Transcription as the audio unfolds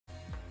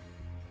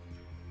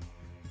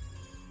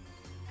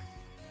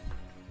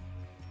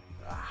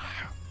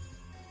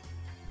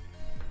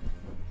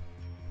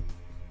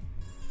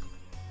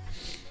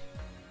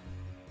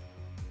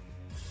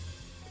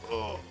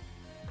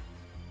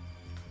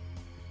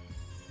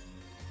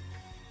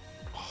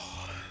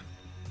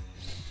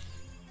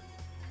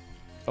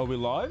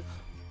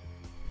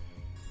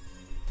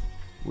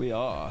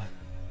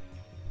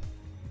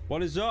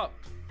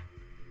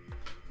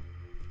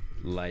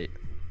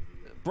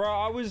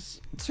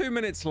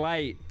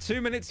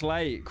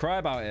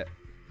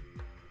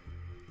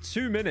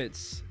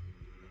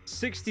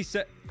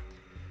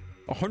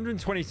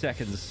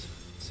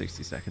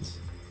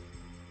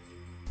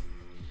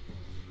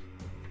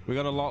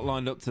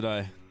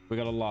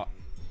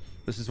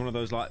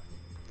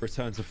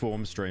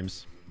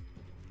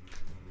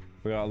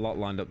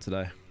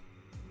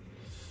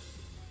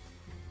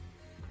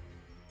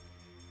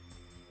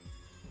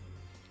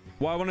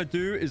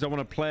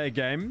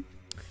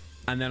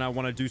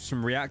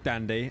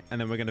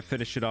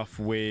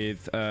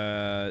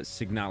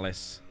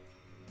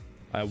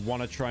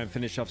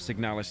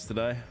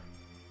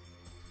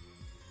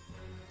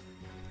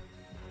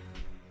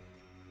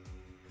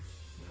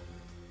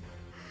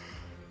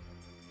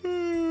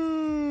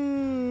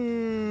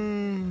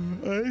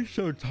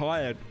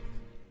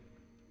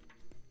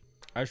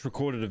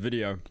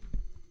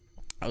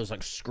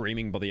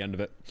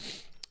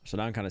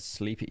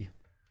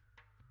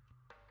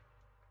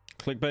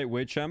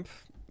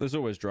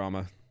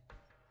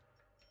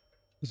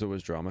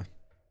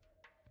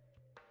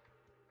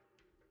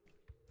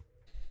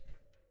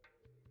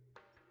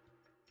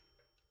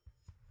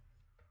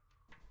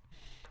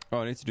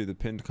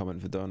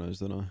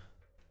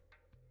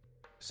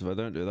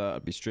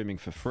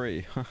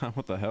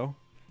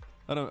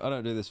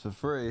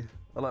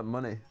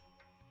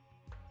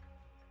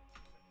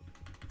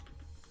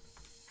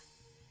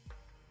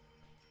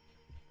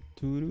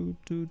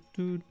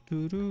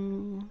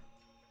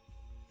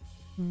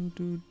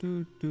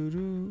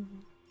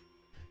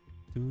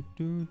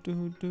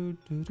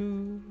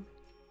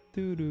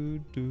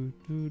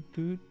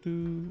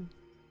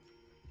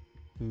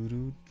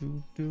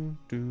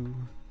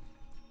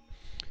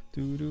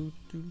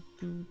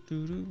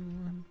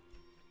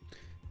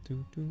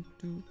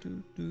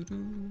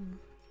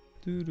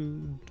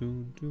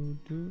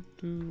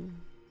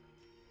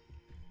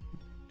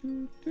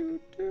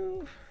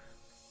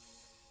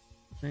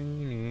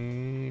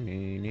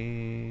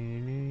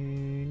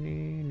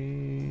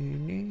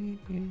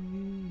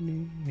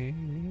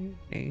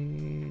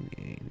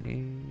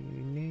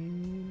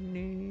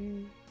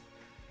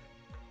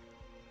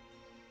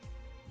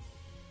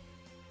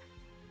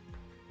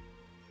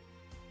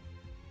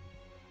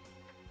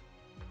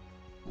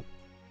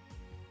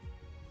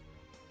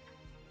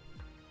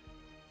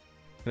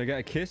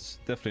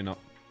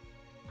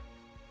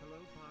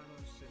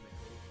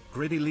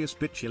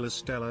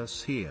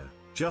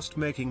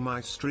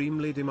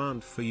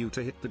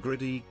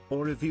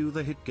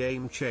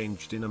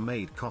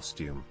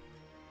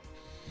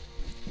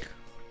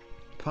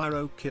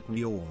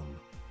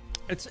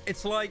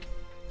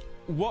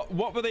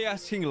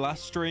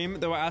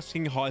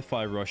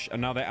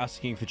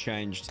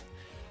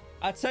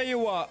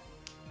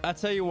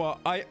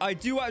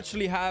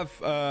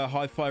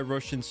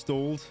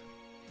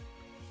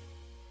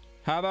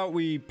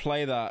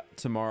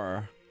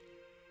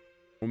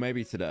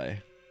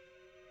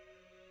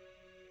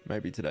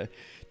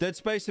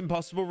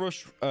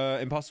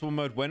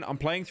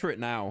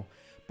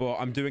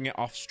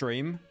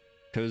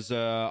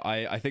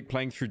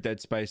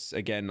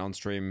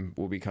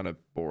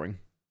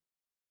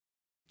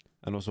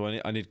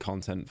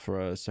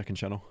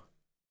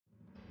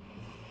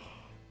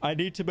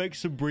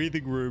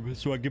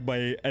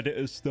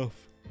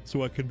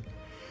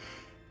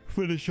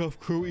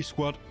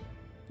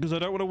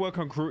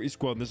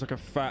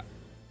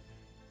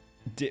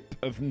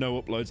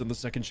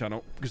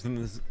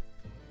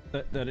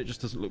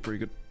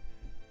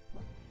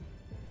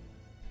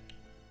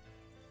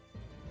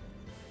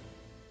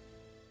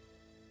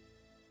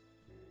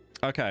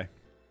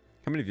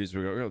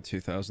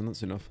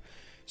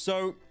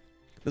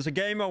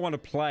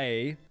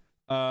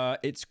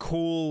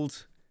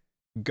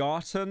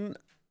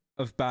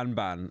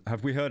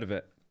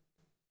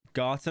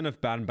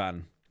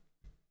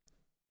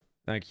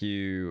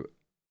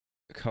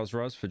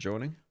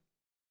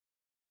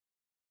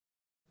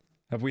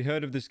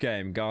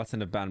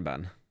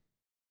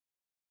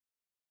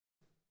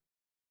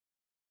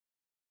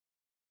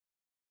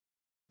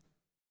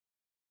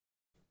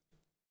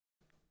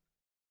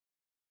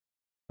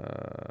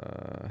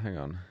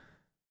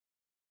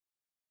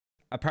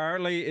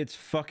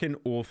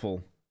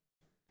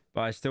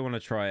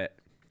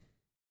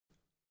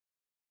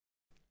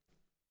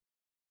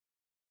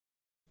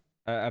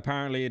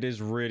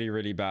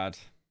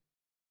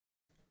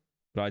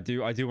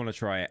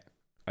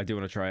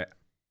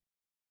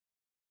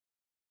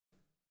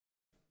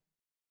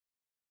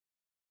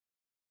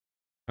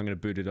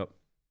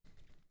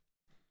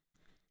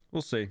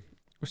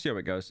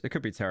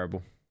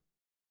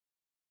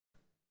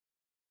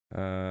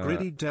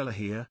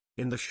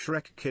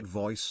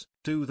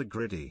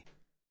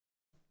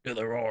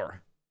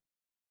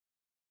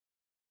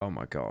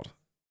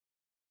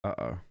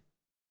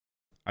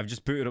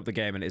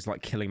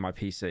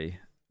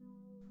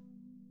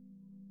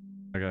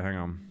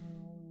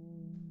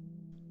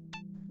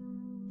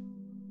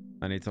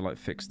I need to like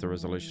fix the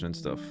resolution and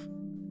stuff.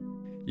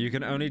 You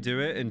can only do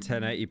it in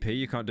 1080p.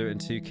 You can't do it in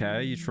 2K.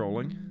 Are you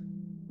trolling?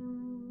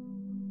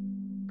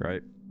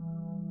 Great.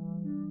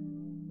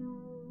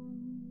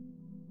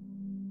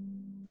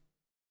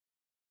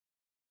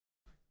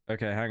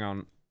 Okay, hang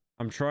on.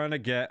 I'm trying to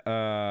get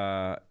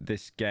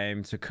this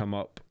game to come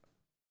up.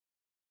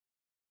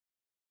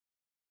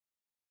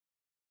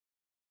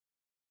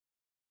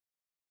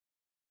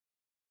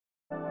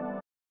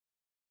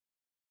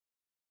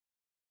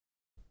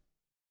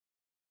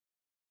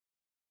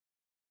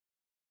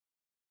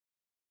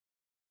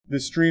 The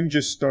stream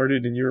just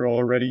started and you're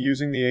already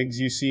using the eggs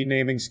you see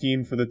naming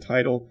scheme for the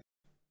title.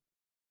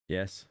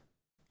 Yes.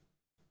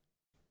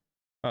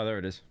 Oh, there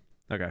it is.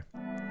 Okay.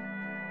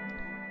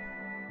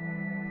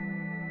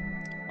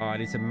 Oh, I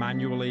need to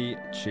manually...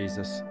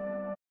 Jesus.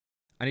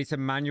 I need to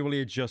manually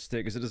adjust it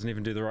because it doesn't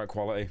even do the right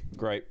quality.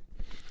 Great.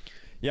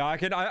 Yeah, I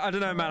don't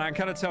know, man. I can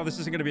kind of tell this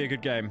isn't going to be a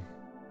good game.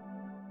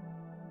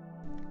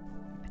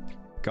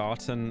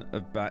 Garten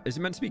of... Is it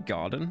meant to be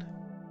garden?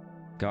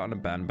 Garten of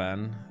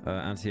Banban.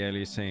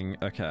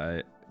 Anti-aliasing.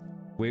 Okay.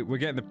 We're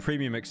getting the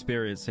premium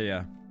experience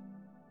here.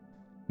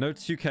 No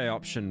 2K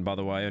option, by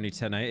the way. Only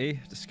 1080.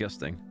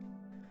 Disgusting.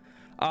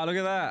 Ah, look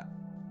at that.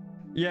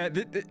 Yeah,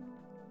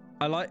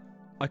 I like...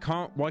 I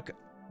can't... Like,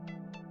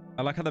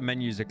 I like how the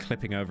menus are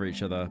clipping over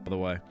each other, by the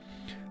way.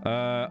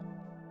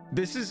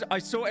 This is... I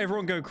saw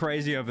everyone go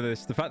crazy over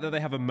this. The fact that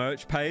they have a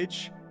merch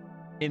page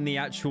in the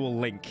actual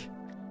link.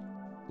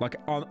 Like,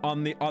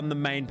 on the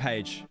main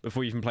page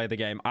before you even play the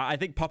game. I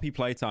think Poppy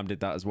Playtime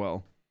did that as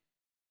well.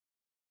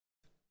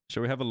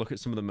 Shall we have a look at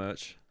some of the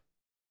merch?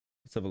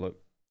 Let's have a look.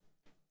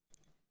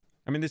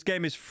 I mean, this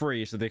game is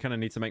free, so they kind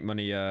of need to make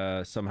money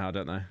somehow,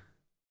 don't they?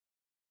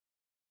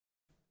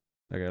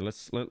 Okay,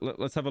 let's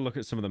have a look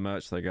at some of the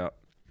merch they got.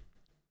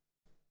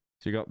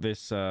 So you got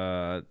this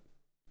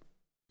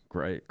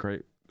great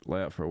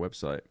layout for a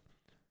website.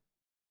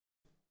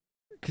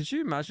 Could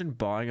you imagine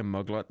buying a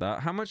mug like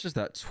that? How much is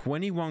that?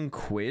 21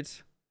 quid?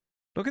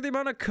 Look at the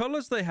amount of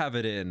colors they have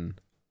it in.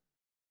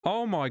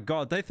 Oh my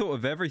god, they thought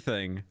of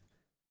everything.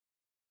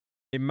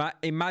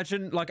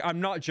 Imagine, like,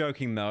 I'm not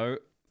joking though.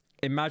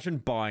 Imagine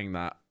buying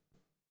that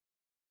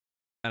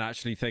and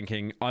actually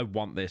thinking, I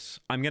want this.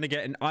 I'm gonna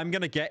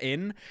get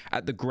in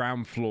at the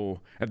ground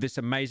floor of this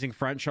amazing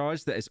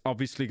franchise that is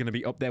obviously gonna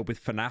be up there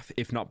with FNAF,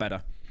 if not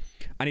better.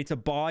 I need to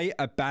buy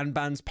a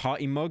Banban's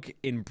party mug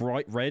in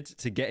bright red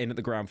to get in at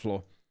the ground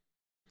floor.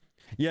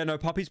 Yeah, no,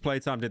 Poppy's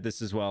Playtime did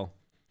this as well.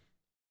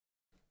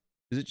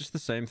 Is it just the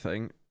same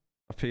thing?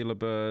 Appealer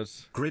bird.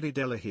 Griddy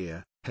Della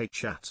here. Hey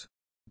chat.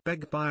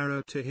 Beg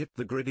Pyro to hit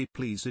the griddy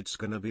please, it's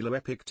gonna be low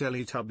epic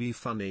Teletubby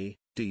funny,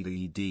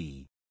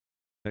 DDD.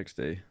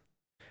 XD.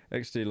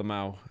 XD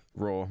Lamau.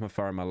 Raw. I'm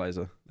firing my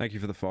laser. Thank you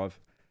for the 5.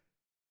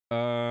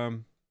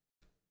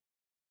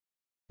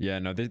 Yeah,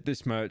 no,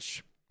 this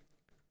merch...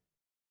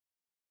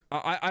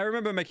 I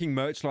remember making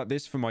merch like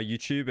this for my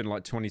YouTube in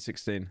like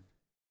 2016.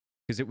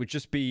 Because it would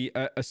just be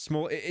a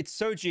small... It's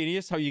so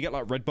genius how you get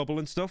like Redbubble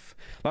and stuff.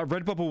 Like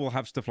Redbubble will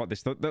have stuff like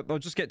this. They'll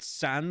just get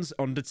Sans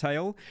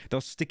Undertale.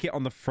 They'll stick it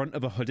on the front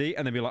of a hoodie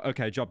and then be like,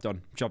 okay, job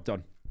done. Job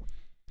done.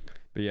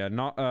 But yeah,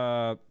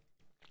 not...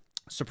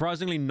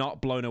 surprisingly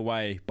not blown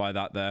away by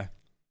that there.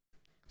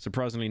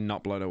 Surprisingly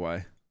not blown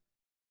away.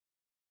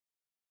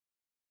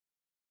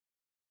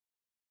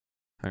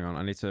 Hang on,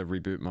 I need to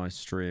reboot my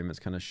stream. It's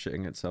kind of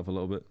shitting itself a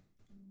little bit.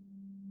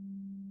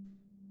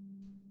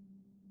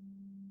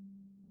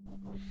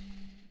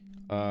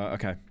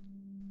 Okay.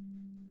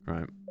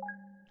 Right.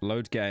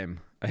 Load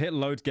game. I hit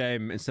load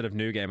game instead of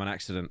new game on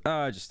accident.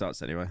 It just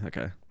starts anyway.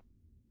 Okay.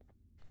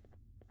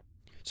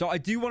 So I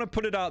do want to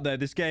put it out there.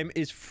 This game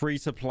is free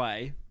to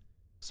play.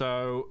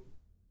 So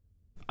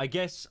I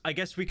guess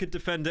we could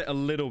defend it a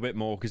little bit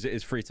more because it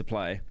is free to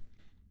play.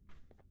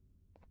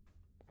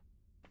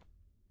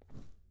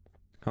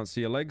 Can't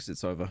see your legs?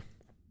 It's over.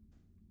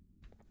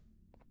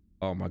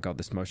 Oh my god,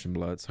 this motion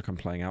blur. It's like I'm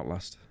playing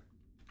Outlast.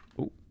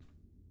 Oh.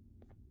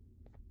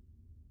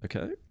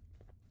 Okay.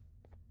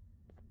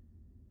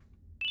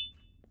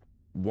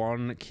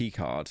 1 key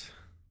card.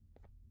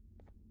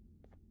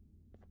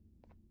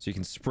 So you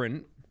can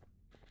sprint.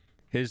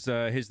 Here's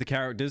the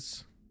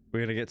characters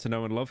we're gonna get to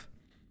know and love.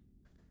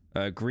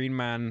 Green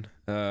man,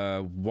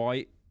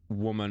 white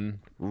woman,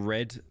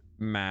 red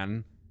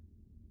man,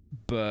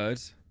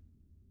 bird,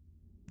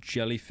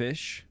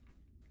 jellyfish,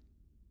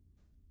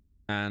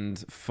 and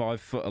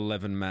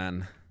 5'11"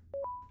 man.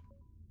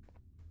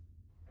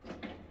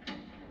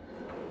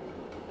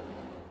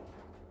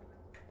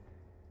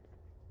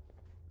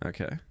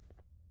 Okay.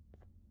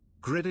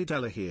 Griddy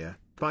Della here.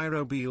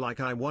 Pyro be like,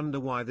 I wonder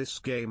why this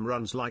game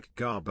runs like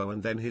Garbo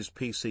and then his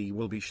PC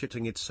will be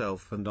shitting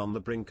itself and on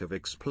the brink of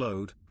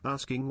explode,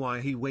 asking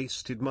why he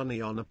wasted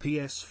money on a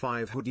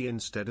PS5 hoodie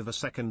instead of a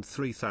second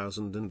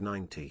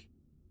 3090.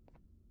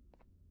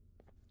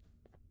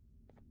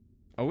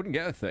 I wouldn't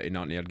get a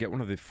 3090, I'd get one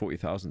of the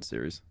 40,000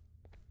 series.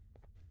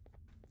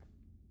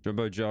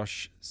 Jumbo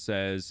Josh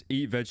says,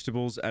 eat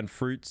vegetables and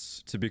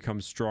fruits to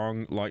become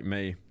strong like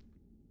me.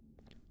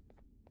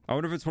 I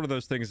wonder if it's one of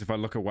those things, if I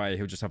look away,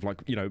 he'll just have,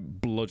 like, you know,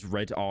 blood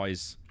red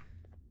eyes.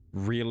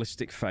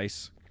 Realistic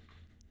face.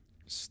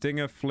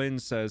 Stinger Flynn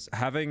says,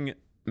 having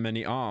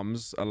many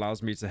arms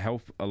allows me to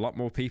help a lot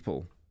more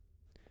people.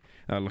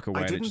 Look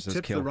away I and it didn't just says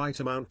tip kill. the right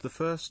amount the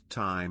first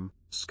time,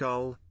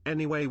 Skull.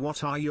 Anyway,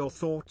 what are your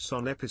thoughts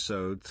on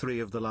episode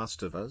 3 of The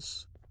Last of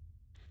Us?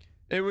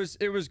 It was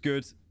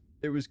good.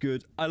 It was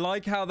good. I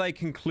like how they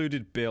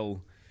concluded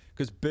Bill.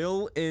 Because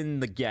Bill in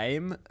the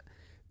game...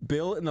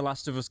 Bill in the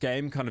Last of Us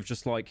game kind of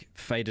just, like,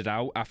 faded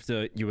out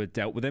after you had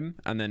dealt with him,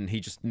 and then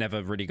he just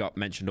never really got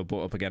mentioned or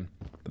brought up again.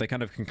 But they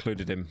kind of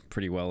concluded him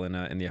pretty well in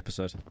the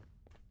episode.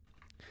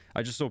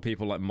 I just saw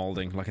people, like,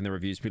 molding, like, in the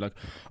reviews, be like,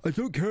 I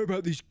don't care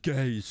about these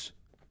gays.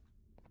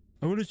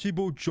 I want to see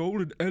more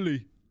Joel and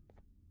Ellie.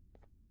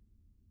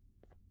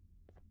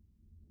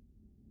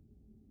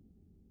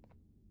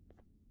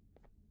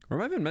 Or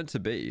am I even meant to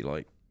be,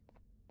 like...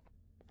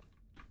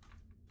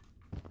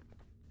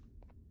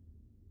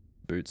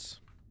 Boots.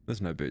 There's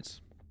no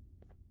boots.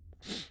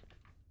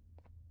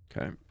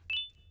 Okay.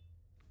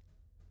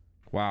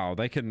 Wow,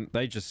 they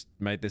just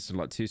made this in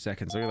like 2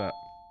 seconds. Look at that.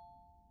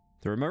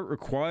 The remote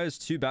requires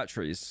 2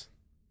 batteries.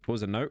 What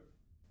was a note?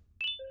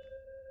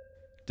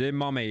 Dear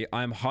Mommy,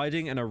 I am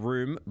hiding in a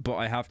room, but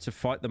I have to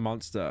fight the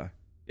monster.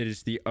 It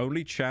is the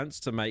only chance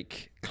to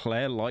make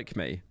Claire like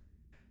me.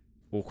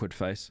 Awkward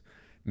face.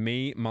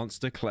 Me,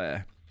 Monster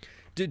Claire.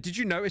 Did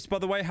you notice, by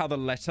the way, how the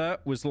letter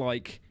was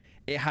like...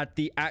 It had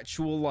the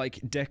actual,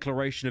 like,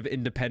 Declaration of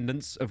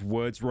Independence of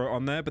words wrote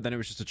on there, but then it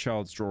was just a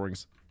child's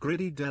drawings.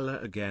 Gritty Della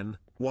again,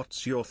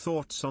 what's your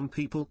thoughts on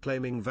people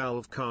claiming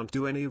Valve can't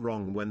do any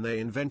wrong when they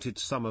invented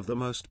some of the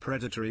most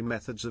predatory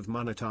methods of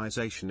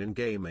monetization in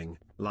gaming,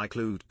 like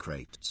loot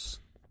crates?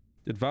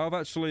 Did Valve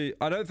actually...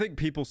 I don't think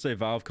people say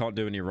Valve can't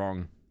do any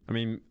wrong. I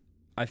mean,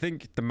 I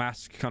think the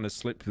mask kind of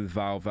slipped with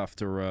Valve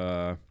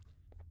after,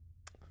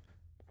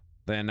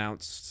 they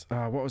announced...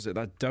 what was it?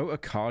 That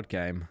Dota card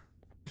game.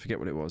 I forget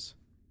what it was.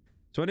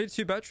 So I need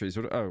 2 batteries.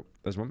 Oh,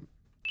 there's one.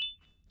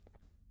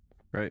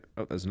 Right.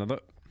 Oh, there's another.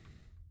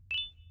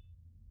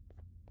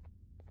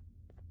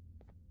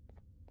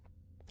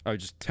 Oh, it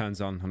just turns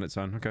on its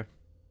own. Okay.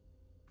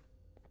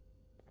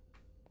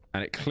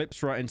 And it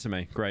clips right into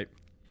me. Great.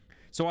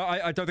 So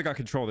I don't think I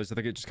control this. I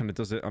think it just kind of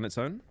does it on its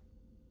own.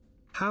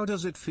 How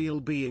does it feel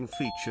being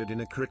featured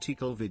in a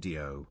critical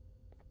video?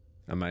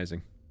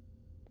 Amazing.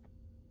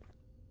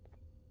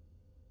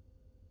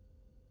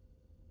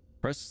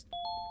 Press...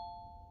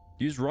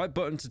 Use right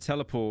button to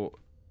teleport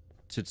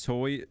to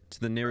toy to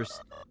the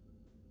nearest...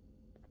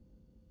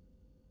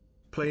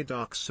 Play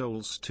Dark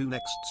Souls 2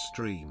 next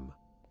stream.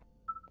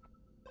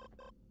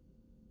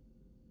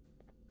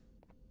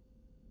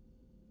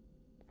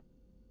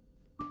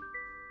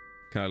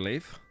 Can I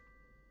leave?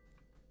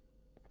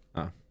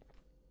 Oh.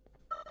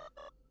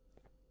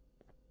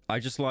 I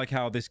just like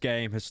how this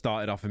game has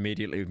started off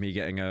immediately with me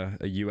getting a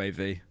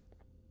UAV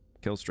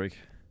kill streak.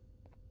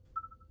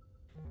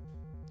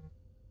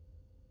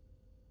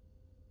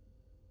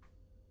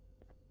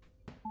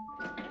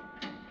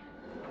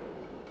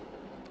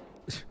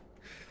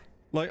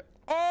 Like,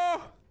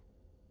 oh!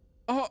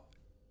 Oh!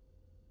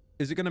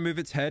 Is it going to move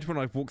its head when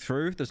I walk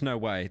through? There's no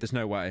way. There's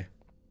no way.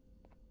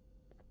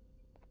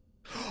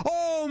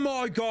 Oh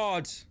my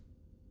god!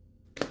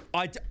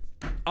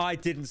 I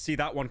didn't see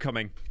that one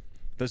coming.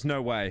 There's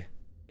no way.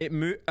 It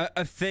moved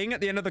a thing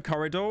at the end of the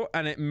corridor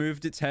and it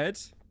moved its head.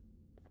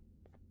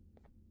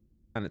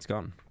 And it's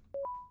gone.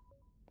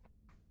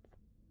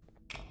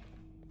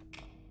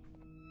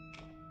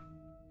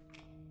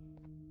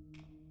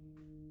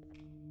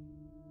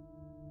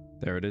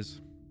 There it is.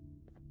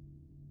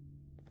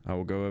 I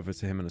will go over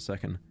to him in a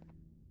second.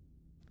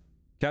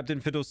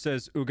 Captain Fiddle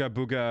says, Ooga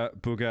booga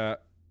booga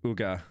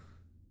ooga.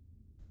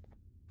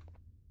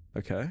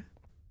 Okay.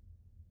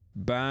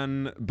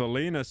 Ban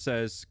Belina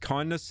says,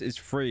 kindness is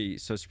free,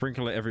 so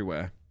sprinkle it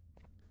everywhere.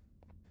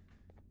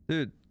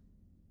 Dude.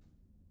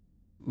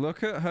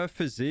 Look at her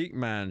physique,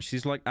 man.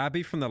 She's like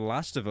Abby from The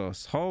Last of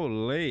Us.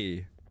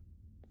 Holy.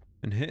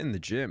 And hitting the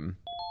gym.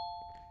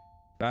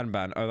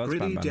 Ban. Oh, that's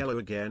Gritty Ban. Dello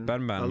again,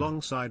 Ban.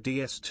 alongside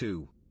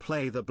DS2,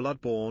 play the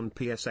Bloodborne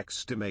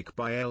PSX remake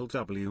by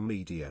LW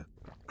Media.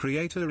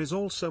 Creator is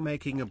also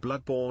making a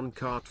Bloodborne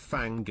kart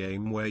fan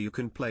game where you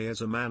can play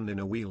as a man in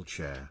a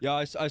wheelchair. Yeah,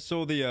 I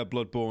saw the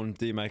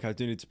Bloodborne remake. I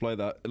do need to play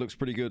that. It looks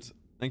pretty good.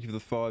 Thank you for the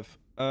 5.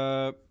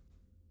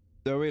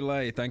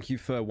 Doile, thank you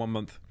for 1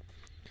 month.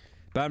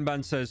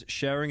 Ban says,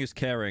 sharing is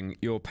caring.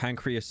 Your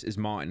pancreas is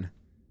mine.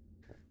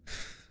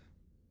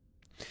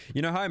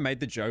 You know how I made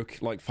the joke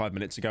like 5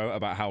 minutes ago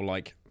about how,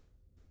 like,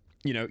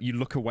 you know, you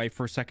look away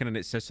for a second and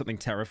it says something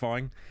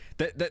terrifying?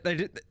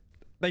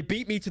 They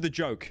beat me to the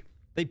joke.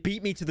 They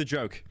beat me to the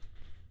joke.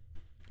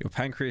 Your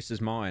pancreas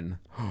is mine.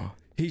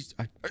 He's...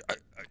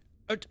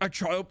 A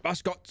child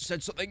mascot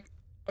said something...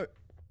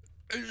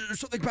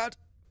 something bad.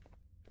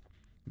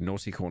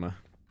 Naughty corner.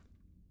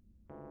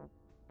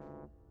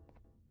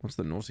 What's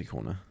the naughty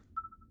corner?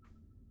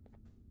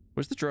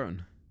 Where's the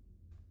drone?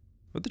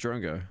 Where'd the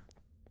drone go?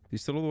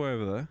 He's still all the way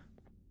over there.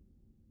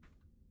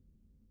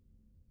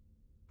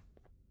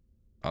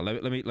 Oh,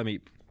 let me.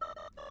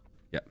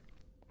 Yep.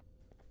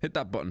 Hit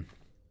that button.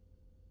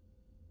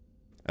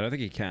 I don't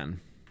think he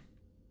can.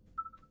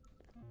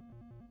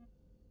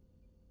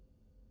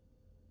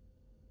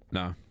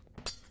 No.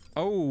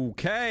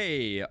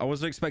 Okay. I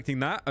wasn't expecting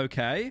that.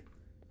 Okay.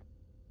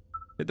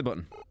 Hit the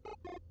button.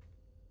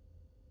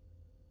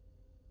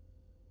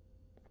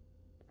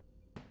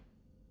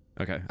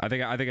 Okay. I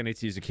think I need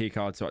to use a key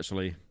card to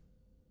actually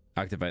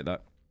activate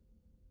that.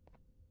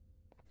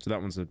 So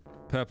that one's a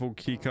purple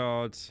key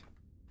card.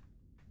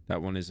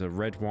 That one is a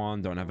red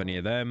one. Don't have any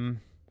of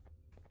them.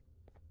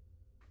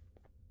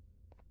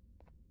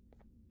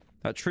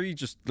 That tree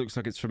just looks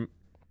like it's from...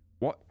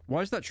 What?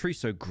 Why is that tree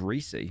so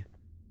greasy?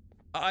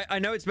 I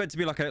know it's meant to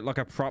be like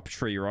a prop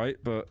tree, right?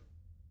 But...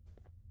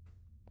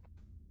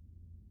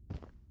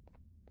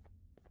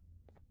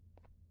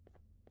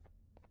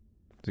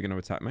 Is he going to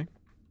attack me?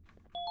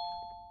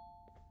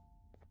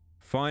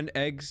 Find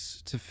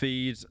eggs to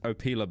feed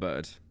Opila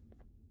bird.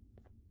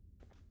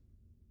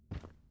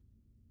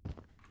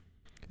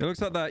 It looks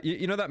like that...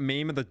 You know that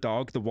meme of the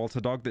dog? The Walter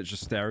dog that's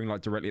just staring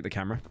like directly at the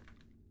camera?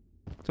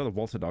 It's like the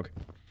Walter dog.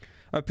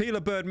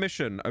 Opila bird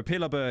mission.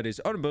 Opila bird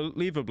is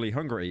unbelievably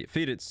hungry.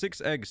 Feed it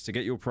 6 eggs to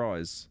get your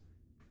prize.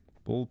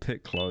 Bull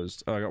pit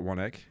closed. Oh, I got 1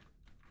 egg.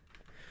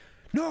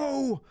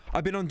 No!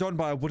 I've been undone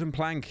by a wooden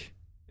plank.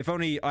 If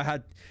only I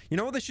had... You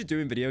know what they should do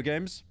in video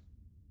games?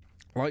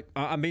 Like,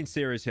 I'm being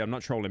serious here. I'm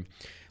not trolling.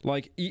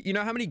 Like, you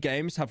know how many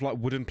games have, like,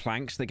 wooden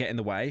planks that get in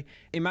the way?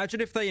 Imagine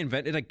if they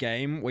invented a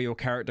game where your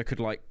character could,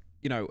 like,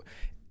 you know...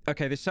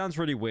 Okay, this sounds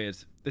really weird.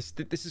 This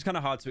is kind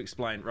of hard to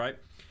explain, right?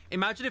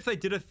 Imagine if they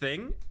did a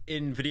thing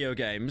in video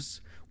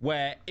games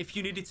where if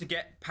you needed to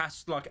get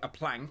past, like, a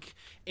plank,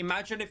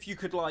 imagine if you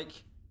could,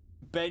 like,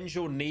 bend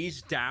your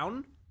knees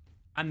down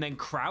and then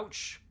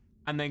crouch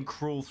and then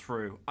crawl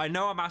through. I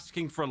know I'm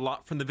asking for a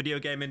lot from the video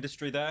game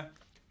industry there,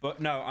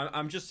 but no,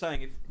 I'm just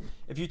saying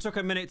if you took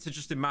a minute to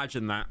just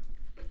imagine that.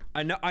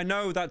 I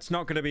know that's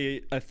not going to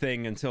be a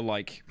thing until,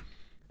 like,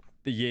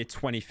 the year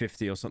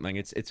 2050 or something.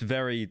 It's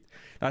very...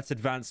 That's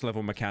advanced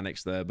level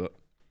mechanics there, but...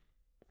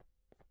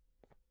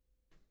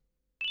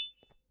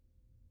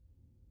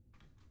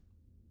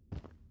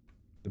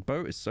 The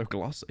boat is so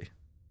glossy.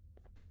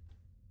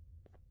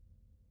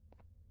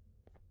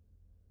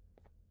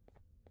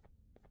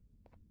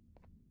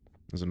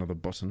 There's another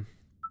button.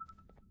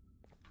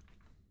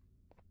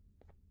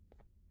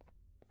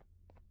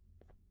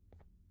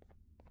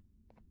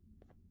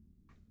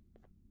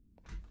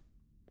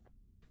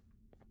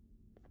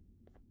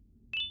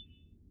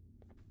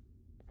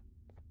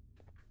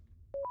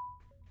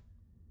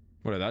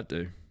 What did that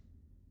do?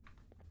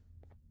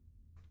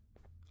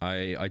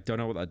 I don't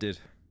know what that did.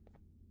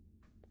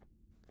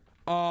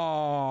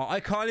 Oh, I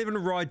can't even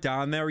ride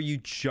down there. Are you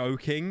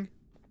joking?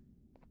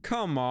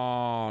 Come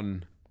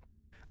on.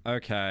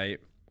 Okay.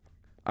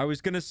 I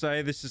was gonna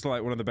say this is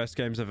like one of the best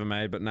games ever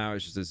made, but now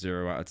it's just a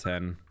 0 out of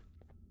 10.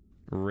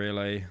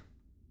 Really?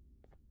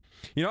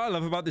 You know what I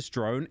love about this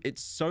drone?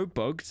 It's so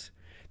bugged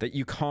that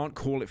you can't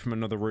call it from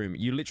another room.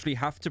 You literally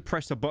have to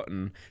press a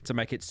button to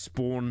make it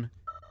spawn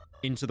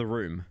into the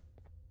room.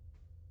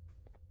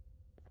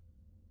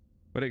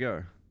 Where'd it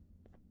go?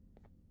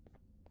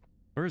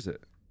 Where is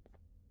it?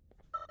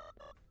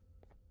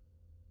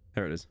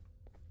 There it is.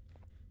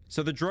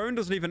 So the drone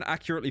doesn't even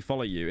accurately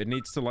follow you. It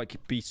needs to, like,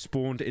 be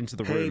spawned into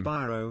the room. Hey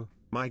Byro,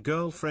 my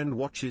girlfriend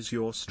watches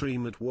your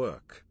stream at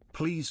work.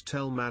 Please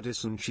tell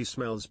Madison she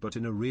smells, but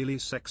in a really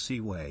sexy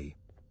way.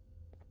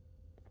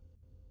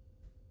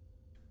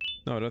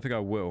 No, I don't think I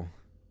will.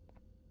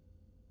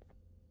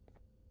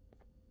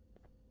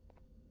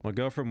 My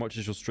girlfriend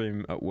watches your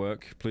stream at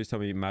work. Please tell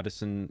me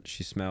Madison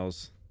she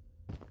smells.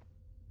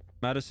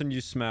 Madison, you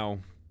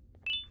smell.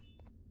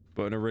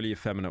 But in a really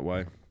effeminate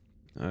way.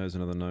 There's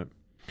another note.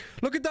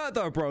 Look at that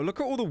though, bro. Look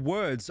at all the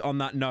words on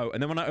that note.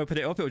 And then when I open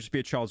it up, it'll just be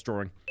a child's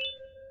drawing.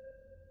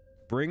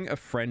 Bring a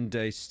friend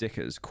day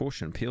stickers.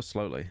 Caution, peel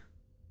slowly.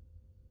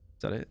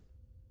 Is that it?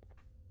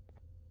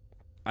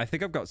 I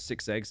think I've got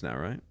 6 eggs now,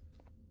 right?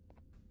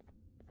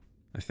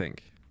 I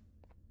think.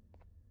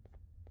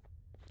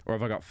 Or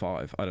have I got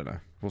 5? I don't know.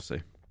 We'll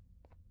see.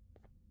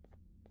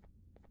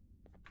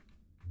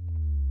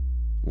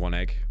 1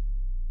 egg.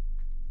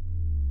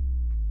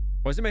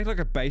 Why does it make like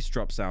a bass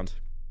drop sound?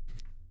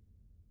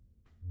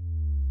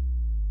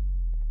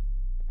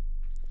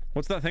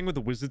 What's that thing with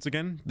the wizards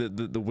again?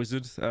 The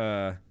wizard,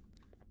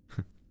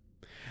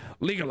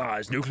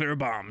 legalize nuclear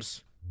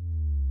bombs.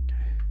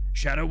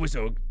 Shadow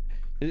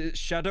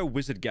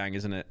Wizard Gang,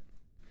 isn't it?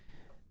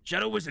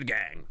 Shadow Wizard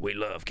Gang. We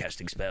love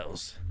casting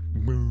spells.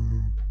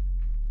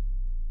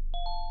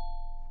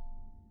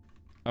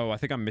 Oh, I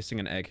think I'm missing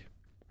an egg.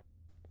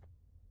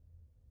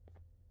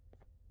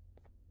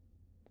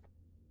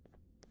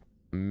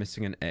 I'm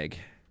missing an egg.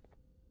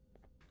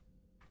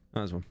 Oh,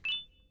 there's one.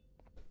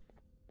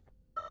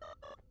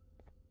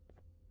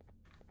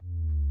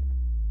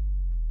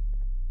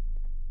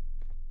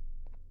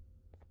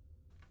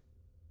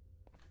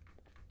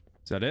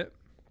 Is that it?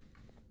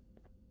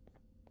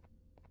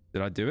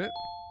 Did I do it?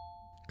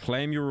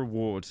 Claim your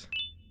reward.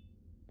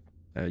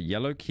 A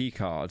yellow key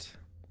card.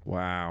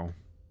 Wow.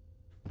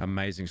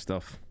 Amazing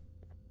stuff.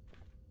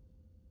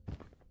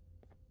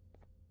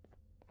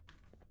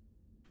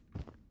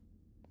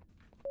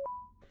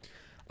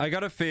 I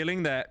got a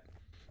feeling that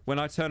when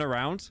I turn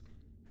around,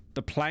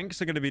 the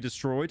planks are going to be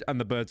destroyed and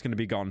the bird's going to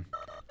be gone.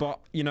 But,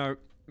 you know,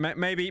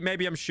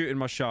 maybe I'm shooting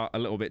my shot a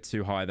little bit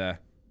too high there.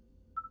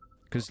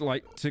 Because,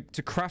 like, to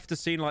craft a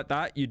scene like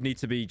that, you'd need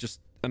to be just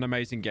an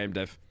amazing game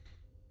dev.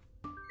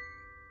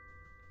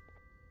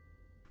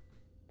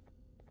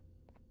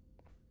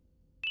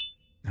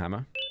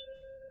 Hammer.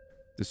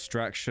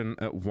 Distraction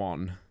at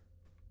 1.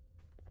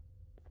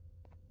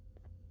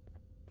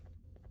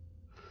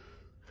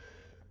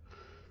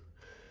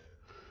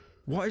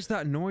 What is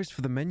that noise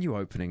for the menu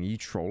opening? Are you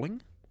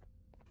trolling?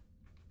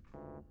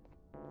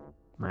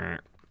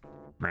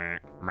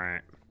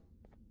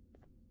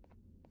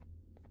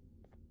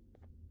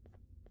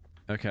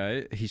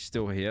 Okay, he's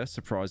still here.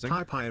 Surprising.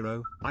 Hi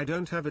Pyro, I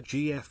don't have a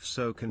GF,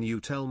 so can you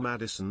tell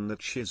Madison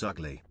that she's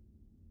ugly?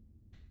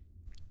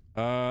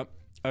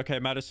 Okay,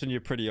 Madison,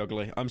 you're pretty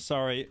ugly. I'm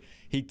sorry.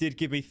 He did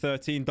give me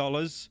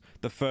 $13.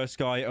 The first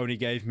guy only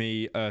gave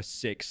me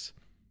 6.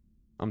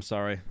 I'm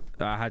sorry.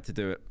 I had to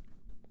do it.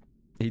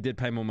 He did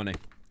pay more money.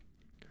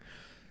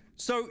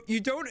 So, you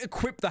don't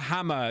equip the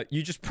hammer.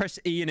 You just press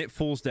E and it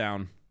falls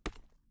down.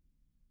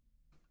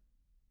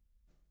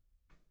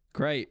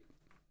 Great.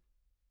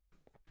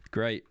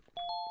 Great.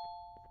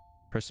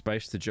 Press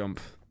space to jump.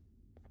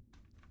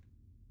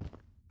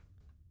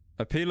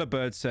 A peeler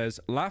bird says,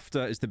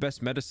 laughter is the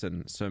best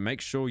medicine, so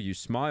make sure you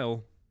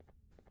smile.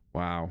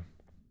 Wow.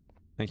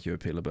 Thank you, a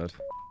peeler bird.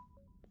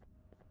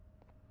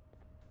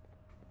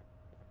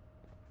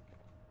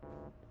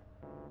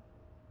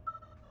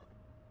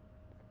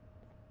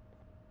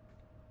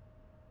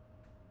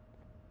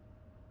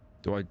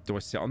 Do I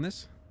sit on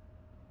this?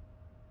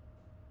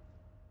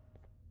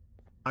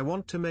 I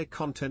want to make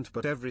content,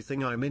 but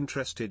everything I'm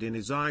interested in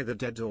is either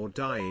dead or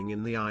dying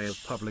in the eye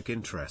of public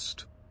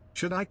interest.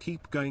 Should I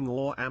keep going,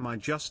 or am I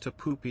just a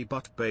poopy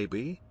butt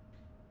baby?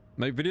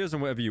 Make videos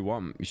on whatever you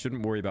want. You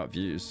shouldn't worry about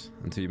views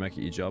until you make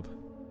it your job.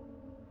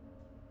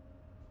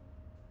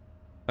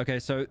 Okay,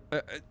 so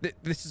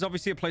this is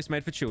obviously a place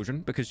made for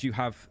children because you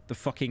have the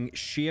fucking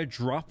sheer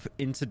drop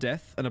into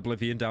death and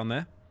oblivion down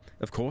there.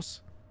 Of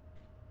course.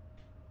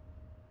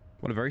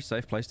 What a very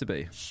safe place to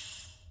be.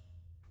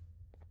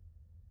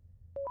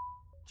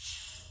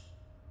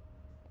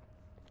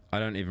 I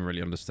don't even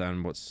really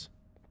understand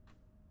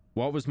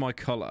what was my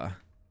color?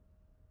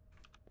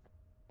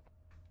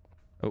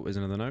 Oh, there's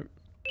another note.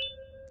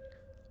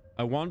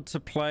 I want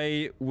to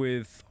play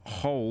with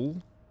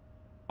whole.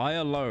 I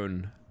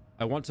alone.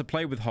 I want to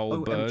play with whole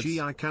birds. OMG,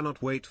 I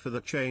cannot wait for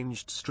the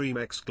changed stream !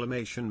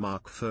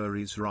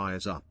 Furries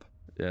rise up.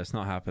 Yeah, it's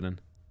not happening.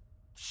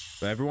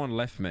 But everyone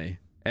left me.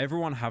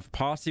 Everyone have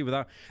party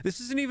without... This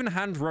isn't even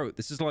hand wrote.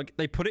 This is like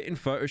they put it in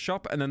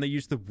Photoshop and then they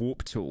use the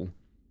warp tool.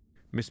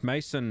 Miss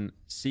Mason,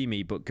 see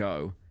me but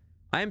go.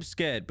 I am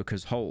scared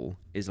because hole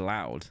is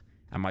loud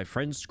and my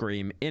friends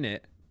scream in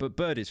it, but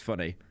bird is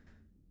funny.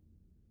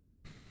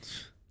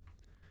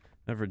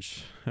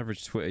 Average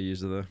Twitter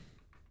user though.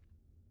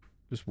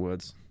 Just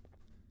words.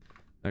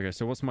 Okay,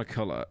 so what's my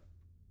color?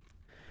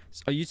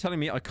 Are you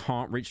telling me I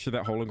can't reach through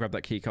that hole and grab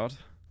that key card?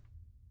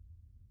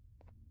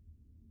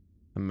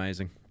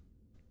 Amazing.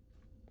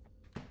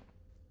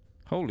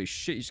 Holy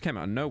shit, you just came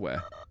out of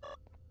nowhere.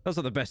 That was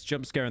like the best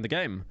jump scare in the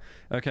game.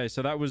 Okay,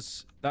 so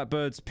that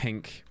bird's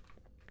pink.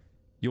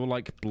 You're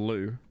like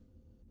blue.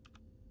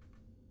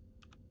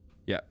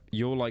 Yeah,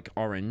 you're like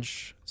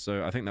orange.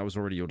 So I think that was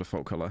already your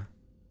default color.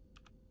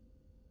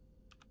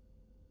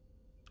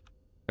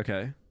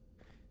 Okay.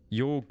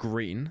 You're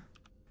green.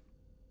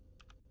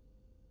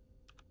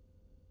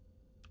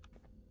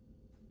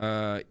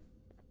 You're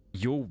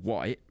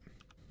white.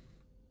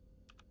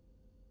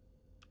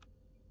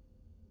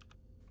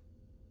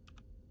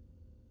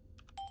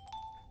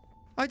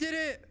 I did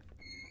it!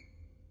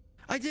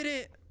 I did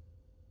it!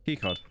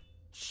 Keycard.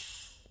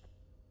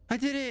 I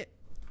did it!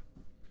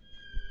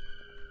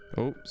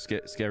 Oh,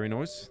 scary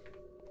noise.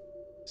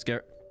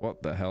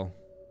 What the hell?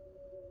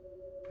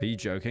 Are you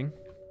joking?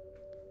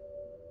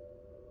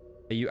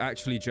 Are you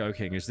actually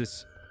joking? Is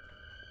this...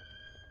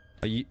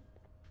 Are you...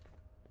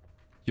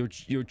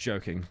 You're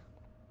joking.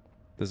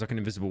 There's like an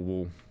invisible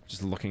wall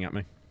just looking at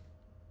me.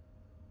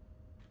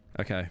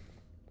 Okay.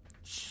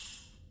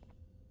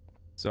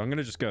 So I'm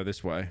gonna just go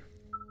this way.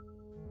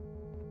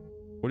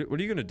 What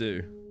are you gonna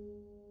do?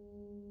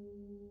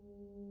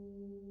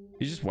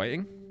 You just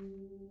waiting?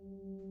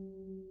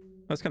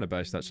 That's kind of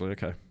based, actually.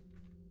 Okay.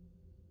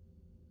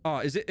 Oh,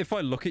 is it if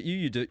I look at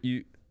you,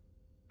 you...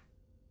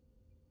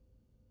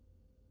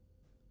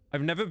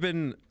 I've never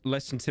been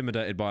less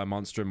intimidated by a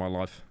monster in my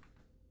life.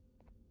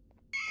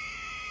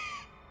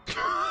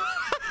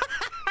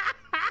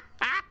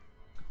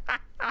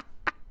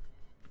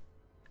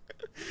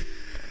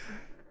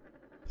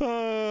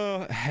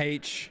 Oh,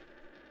 H.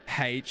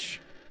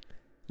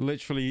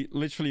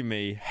 Literally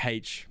me,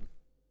 H.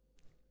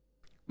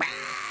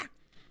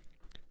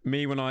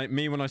 Me when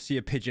I see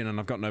a pigeon and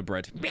I've got no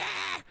bread.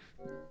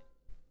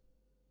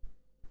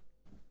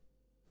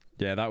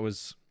 Yeah, that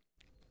was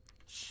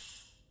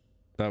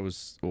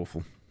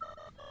awful.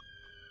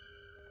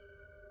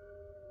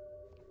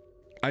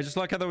 I just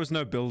like how there was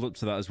no build up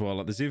to that as well.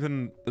 Like, there's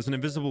an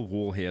invisible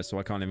wall here, so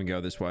I can't even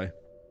go this way.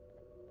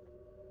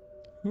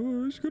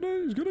 Oh, he's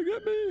gonna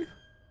get me.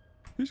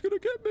 He's gonna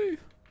get me.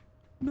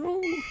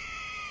 No.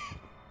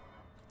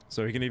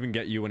 So he can even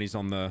get you when he's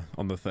on the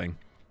thing.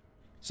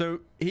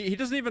 So he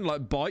doesn't even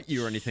like bite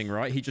you or anything,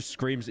 right? He just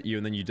screams at you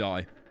and then you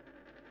die.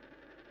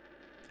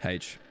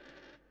 H.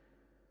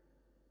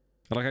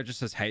 I like how it just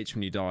says H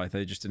when you die.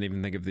 They just didn't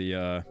even think of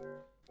the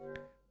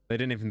they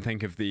didn't even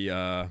think of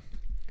the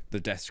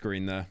death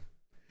screen there.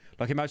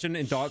 Like, imagine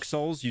in Dark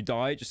Souls you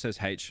die, it just says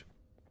H.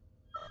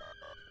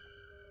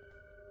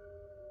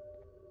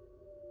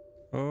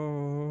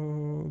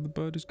 Oh, the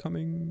bird is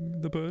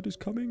coming. The bird is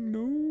coming.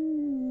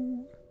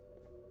 No.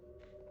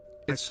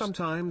 I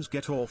sometimes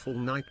get awful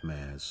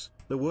nightmares.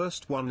 The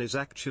worst one is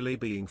actually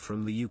being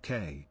from the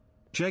UK.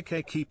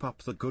 JK, keep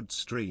up the good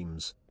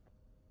streams.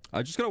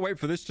 I just gotta wait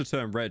for this to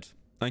turn red.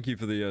 Thank you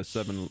for the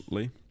 7,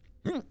 Lee.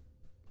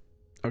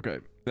 Okay.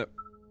 Yep.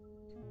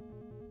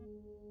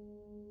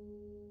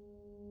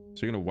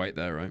 So you're gonna wait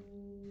there, right?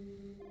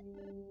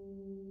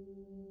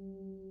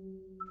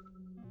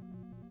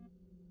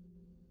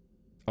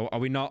 Oh, are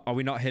we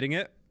not hitting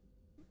it?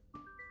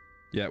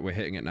 Yeah, we're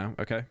hitting it now.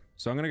 Okay.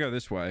 So I'm gonna go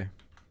this way,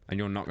 and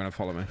you're not gonna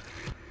follow me.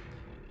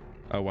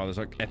 Oh wow, there's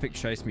like epic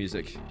chase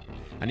music,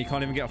 and you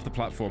can't even get off the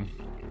platform.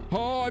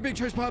 Oh, I'm being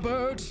chased by a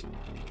bird.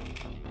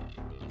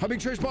 I'm being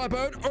chased by a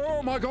bird.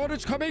 Oh my god,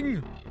 it's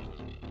coming.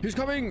 He's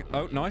coming.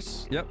 Oh,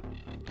 nice. Yep.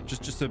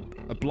 Just a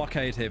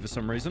blockade here for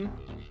some reason.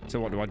 So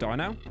what, do I die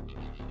now?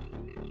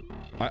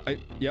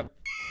 Yep.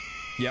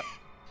 Yep.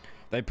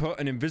 They put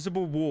an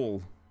invisible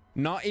wall.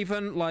 Not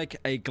even like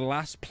a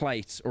glass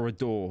plate or a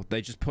door.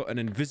 They just put an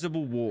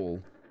invisible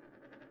wall.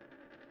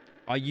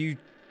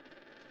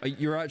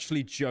 You're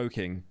actually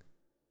joking.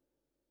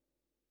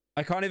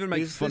 I can't even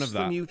make fun of that. Is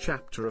this the new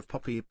chapter of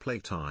Poppy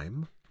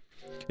Playtime?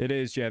 It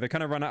is, yeah. They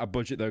kind of ran out of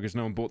budget though because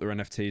no one bought their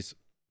NFTs.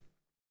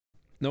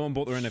 No one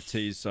bought their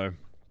NFTs, so...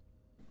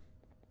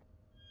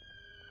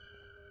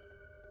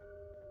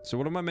 So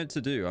what am I meant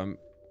to do?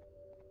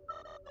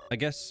 I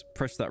guess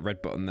press that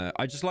red button there.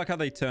 I just like how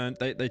they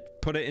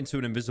put it into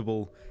an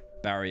invisible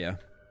barrier.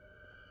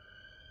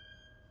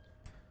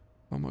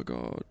 Oh my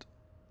god.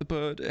 The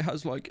bird, it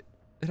has like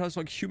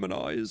human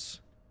eyes.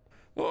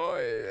 Oh,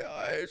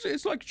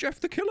 it's like Jeff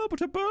the Killer,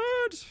 but a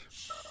bird.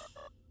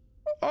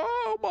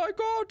 Oh my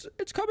god,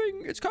 it's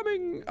coming, it's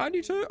coming. I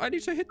need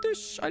to hit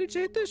this. I need to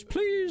hit this,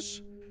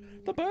 please.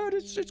 The bird,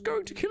 it's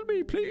going to kill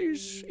me,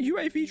 please.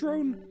 UAV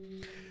drone.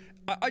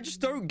 I just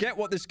don't get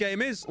what this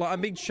game is. Like,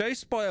 I'm being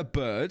chased by a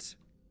bird.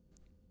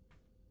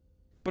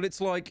 But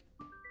it's like...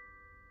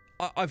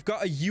 I've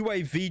got a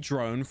UAV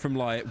drone from,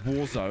 like,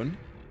 Warzone.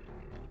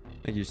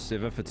 Thank you,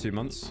 Siva, for 2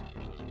 months.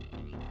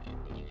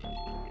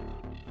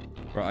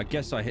 Right, I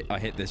guess I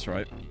hit this,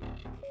 right?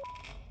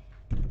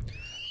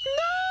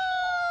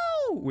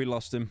 No! We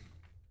lost him.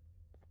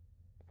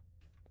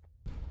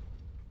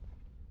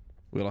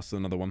 We lost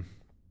another one.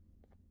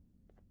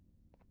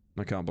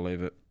 I can't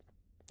believe it.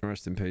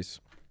 Rest in peace.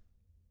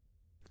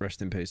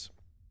 Rest in peace.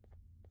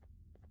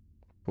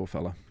 Poor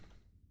fella.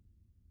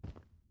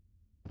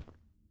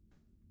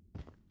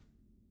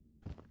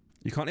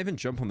 You can't even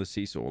jump on the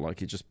seesaw,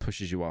 like it just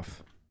pushes you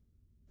off.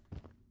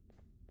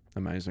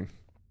 Amazing.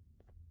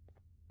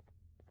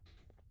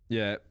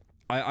 Yeah.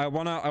 I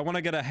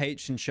wanna get a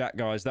H in chat,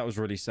 guys. That was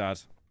really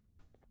sad.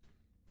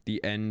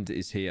 The end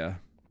is here.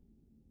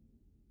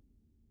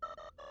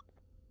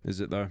 Is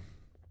it though?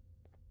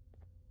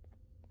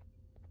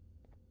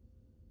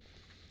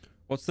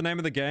 What's the name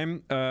of the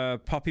game?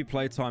 Puppy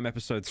Playtime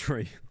Episode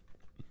 3.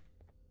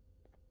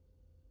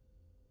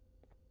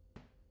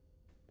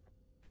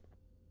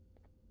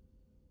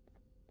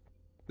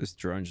 This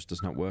drone just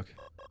does not work.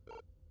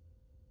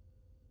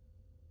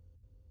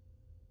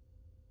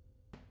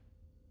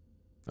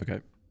 Okay.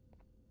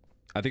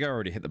 I think I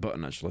already hit the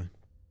button, actually.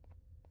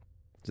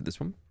 Is it this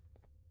one?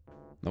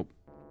 Nope.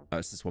 Oh,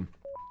 it's this one.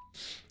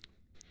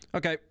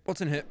 Okay,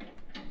 what's in here?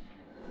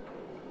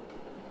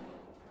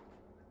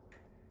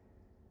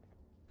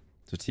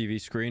 It's a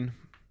TV screen.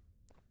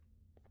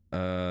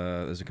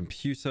 There's a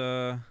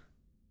computer.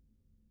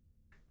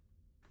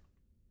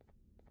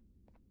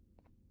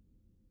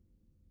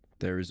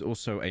 There is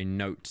also a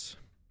note.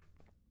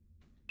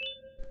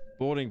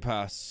 Boarding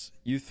pass.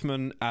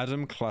 Youthman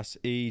Adam, Class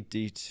E,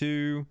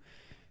 D2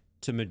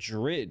 to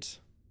Madrid.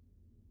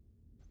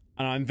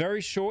 And I'm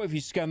very sure if you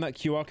scan that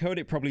QR code,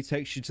 it probably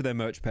takes you to their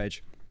merch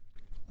page.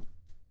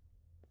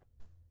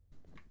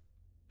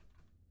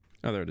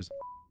 Oh, there it is.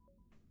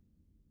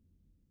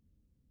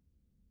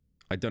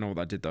 I don't know what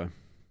that did, though.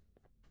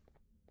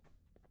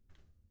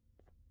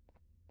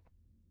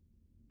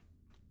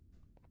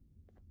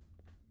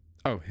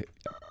 Oh.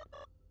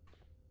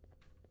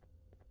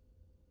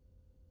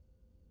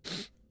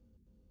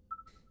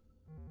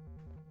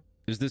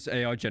 Is this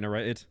AI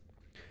generated?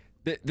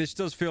 This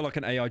does feel like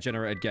an AI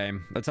generated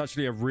game. That's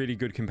actually a really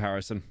good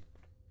comparison.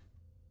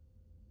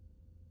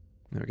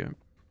 There we go.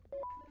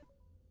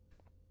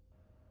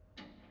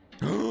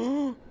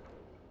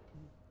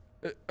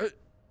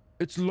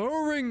 It's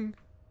lowering.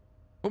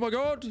 Oh my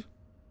god. Can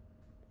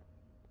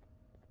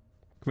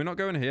we not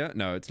go in here?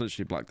 No, it's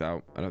literally blacked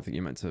out. I don't think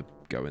you're meant to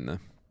go in there.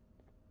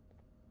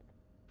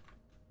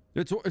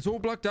 It's all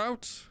blacked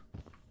out.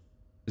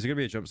 Is it gonna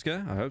be a jump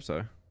scare? I hope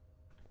so.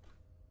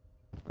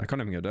 I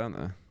can't even go down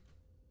there.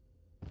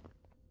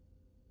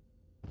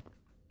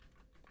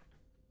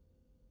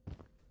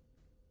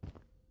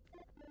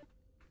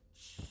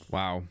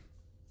 Wow.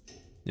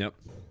 Yep.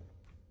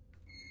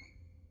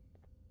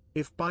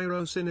 If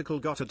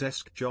Pyrocynical got a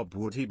desk job,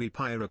 would he be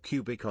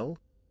Pyrocubical?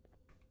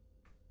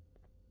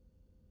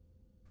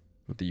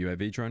 With the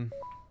UAV drone.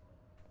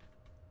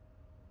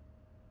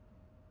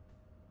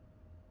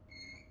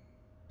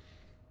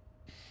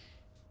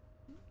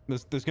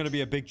 There's going to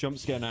be a big jump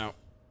scare now.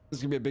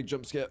 There's going to be a big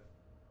jump scare.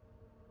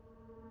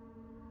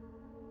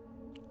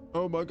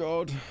 Oh my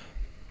god.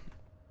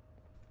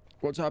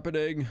 What's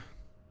happening?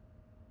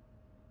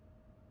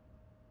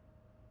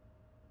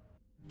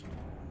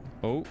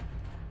 Oh.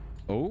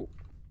 Oh.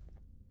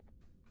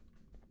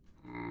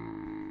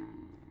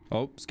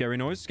 Oh, scary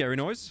noise, scary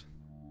noise.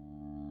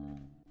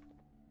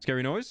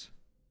 Scary noise.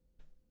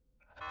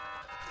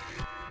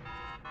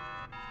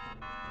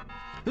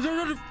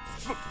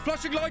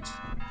 Flashing lights!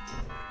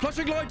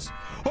 Flashing lights!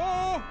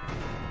 Oh!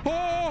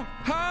 Oh!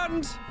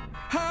 Hand!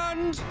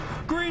 Hand!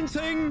 Green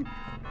thing!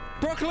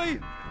 Broccoli!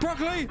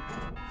 Broccoli!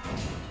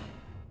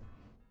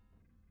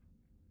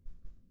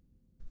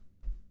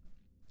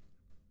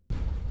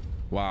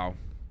 Wow.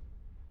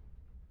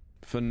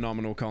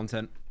 Phenomenal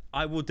content.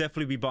 I will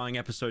definitely be buying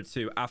episode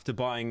 2 after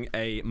buying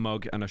a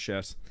mug and a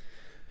shirt.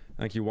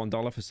 Thank you,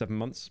 $1 for 7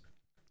 months.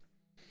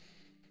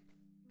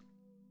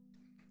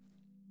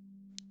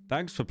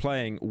 Thanks for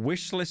playing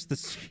Wishlist the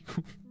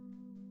sequel.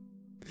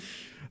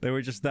 They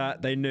were just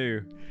that. They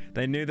knew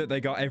that they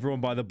got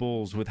everyone by the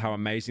balls with how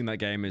amazing that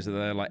game is. That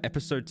they're like,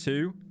 episode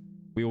 2,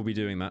 we will be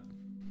doing that.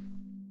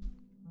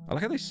 I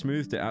like how they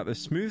smoothed it out. They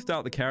smoothed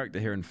out the character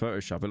here in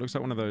Photoshop. It looks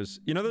like one of those,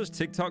 you know those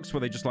TikToks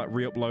where they just like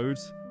re-upload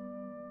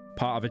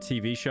part of a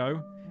TV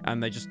show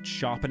and they just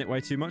sharpen it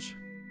way too much?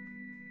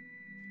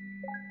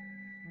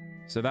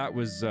 So that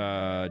was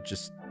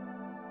just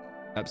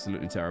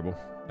absolutely terrible.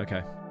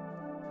 Okay.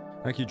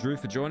 Thank you, Drew,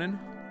 for joining.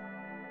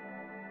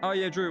 Oh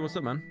yeah, Drew, what's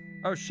up, man?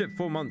 Oh shit,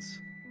 4 months.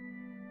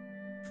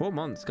 4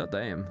 months,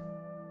 goddamn.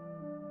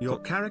 Your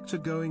character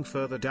going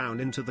further down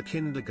into the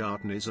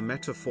kindergarten is a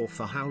metaphor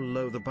for how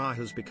low the bar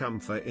has become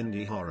for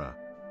indie horror.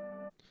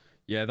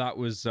 Yeah, that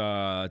was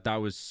I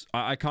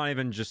can't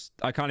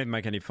even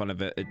make any fun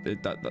of it.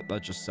 That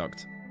just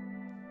sucked.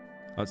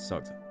 That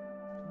sucked.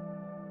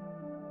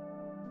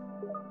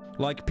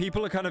 Like,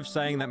 people are kind of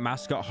saying that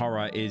mascot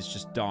horror is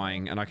just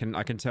dying, and I can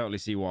totally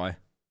see why.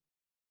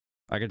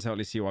 I can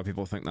totally see why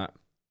people think that.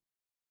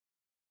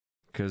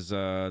 Because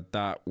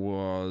that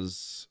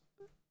was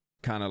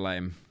kind of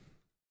lame.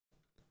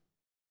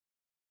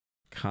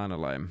 Kind of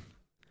lame.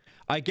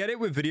 I get it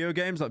with video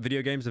games. Like,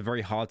 video games are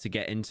very hard to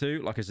get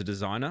into, like, as a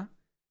designer.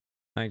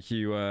 Thank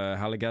you,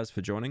 Halagaz,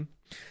 for joining.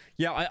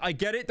 Yeah, I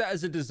get it that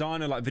as a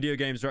designer, like, video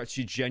games are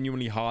actually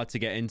genuinely hard to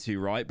get into,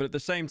 right? But at the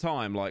same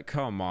time, like,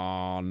 come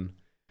on.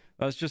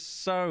 That's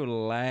just so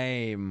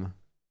lame.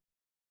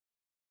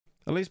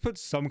 At least put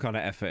some kind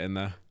of effort in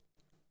there.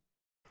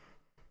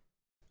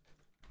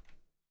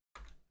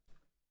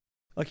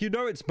 Like, you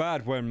know it's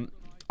bad when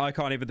I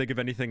can't even think of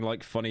anything,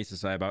 like, funny to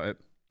say about it.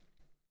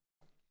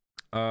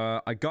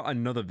 I got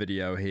another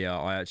video here.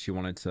 I actually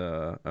wanted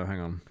to... Oh, hang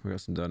on. We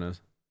got some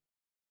donors.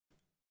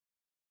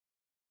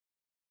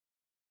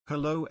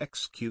 Hello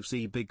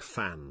XQC big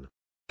fan.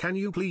 Can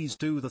you please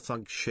do the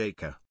thug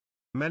shaker?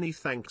 Many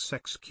thanks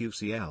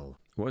XQCL.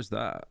 What is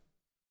that?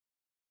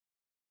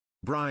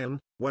 Brian,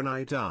 when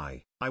I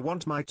die, I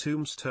want my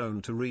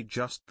tombstone to read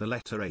just the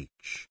letter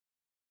H.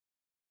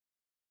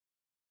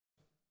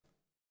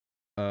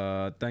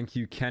 Thank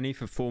you, Kenny,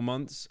 for 4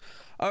 months.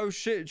 Oh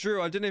shit,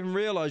 Drew, I didn't even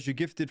realize you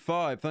gifted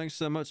 5. Thanks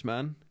so much,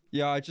 man.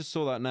 Yeah, I just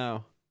saw that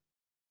now.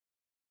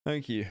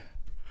 Thank you.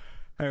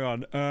 Hang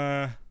on.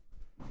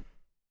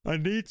 I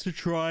need to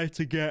try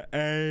to get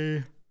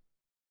a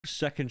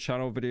second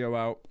channel video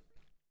out.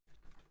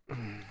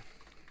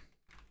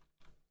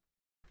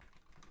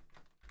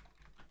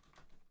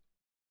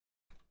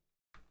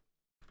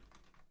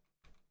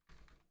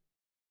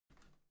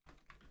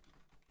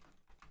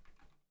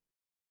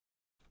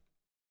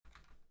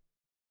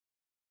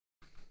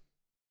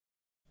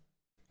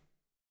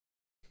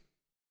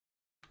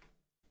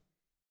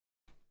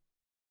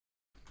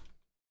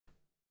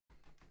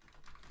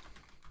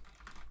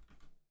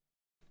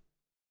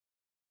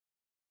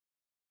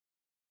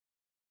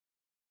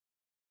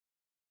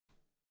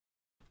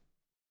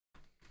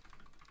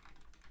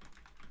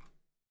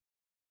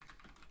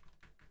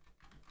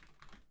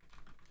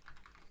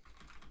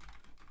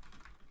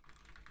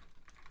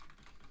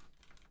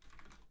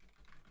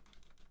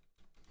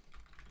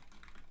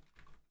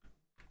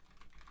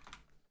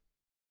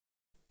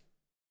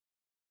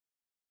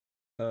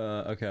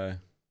 Okay.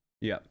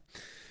 Yeah.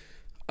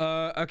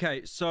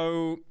 Okay,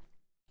 so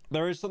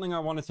there is something I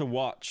wanted to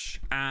watch,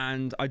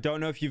 and I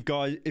don't know if you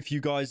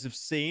guys have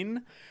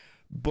seen,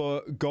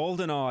 but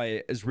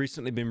GoldenEye has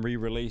recently been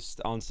re-released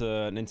onto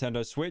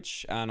Nintendo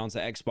Switch and onto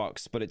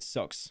Xbox, but it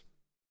sucks.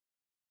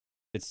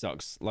 It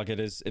sucks. Like, it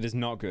is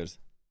not good.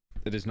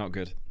 It is not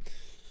good.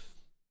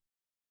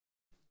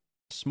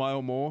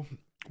 Smile more.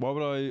 Why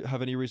would I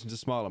have any reason to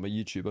smile? I'm a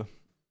YouTuber.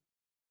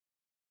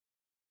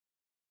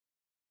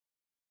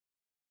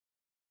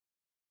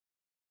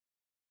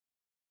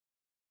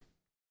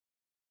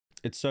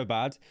 It's so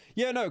bad.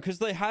 Yeah, no, because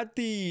they had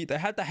the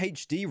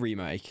HD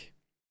remake.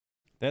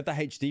 They had the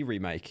HD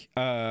remake.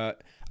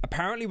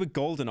 Apparently with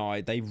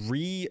GoldenEye, they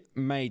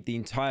remade the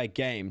entire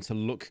game to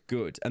look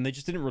good, and they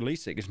just didn't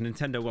release it because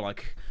Nintendo were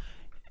like,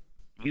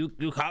 you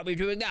can't be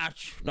doing that,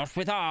 not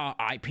with our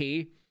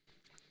IP.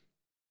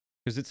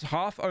 Because it's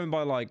half owned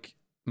by like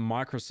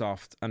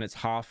Microsoft and it's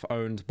half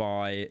owned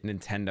by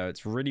Nintendo.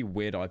 It's really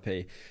weird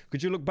IP.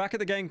 Could you look back at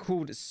the game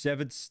called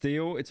Severed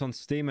Steel? It's on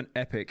Steam and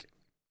Epic.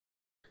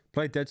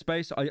 Played Dead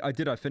Space? I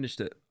did. I finished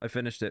it.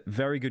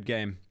 Very good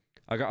game.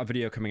 I got a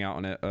video coming out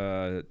on it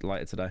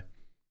later today.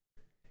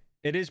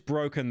 It is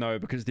broken though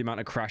because of the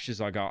amount of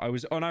crashes I got. I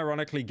was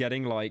unironically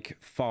getting like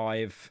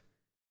 5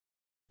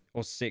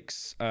 or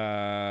 6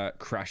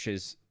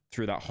 crashes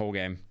through that whole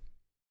game,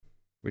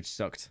 which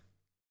sucked.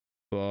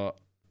 But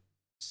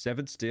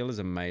Severed Steel is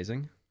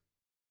amazing.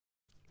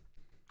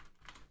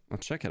 I'll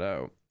check it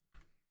out.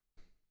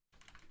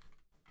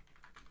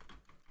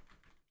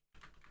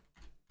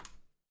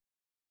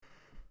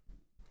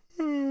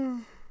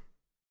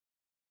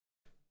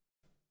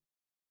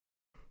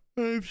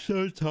 I'm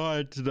so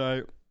tired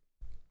today.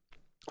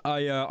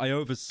 I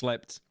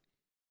overslept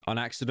on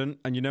accident,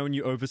 and you know when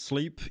you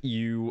oversleep,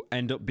 you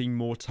end up being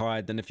more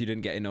tired than if you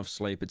didn't get enough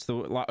sleep. It's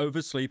like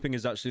oversleeping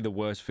is actually the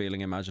worst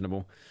feeling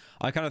imaginable.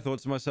 I kind of thought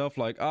to myself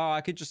like, oh, I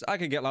could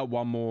get like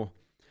one more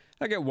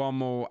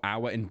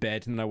hour in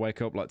bed, and then I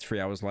wake up like 3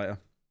 hours later.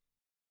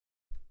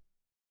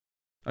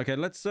 Okay,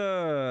 let's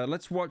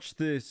watch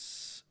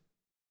this.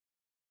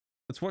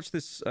 Let's watch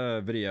this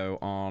video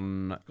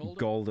on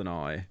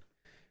GoldenEye,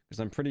 because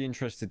I'm pretty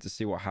interested to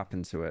see what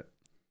happened to it.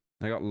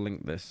 I got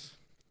linked this.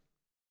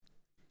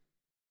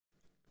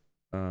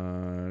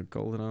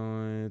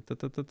 GoldenEye.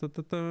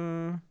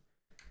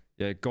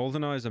 Yeah,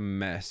 GoldenEye is a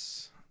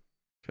mess.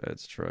 Okay,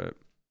 let's try it.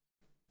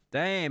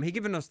 Damn, he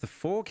giving us the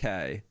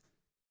 4K.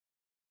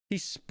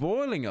 He's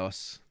spoiling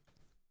us.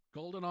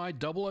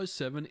 GoldenEye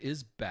 007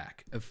 is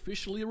back,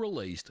 officially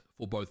released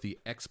for both the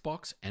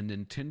Xbox and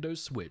Nintendo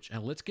Switch.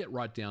 And let's get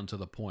right down to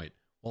the point.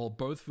 While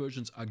both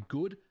versions are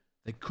good,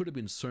 they could have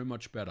been so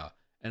much better.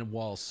 And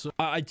while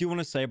I do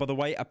want to say, by the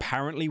way,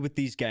 apparently with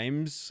these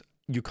games,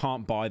 you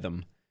can't buy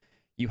them.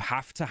 You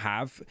have to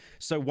have...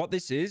 So what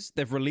this is,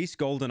 they've released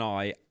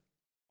GoldenEye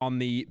on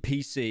the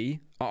PC,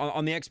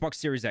 on the Xbox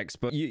Series X,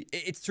 but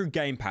it's through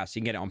Game Pass.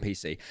 You can get it on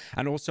PC.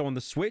 And also on the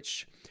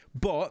Switch.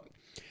 But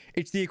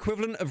it's the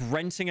equivalent of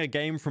renting a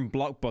game from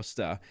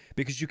Blockbuster,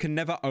 because you can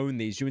never own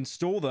these. You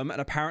install them,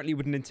 and apparently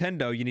with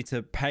Nintendo, you need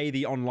to pay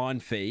the online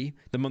fee,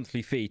 the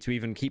monthly fee, to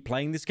even keep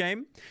playing this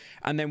game.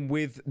 And then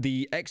with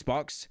the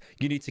Xbox,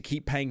 you need to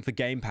keep paying for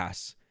Game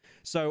Pass.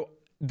 So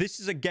this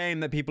is a game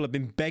that people have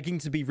been begging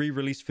to be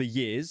re-released for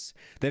years.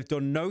 They've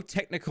done no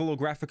technical or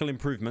graphical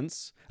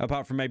improvements,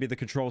 apart from maybe the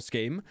control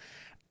scheme.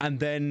 And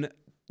then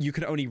you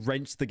can only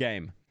rent the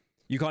game.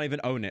 You can't even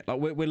own it. Like,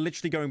 we're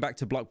literally going back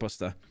to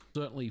Blockbuster.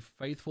 Certainly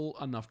faithful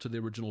enough to the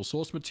original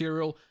source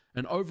material.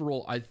 And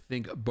overall, I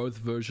think both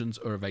versions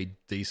are of a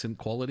decent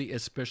quality,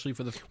 especially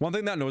for the... One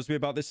thing that annoys me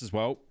about this as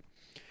well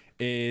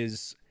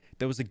is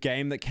there was a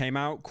game that came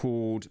out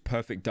called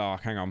Perfect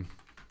Dark. Hang on.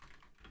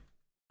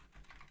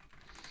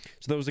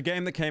 So there was a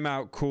game that came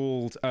out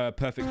called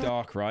Perfect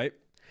Dark, right?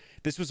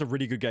 This was a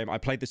really good game. I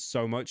played this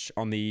so much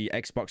on the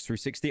Xbox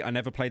 360. I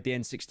never played the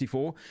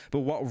N64.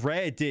 But what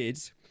Rare did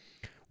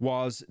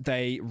was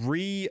they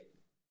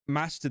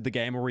remastered the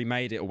game or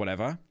remade it or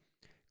whatever,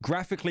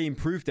 graphically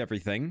improved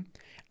everything,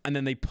 and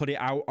then they put it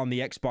out on the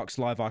Xbox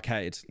Live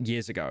Arcade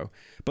years ago.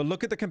 But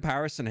look at the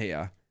comparison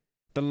here.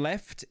 The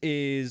left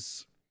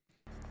is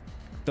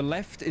on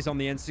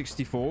the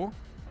N64,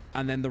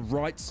 and then the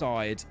right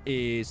side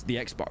is the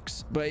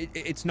Xbox. But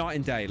it's night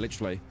and day,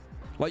 literally.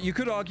 Like, you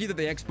could argue that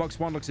the Xbox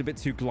one looks a bit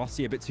too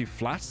glossy, a bit too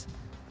flat,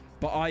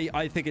 but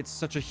I think it's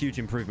such a huge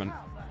improvement.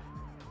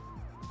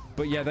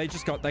 But yeah, they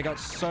got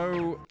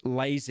so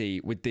lazy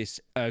with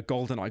this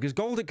GoldenEye,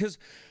 because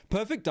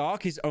Perfect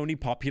Dark is only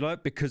popular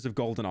because of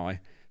GoldenEye.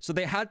 So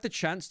they had the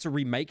chance to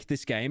remake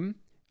this game,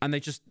 and they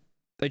just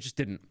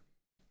didn't.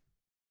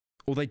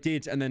 Or they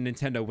did, and then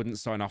Nintendo wouldn't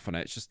sign off on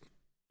it. It's just...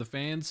 The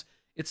fans,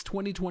 it's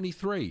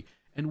 2023,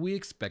 and we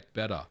expect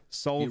better.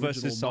 Soul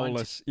versus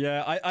soulless.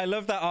 Yeah, I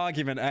love that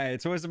argument. Hey,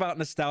 it's always about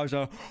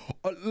nostalgia.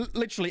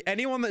 Literally,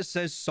 anyone that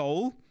says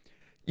soul...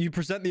 You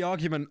present the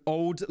argument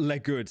old le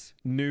good,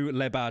 new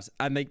le bad,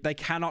 and they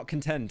cannot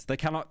contend. They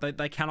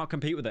cannot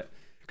compete with it,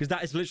 because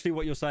that is literally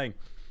what you're saying.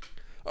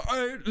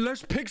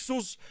 Less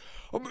pixels,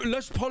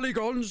 less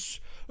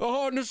polygons.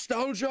 Oh,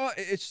 nostalgia.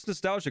 It's just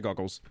nostalgia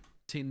goggles.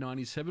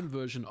 1997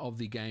 version of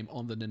the game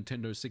on the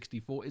Nintendo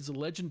 64 is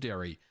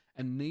legendary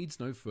and needs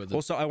no further.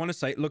 Also, I want to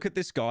say, look at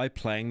this guy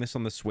playing this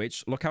on the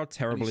Switch. Look how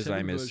terrible his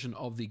aim is. Version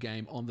of the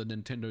game on the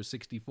Nintendo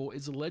 64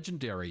 is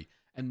legendary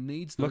and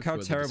needs no Look how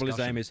further terrible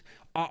discussion. his aim is.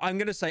 I'm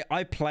going to say,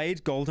 I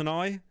played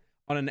GoldenEye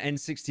on an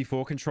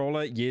N64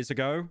 controller years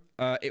ago.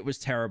 It was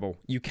terrible.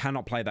 You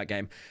cannot play that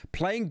game.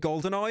 Playing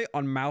GoldenEye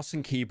on mouse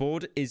and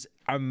keyboard is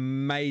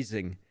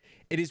amazing.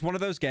 It is one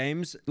of those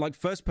games, like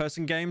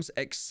first-person games,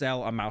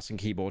 excel on mouse and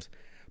keyboard.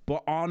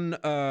 But on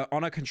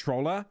a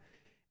controller,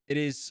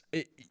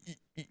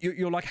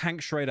 you're like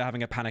Hank Schrader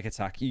having a panic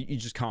attack. You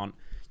just can't.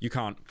 You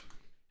can't.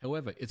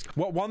 However, it's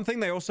one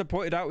thing they also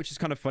pointed out, which is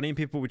kind of funny, and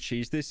people would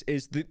cheese this,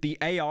 is that the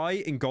AI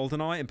in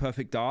GoldenEye and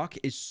Perfect Dark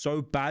is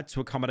so bad to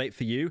accommodate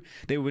for you.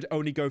 They would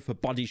only go for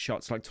body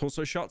shots, like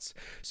torso shots.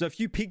 So if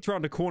you peeked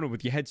around a corner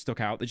with your head stuck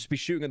out, they'd just be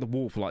shooting at the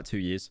wall for like 2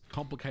 years.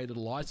 complicated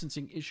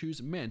licensing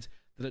issues meant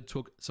that it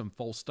took some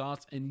false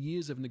starts and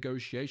years of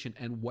negotiation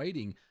and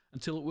waiting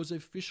until it was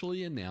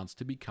officially announced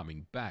to be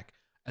coming back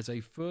as a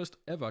first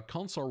ever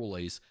console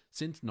release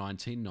since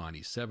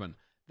 1997.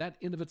 That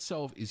in of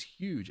itself is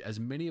huge, as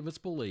many of us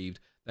believed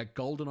that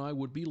GoldenEye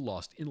would be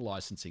lost in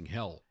licensing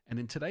hell. And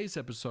in today's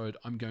episode,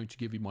 I'm going to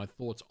give you my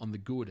thoughts on the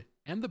good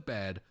and the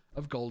bad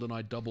of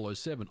GoldenEye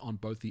 007 on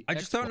both the I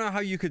just don't know how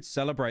you could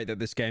celebrate that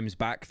this game's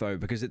back, though,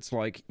 because it's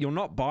like, you're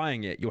not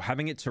buying it, you're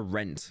having it to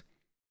rent.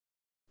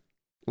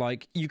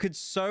 Like, you could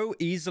so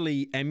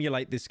easily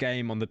emulate this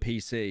game on the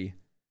PC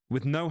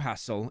with no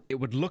hassle. It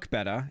would look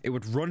better, it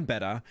would run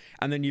better,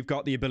 and then you've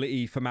got the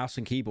ability for mouse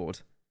and keyboard.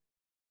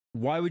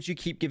 Why would you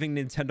keep giving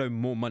Nintendo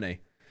more money?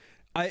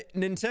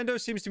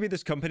 Nintendo seems to be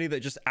this company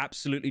that just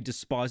absolutely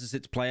despises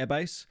its player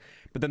base,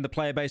 but then the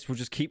player base will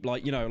just keep,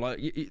 like, you know, like,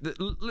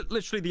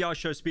 literally the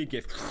iShow speed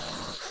gift.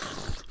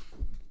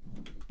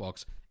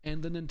 Xbox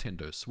and the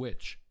Nintendo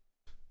Switch.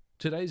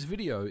 Today's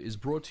video is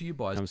brought to you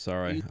by... I'm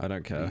sorry, I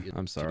don't care.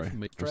 I'm sorry.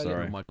 I'm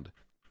sorry.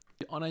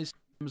 On a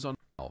Amazon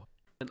now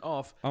and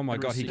off. Oh my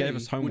god, he gave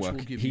us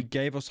homework. He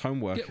gave us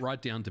homework. Get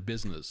right down to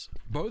business.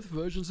 Both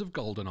versions of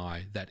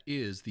GoldenEye, that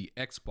is the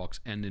Xbox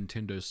and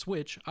Nintendo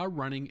Switch, are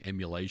running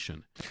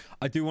emulation.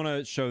 I do want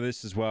to show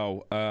this as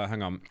well.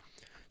 Hang on.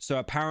 So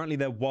apparently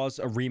there was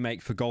a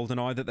remake for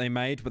GoldenEye that they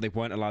made, but they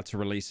weren't allowed to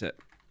release it.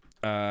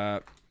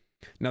 Now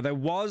there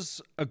was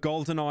a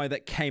GoldenEye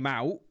that came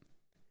out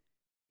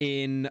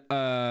in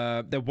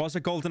there was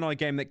a GoldenEye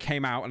game that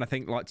came out in I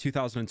think like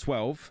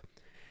 2012,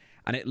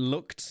 and it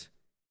looked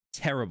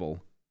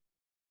terrible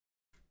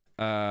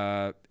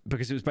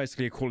because it was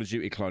basically a Call of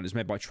Duty clone. It's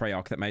made by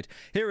Treyarch that made.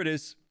 Here it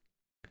is.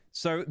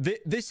 So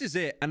this is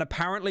it, and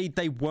apparently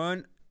they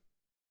weren't.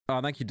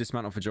 Oh, thank you,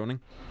 Dismantle, for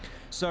joining.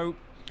 So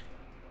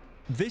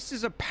this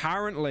is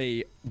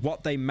apparently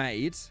what they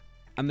made,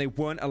 and they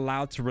weren't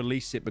allowed to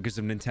release it because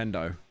of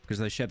Nintendo, because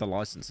they share the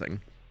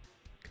licensing.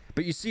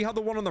 But you see how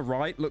the one on the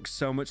right looks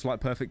so much like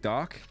Perfect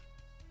Dark?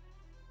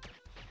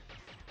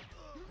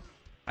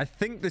 I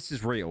think this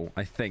is real,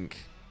 I think.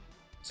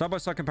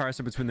 Side-by-side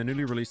comparison between the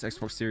newly released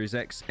Xbox Series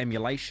X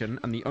emulation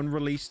and the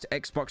unreleased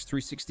Xbox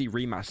 360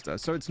 remaster.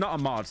 So it's not a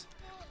mod.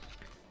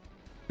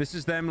 This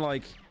is them,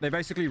 like, they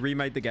basically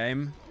remade the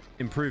game,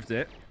 improved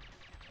it,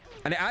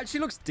 and it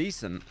actually looks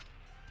decent.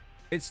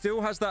 It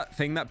still has that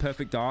thing that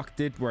Perfect Dark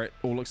did where it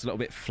all looks a little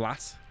bit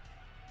flat.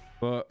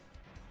 But,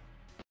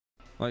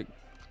 like...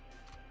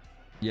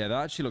 yeah,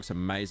 that actually looks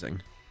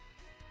amazing.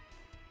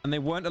 And they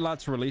weren't allowed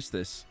to release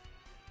this.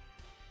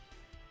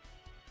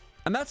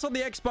 And that's on the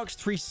Xbox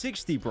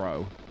 360,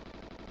 bro.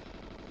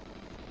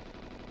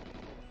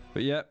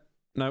 But yeah,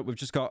 no, we've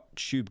just got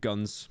tube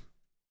guns.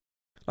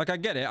 Like, I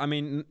get it. I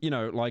mean, you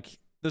know, like,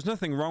 there's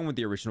nothing wrong with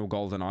the original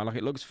GoldenEye. Like,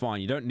 it looks fine.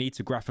 You don't need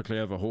to graphically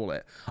overhaul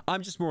it.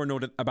 I'm just more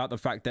annoyed about the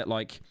fact that,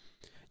 like,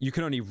 you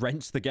can only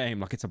rent the game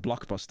like it's a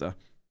blockbuster.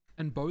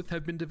 And both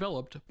have been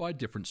developed by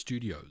different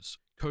studios.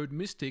 Code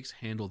Mystics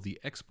handled the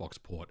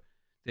Xbox port.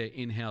 Their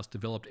in-house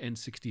developed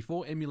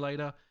N64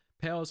 emulator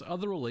powers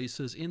other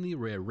releases in the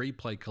Rare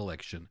Replay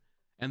collection,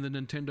 and the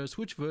Nintendo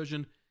Switch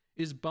version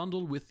is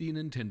bundled with the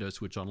Nintendo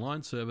Switch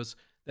Online service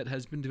that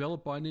has been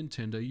developed by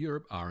Nintendo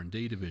Europe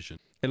R&D division.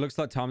 It looks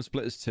like Time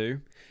Splitters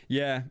 2.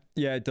 Yeah,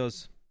 it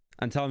does.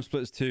 And Time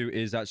Splitters 2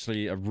 is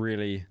actually a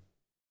really,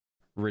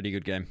 really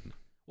good game.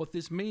 What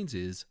this means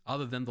is,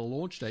 other than the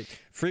launch date...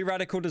 Free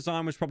Radical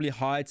Design was probably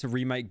hired to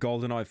remake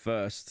GoldenEye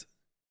first.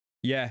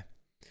 Yeah,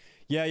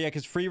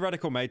 because Free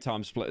Radical made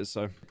Time Splitters,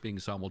 so... being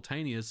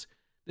simultaneous,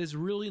 there's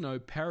really no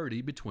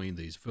parity between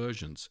these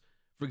versions.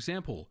 For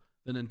example,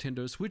 the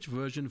Nintendo Switch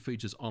version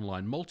features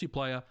online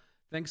multiplayer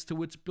thanks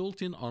to its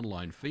built-in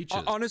online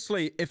features.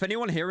 Honestly, if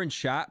anyone here in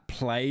chat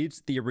played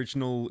the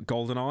original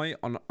GoldenEye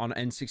on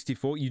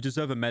N64, you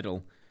deserve a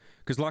medal.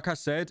 Because like I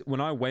said,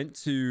 when I went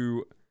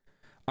to...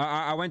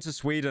 I went to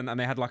Sweden and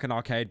they had like an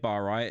arcade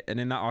bar, right? And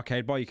in that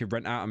arcade bar, you could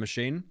rent out a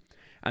machine.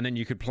 And then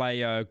you could play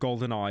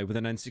GoldenEye with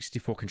an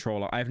N64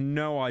 controller. I have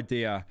no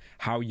idea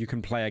how you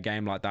can play a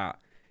game like that.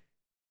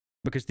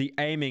 Because the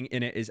aiming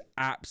in it is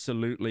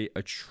absolutely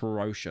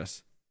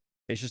atrocious.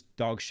 It's just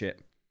dog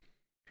shit.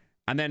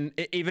 And then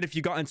even if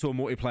you got into a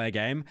multiplayer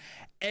game,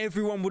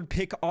 everyone would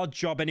pick Odd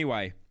Job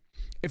anyway.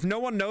 If no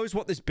one knows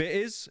what this bit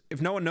is,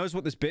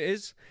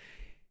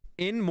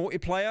 in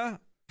multiplayer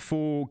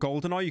for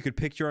GoldenEye, you could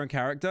pick your own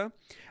character,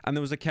 and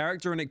there was a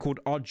character in it called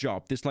Odd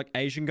Job, this like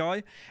Asian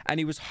guy, and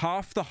he was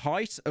half the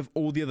height of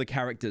all the other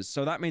characters,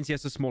 so that means he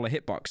has a smaller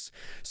hitbox.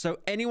 So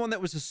anyone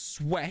that was a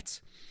sweat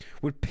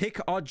would pick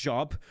Odd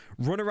Job,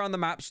 run around the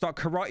map, start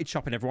karate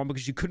chopping everyone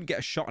because you couldn't get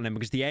a shot on him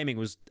because the aiming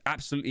was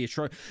absolutely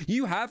atrocious.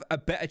 You have a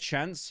better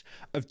chance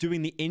of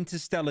doing the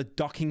interstellar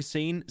docking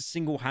scene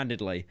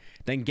single-handedly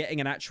than getting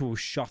an actual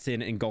shot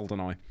in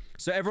GoldenEye.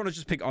 So everyone would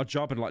just pick Odd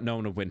Job and like no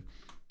one would win.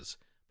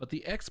 But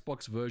the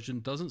Xbox version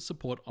doesn't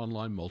support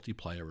online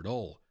multiplayer at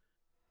all.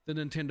 The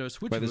Nintendo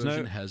Switch Wait,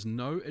 version has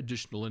no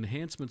additional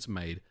enhancements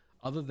made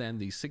other than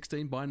the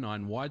 16:9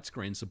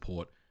 widescreen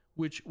support,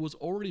 which was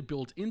already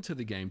built into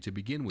the game to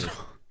begin with,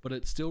 but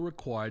it still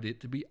required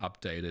it to be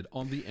updated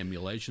on the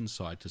emulation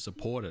side to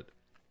support it.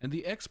 And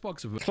the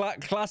Xbox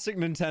classic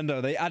Nintendo.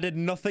 They added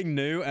nothing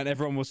new and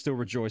everyone will still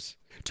rejoice.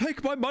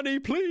 Take my money,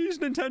 please,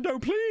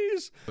 Nintendo,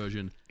 please!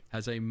 Version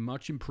has a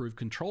much improved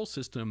control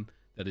system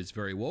that is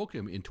very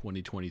welcome in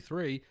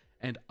 2023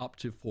 and up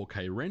to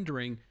 4K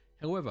rendering.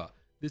 However,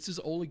 this is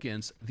all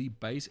against the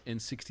base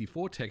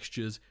N64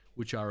 textures,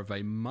 which are of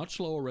a much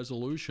lower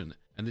resolution,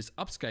 and this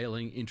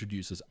upscaling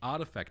introduces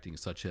artifacting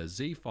such as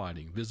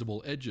Z-fighting,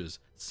 visible edges,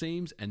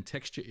 seams, and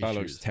texture issues. That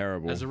looks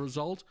terrible. As a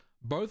result,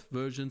 both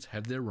versions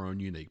have their own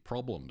unique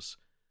problems.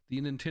 The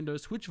Nintendo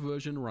Switch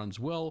version runs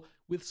well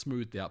with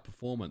smoothed out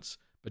performance,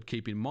 but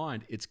keep in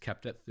mind it's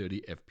capped at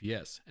 30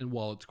 FPS, and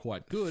while it's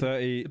quite good,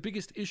 the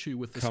biggest issue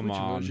with the Switch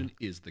version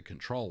is the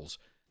controls.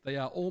 They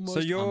are almost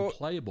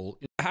unplayable.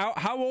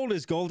 How old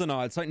is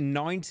GoldenEye? It's like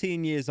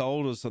 19 years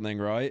old or something,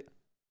 right?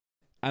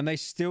 And they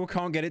still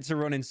can't get it to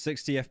run in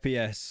 60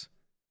 FPS.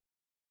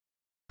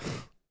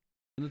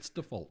 In its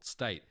default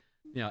state.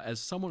 Now,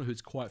 as someone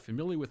who's quite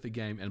familiar with the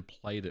game and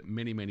played it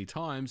many, many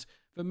times,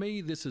 for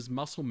me this is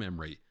muscle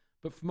memory.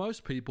 But for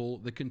most people,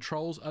 the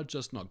controls are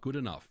just not good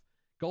enough.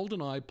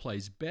 GoldenEye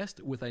plays best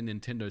with a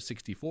Nintendo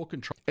 64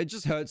 controller. It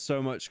just hurts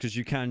so much because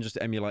you can just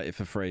emulate it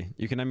for free.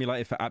 You can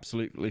emulate it for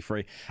absolutely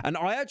free. And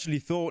I actually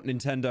thought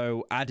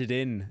Nintendo added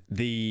in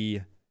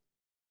the...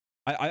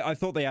 I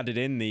thought they added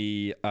in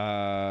the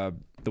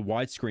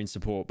widescreen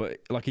support, but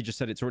like he just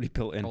said, it's already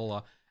built in.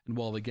 And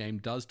while the game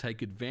does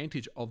take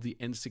advantage of the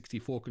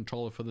N64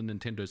 controller for the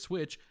Nintendo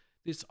Switch,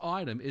 this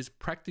item is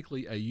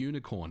practically a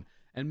unicorn,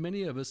 and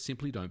many of us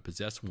simply don't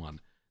possess one.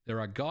 There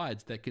are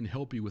guides that can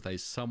help you with a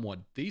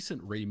somewhat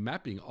decent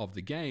remapping of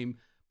the game,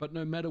 but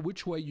no matter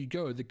which way you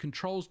go, the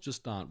controls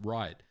just aren't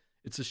right.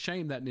 It's a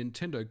shame that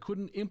Nintendo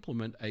couldn't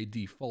implement a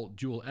default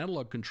dual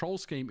analog control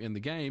scheme in the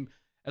game,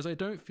 as I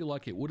don't feel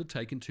like it would have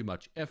taken too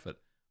much effort,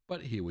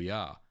 but here we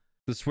are.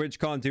 The Switch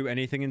can't do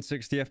anything in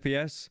 60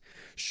 FPS?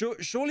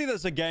 Surely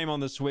there's a game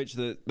on the Switch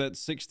that's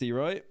 60,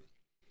 right?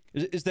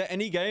 Is there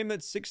any game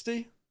that's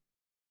 60?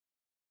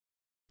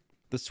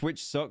 The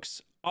Switch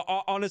sucks.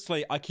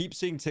 Honestly, I keep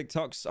seeing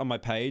TikToks on my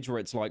page where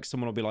it's like,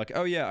 someone will be like,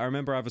 oh yeah, I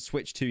remember I have a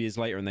Switch 2 years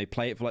later, and they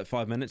play it for like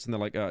 5 minutes and they're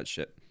like, oh, it's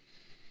shit.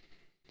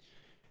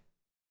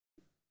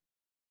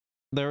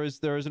 There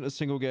isn't a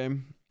single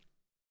game.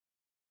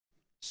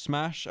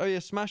 Smash? Oh yeah,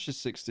 Smash is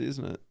 60,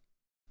 isn't it?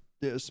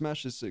 Yeah,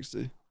 Smash is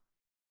 60.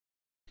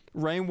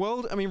 Rain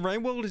World? I mean,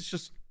 Rain World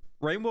is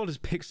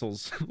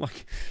pixels.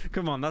 Like,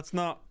 come on, that's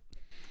not...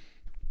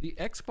 The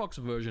Xbox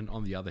version,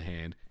 on the other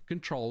hand,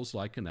 controls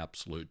like an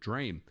absolute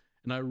dream,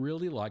 and I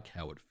really like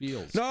how it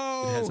feels.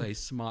 No! It has a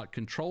smart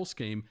control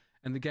scheme,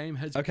 and the game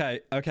has...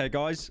 Okay,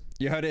 guys,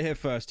 you heard it here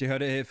first. You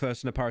heard it here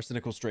first in a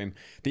Pyrocynical stream.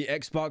 The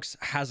Xbox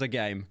has a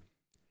game.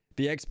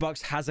 The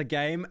Xbox has a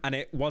game, and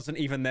it wasn't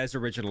even theirs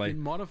originally.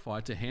 Been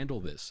modified to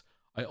handle this.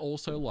 I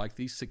also like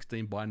the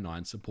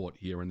 16:9 support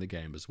here in the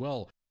game as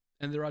well,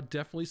 and there are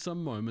definitely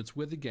some moments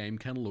where the game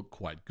can look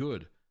quite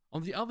good.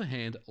 On the other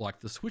hand,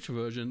 like the Switch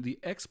version, the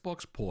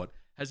Xbox port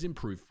has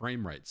improved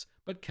frame rates,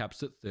 but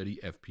caps at 30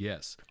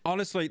 FPS.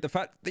 Honestly, the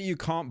fact that you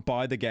can't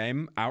buy the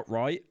game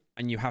outright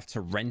and you have to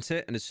rent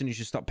it, and as soon as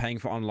you stop paying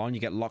for online, you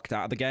get locked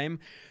out of the game.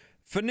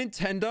 For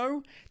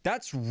Nintendo,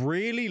 that's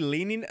really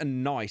lenient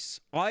and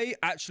nice. I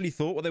actually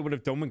thought what they would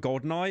have done with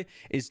GoldenEye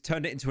is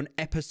turned it into an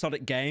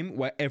episodic game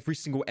where every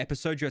single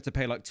episode you had to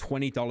pay like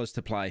 $20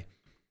 to play.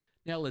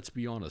 Now, let's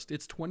be honest,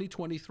 it's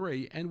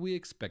 2023 and we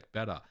expect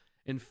better.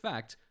 In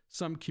fact,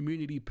 some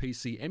community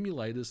PC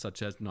emulators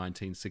such as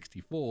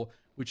 1964,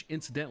 which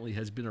incidentally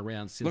has been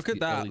around since Look at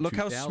that. Look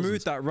how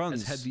smooth that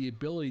runs. has had the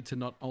ability to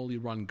not only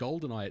run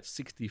GoldenEye at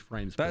 60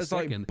 frames that per is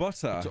second, like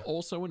butter. but to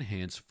also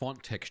enhance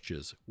font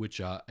textures,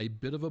 which are a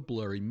bit of a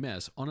blurry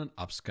mess on an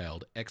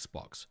upscaled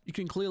Xbox. You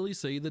can clearly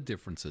see the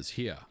differences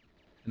here.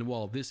 And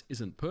while this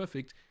isn't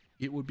perfect,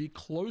 it would be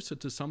closer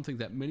to something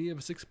that many of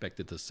us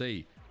expected to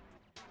see.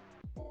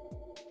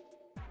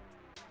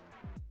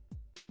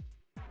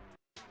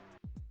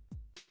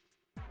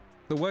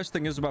 The worst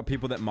thing is about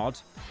people that mod,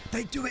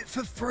 they do it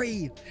for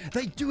free.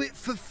 They do it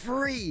for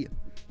free.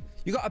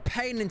 You gotta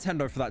pay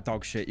Nintendo for that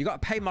dog shit. You gotta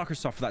pay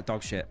Microsoft for that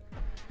dog shit.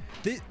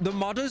 The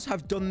modders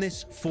have done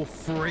this for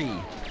free.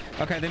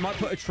 Okay, they might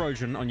put a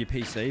Trojan on your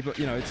PC, but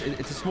you know,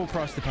 it's a small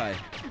price to pay.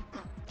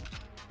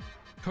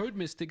 Code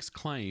Mystics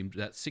claimed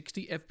that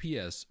 60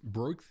 FPS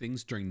broke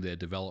things during their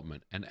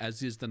development, and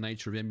as is the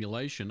nature of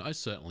emulation, I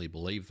certainly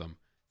believe them.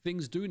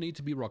 Things do need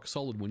to be rock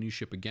solid when you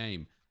ship a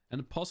game,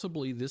 and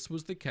possibly this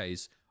was the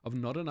case of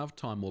not enough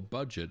time or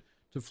budget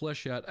to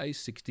flesh out a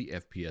 60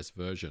 FPS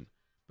version.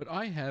 But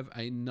I have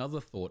another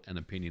thought and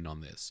opinion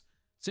on this.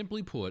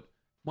 Simply put,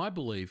 my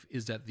belief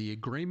is that the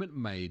agreement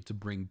made to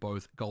bring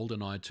both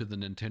GoldenEye to the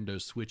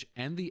Nintendo Switch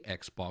and the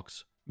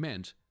Xbox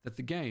meant that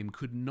the game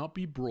could not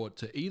be brought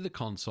to either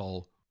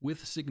console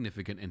with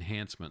significant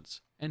enhancements,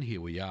 and here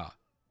we are.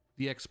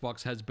 The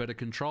Xbox has better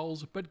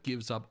controls but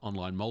gives up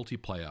online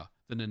multiplayer.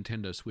 The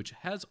Nintendo Switch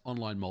has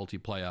online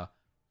multiplayer,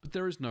 but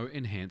there is no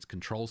enhanced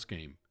control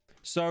scheme.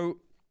 So,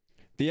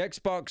 the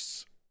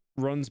Xbox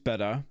runs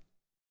better,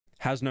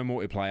 has no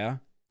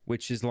multiplayer,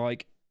 which is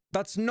like,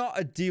 that's not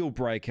a deal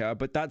breaker,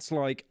 but that's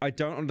like, I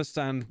don't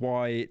understand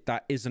why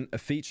that isn't a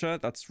feature.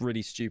 That's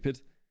really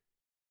stupid.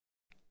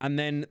 And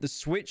then the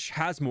Switch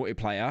has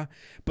multiplayer,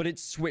 but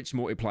it's Switch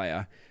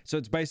multiplayer. So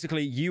it's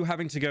basically you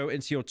having to go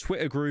into your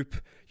Twitter group,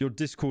 your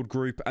Discord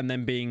group, and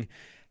then being,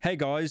 hey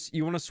guys,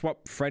 you want to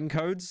swap friend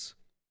codes?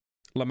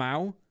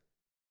 Lamau?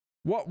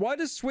 Why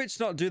does Switch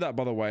not do that,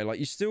 by the way? Like,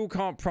 you still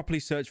can't properly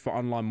search for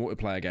online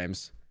multiplayer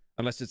games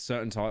unless it's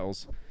certain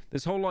titles.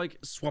 This whole, like,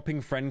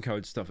 swapping friend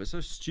code stuff is so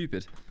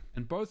stupid.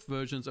 And both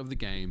versions of the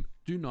game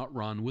do not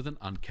run with an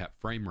uncapped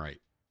frame rate.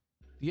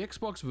 The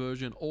Xbox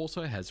version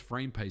also has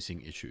frame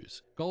pacing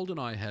issues.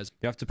 GoldenEye has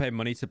You have to pay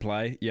money to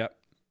play. Yep.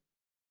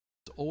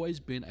 always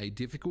been a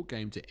difficult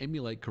game to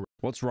emulate correctly.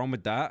 What's wrong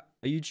with that?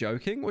 Are you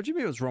joking? What do you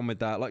mean what's wrong with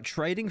that? Like,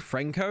 trading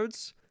friend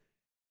codes?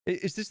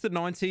 Is this the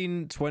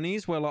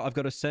 1920s where, like, I've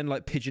got to send,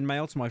 like, pigeon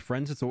mail to my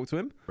friend to talk to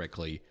him?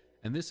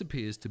 And this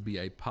appears to be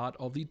a part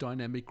of the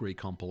dynamic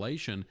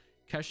recompilation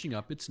cashing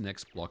up its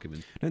next block of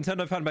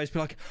Nintendo fan base be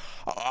like,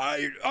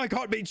 I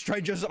can't meet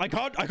strangers. I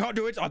can't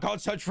do it. I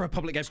can't search for a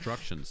public game.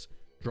 instructions.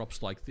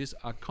 Drops like this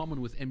are common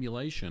with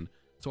emulation,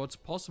 so it's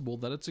possible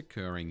that it's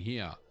occurring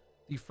here.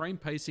 The frame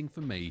pacing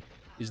for me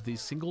is the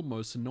single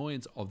most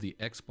annoyance of the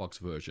Xbox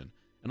version,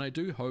 and I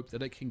do hope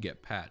that it can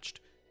get patched.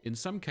 In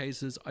some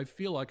cases, I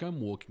feel like I'm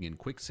walking in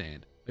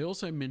quicksand. I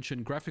also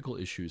mentioned graphical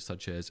issues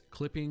such as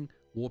clipping,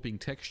 warping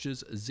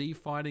textures,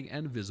 Z-fighting,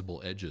 and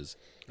visible edges.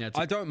 Now,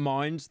 I don't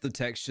mind the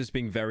textures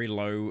being very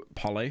low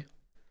poly.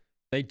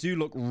 They do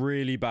look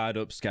really bad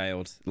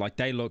upscaled. Like,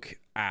 they look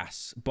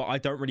ass, but I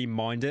don't really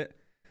mind it.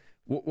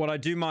 What I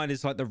do mind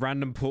is, like, the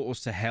random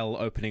portals to hell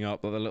opening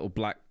up, like the little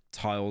black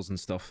tiles and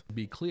stuff. To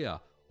be clear,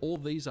 all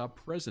these are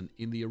present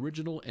in the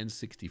original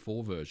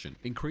N64 version.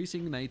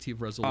 Increasing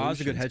native resolution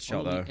that's a good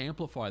headshot, though.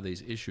 amplify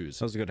these issues,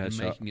 That was a good and headshot.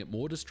 making it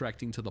more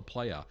distracting to the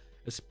player,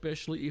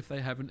 especially if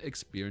they haven't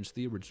experienced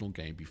the original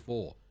game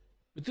before.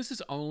 But this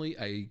is only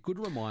a good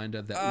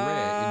reminder that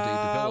Rare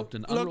indeed developed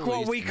an look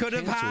what we unreleased could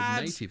and have cancelled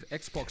had. native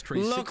Xbox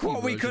 360 Look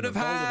what we could version have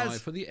of had. GoldenEye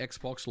for the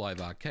Xbox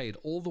Live Arcade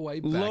all the way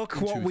back Look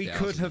in what we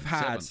could have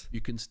 2007. had. You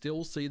can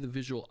still see the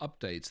visual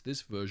updates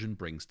this version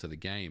brings to the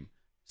game.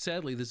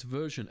 Sadly, this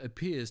version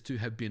appears to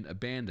have been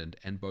abandoned,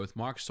 and both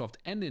Microsoft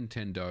and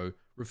Nintendo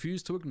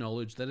refuse to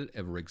acknowledge that it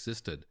ever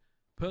existed.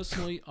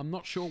 Personally, I'm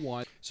not sure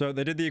why. So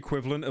they did the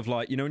equivalent of,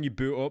 like, you know when you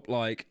boot up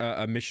like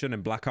a mission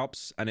in Black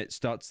Ops and it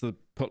starts to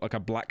put like a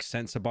black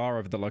sensor bar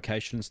over the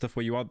location and stuff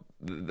where you are.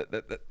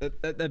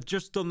 They've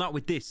just done that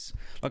with this.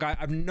 Like, I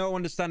have no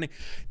understanding.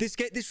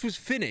 This was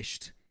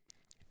finished.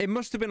 It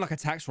must have been like a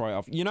tax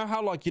write-off. You know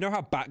how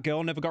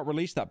Batgirl never got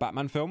released, that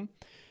Batman film?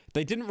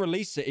 They didn't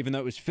release it even though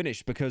it was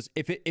finished, because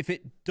if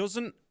it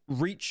doesn't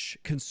reach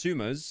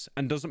consumers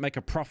and doesn't make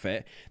a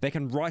profit, they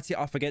can write it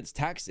off against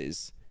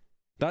taxes.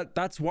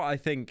 That's what I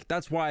think.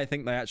 That's why I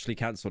think they actually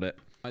cancelled it.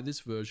 This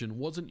version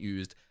wasn't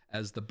used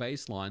as the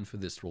baseline for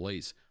this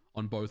release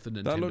on both the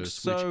That Nintendo looks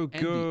Switch so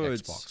and good.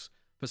 the Xbox.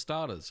 For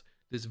starters,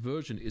 this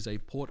version is a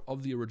port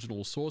of the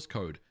original source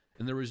code,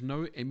 and there is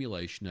no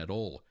emulation at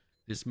all.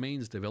 This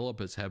means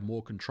developers have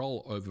more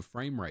control over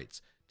frame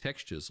rates,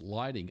 textures,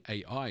 lighting,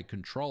 AI,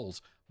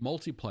 controls,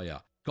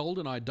 multiplayer.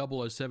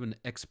 GoldenEye 007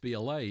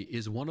 XBLA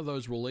is one of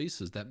those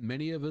releases that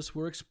many of us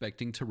were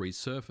expecting to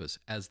resurface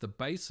as the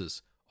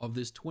basis of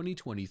this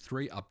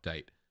 2023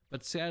 update,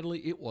 but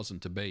sadly it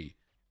wasn't to be.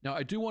 Now,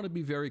 I do want to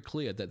be very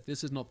clear that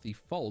this is not the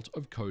fault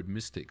of Code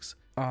Mystics.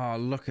 Oh,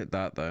 look at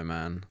that though,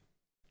 man.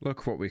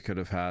 Look what we could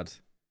have had.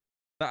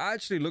 That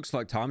actually looks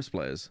like Time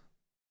Splitters.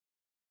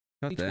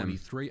 God damn.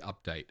 2023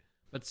 update,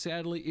 but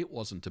sadly it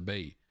wasn't to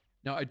be.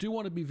 Now, I do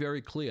want to be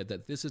very clear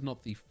that this is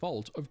not the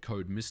fault of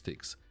Code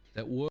Mystics.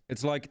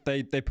 It's like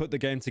they put the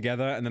game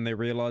together and then they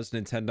realized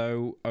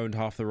Nintendo owned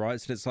half the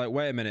rights, and it's like,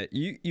 wait a minute,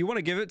 you want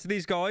to give it to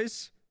these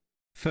guys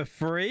for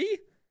free?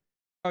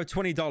 Oh,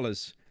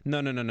 $20. No,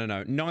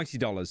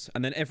 $90.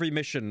 And then every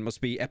mission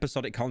must be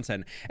episodic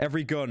content.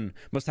 Every gun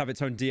must have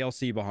its own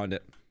DLC behind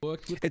it.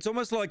 It's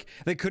almost like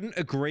they couldn't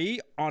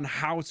agree on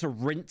how to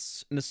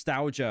rinse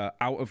nostalgia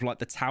out of like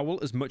the towel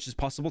as much as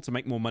possible to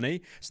make more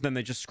money. So then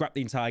they just scrapped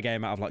the entire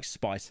game out of like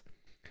spite.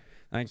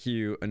 Thank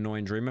you,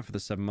 Annoying Dreamer, for the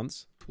 7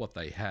 months. what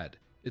they had.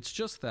 It's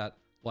just that,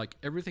 like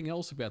everything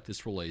else about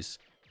this release,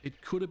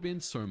 it could have been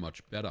so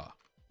much better.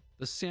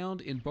 The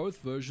sound in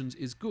both versions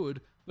is good,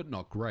 but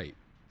not great.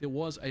 There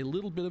was a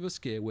little bit of a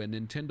scare where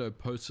Nintendo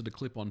posted a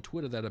clip on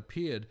Twitter that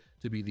appeared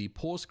to be the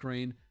poor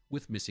screen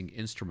with missing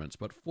instruments,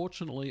 but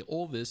fortunately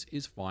all this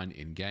is fine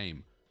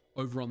in-game.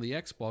 Over on the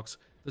Xbox,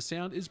 the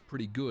sound is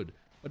pretty good,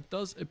 but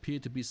does appear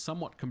to be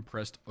somewhat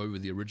compressed over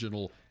the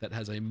original that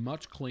has a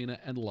much cleaner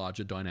and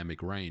larger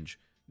dynamic range.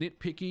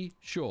 Nitpicky,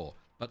 sure,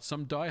 but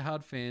some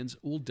die-hard fans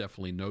will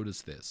definitely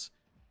notice this.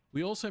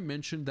 We also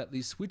mentioned that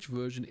the Switch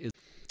version is...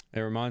 It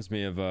reminds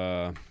me of,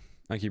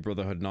 thank you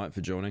Brotherhood Knight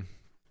for joining.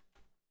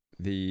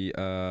 The,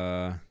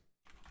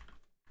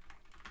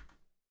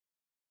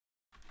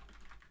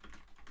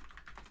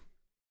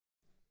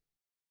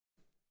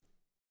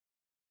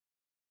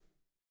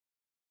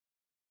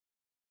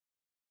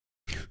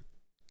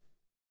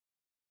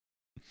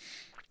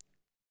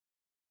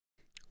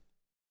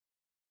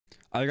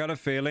 I got a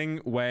feeling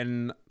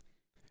when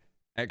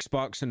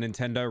Xbox and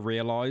Nintendo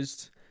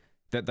realized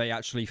that they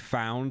actually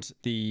found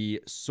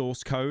the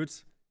source code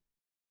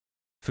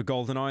for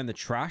GoldenEye in the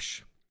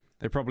trash,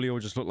 they probably all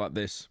just looked like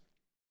this,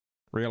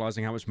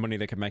 realizing how much money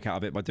they could make out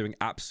of it by doing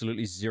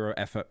absolutely zero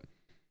effort.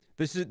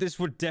 This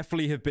would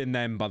definitely have been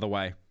them, by the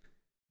way.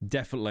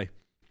 Definitely.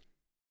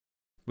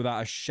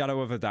 Without a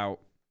shadow of a doubt.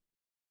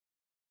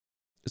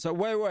 So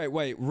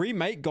wait.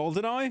 Remake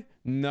GoldenEye?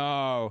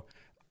 No.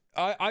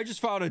 I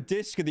just found a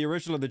disc of the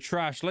original in the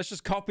trash. Let's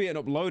just copy it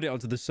and upload it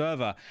onto the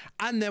server.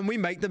 And then we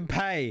make them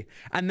pay.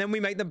 And then we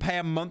make them pay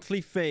a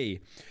monthly fee.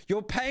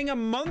 You're paying a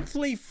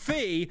monthly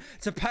fee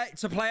to play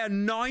a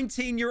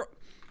 19-year-old...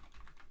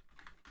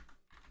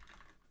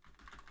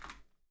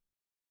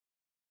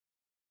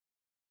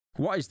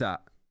 What is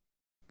that?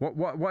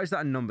 What is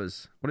that in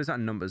numbers? What is that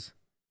in numbers?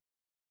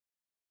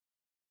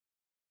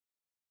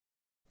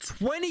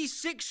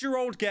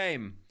 26-year-old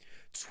game.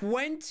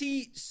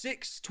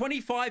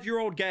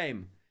 25-year-old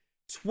game.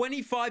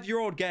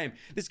 25-year-old game.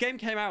 This game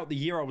came out the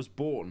year I was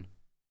born.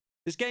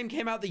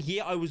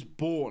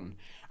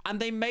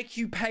 And they make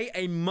you pay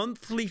a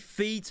monthly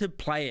fee to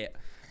play it.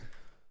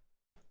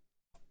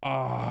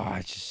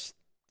 GoldenEye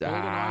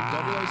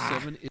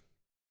 007 is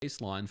the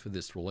baseline for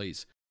this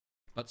release,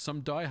 but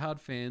some die-hard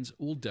fans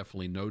will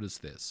definitely notice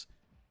this.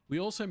 We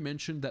also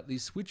mentioned that the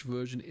Switch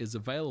version is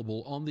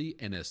available on the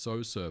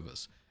NSO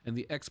service, and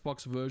the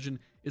Xbox version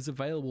is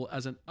available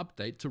as an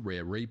update to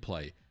Rare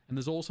Replay, and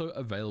is also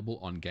available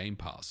on Game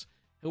Pass.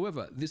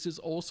 However, this is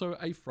also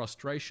a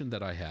frustration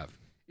that I have.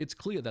 It's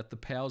clear that the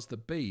powers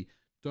that be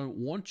don't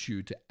want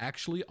you to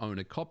actually own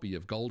a copy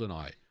of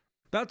GoldenEye.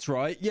 That's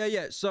right.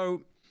 Yeah.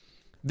 So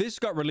this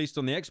got released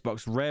on the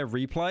Xbox, Rare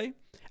Replay,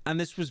 and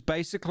this was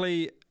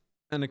basically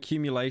an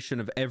accumulation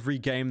of every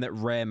game that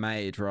Rare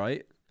made,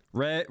 right?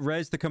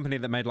 Rare's the company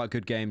that made like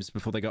good games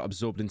before they got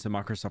absorbed into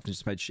Microsoft and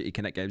just made shitty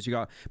Kinect games. You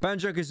got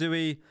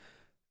Banjo-Kazooie,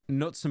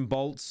 Nuts and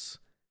Bolts,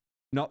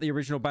 not the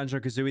original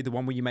Banjo-Kazooie, the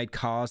one where you made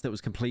cars that was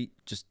complete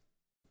just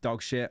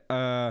dog shit.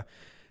 Conker's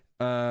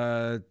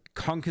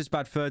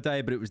Bad Fur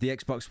Day, but it was the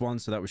Xbox One,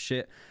 so that was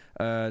shit.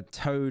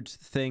 Toad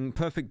Thing,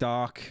 Perfect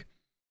Dark.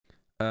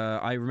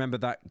 I remember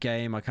that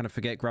game. I kind of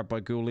forget. Grabbed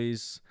by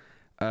Ghoulies.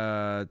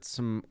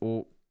 Some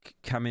Orc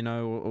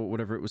Camino or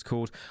whatever it was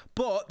called.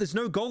 But there's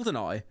no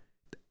GoldenEye.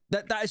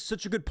 That is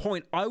such a good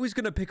point. I was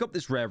going to pick up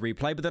this Rare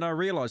Replay, but then I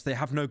realized they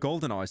have no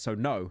GoldenEye, so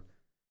no.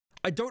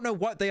 I don't know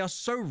what. They are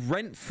so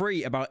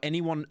rent-free about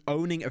anyone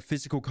owning a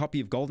physical copy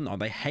of GoldenEye.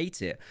 They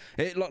hate it.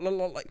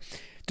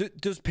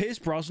 Does Pierce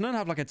Brosnan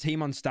have like a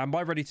team on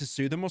standby ready to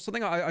sue them or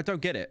something? I don't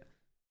get it.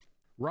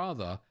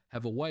 Rather,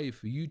 have a way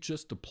for you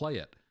just to play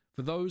it.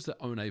 For those that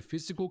own a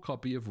physical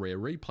copy of Rare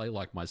Replay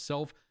like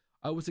myself,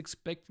 I was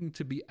expecting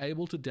to be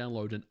able to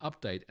download an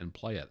update and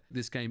play it.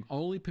 This game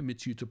only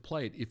permits you to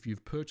play it if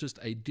you've purchased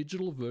a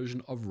digital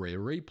version of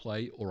Rare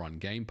Replay or on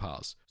Game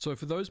Pass. So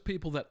for those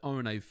people that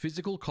own a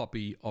physical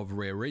copy of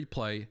Rare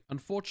Replay,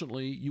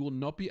 unfortunately, you will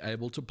not be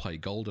able to play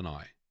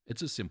GoldenEye.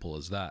 It's as simple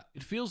as that.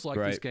 It feels like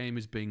this game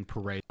is being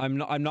paraded. I'm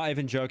not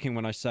even joking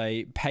when I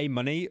say pay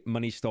money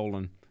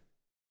stolen.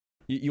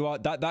 You are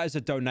that is a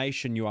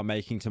donation you are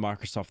making to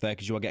Microsoft there,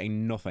 because you are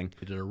getting nothing.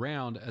 It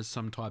around as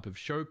some type of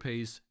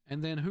showpiece,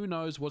 and then who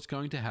knows what's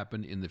going to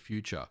happen in the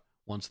future.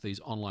 Once these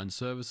online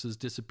services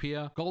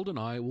disappear,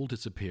 GoldenEye will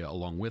disappear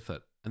along with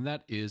it, and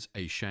that is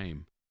a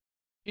shame.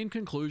 In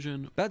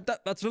conclusion,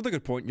 that's another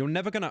good point. You're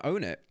never going to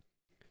own it.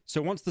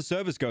 So once the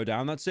servers go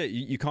down, that's it.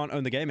 You can't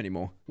own the game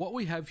anymore. What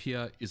we have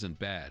here isn't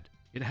bad.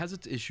 It has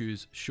its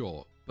issues,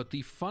 sure, but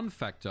the fun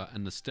factor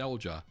and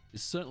nostalgia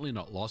is certainly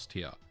not lost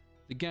here.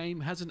 The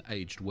game hasn't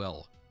aged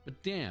well,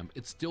 but damn,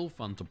 it's still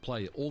fun to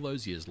play all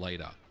those years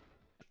later.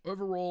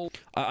 Overall,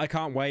 I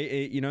can't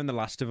wait. You know, in The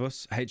Last of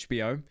Us,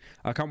 HBO,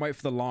 I can't wait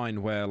for the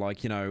line where,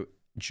 like, you know,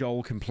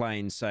 Joel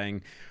complains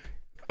saying,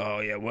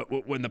 "Oh yeah,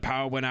 when the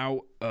power went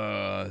out,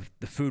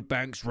 the food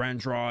banks ran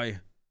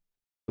dry,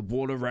 the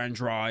water ran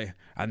dry,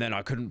 and then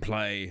I couldn't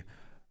play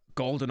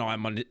GoldenEye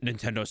on my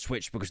Nintendo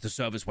Switch because the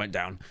servers went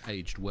down."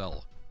 Aged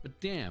well. but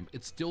damn,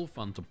 it's still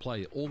fun to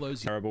play all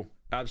those. Terrible.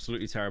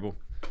 Absolutely terrible.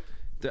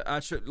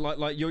 Actually,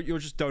 like you're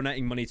just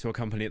donating money to a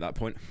company at that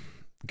point.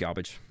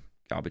 Garbage.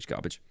 Garbage,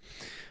 garbage.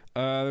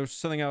 There was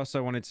something else I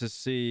wanted to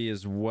see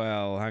as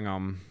well. Hang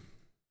on.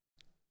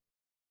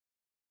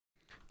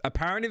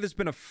 Apparently there's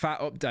been a fat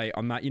update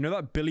on that. You know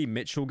that Billy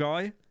Mitchell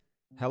guy?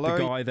 Hello?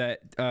 The guy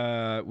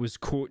that was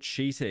caught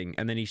cheating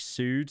and then he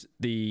sued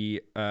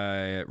the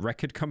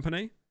record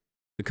company.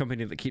 The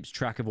company that keeps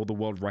track of all the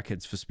world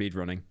records for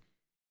speedrunning.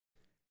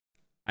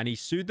 And he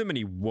sued them and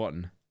he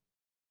won.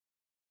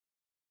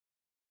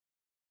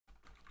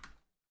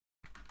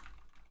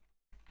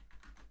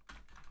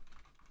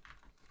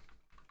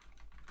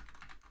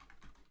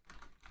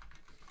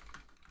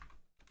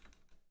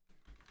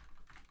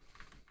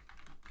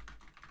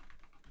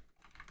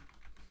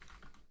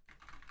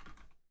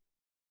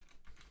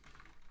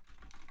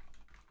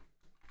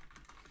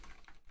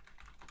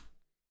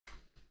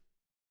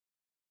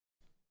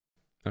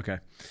 Okay.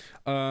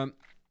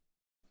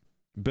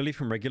 Billy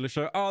from regular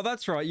show. Oh,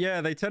 that's right.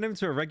 Yeah, they turned him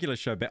to a regular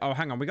show bit. Oh,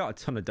 hang on. We got a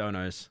ton of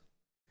donos.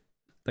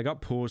 They got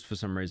paused for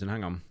some reason.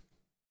 Hang on.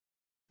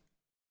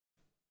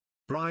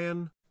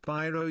 Brian,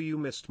 Pyro, you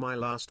missed my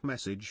last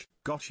message.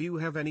 Gosh, you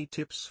have any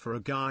tips for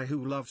a guy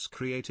who loves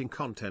creating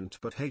content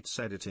but hates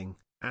editing,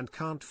 and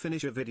can't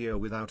finish a video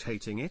without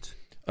hating it?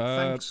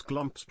 Thanks,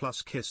 glumps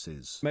plus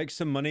kisses. Make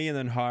some money and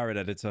then hire an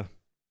editor.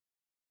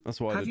 That's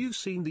what Have you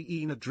seen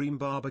the Ina Dream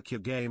Barbecue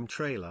game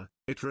trailer?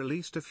 It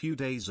released a few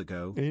days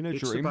ago.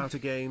 It's about a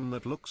game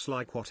that looks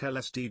like what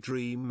LSD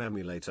Dream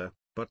Emulator,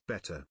 but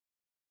better.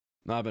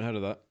 No, I haven't heard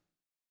of that.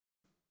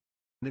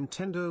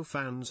 Nintendo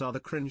fans are the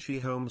cringy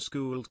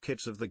homeschooled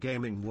kids of the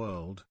gaming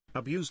world,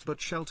 abused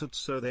but sheltered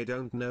so they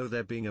don't know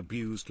they're being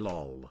abused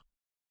lol.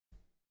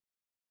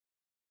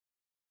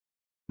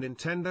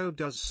 Nintendo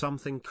does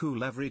something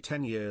cool every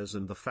 10 years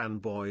and the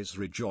fanboys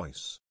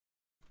rejoice.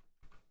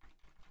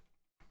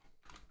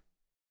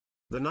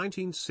 The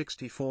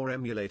 1964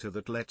 emulator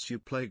that lets you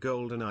play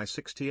GoldenEye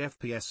 60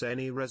 FPS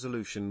any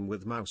resolution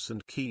with mouse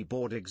and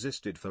keyboard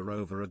existed for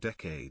over a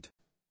decade.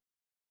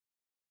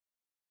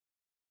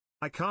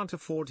 I can't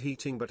afford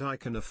heating but I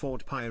can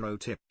afford pyro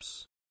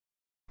tips.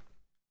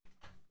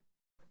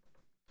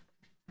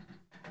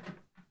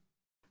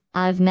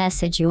 I've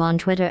messaged you on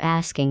Twitter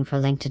asking for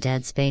link to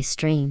Dead Space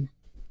stream.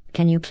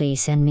 Can you please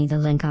send me the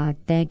link, I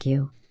beg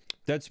you?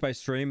 Dead Space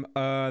stream.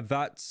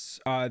 That's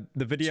the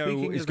video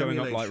Speaking is of going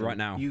emulation, up like right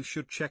now. You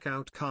should check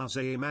out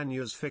Kaze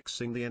Manua's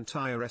fixing the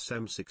entire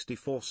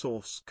SM64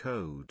 source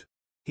code.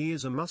 He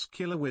is a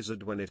muscular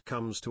wizard when it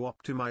comes to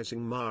optimizing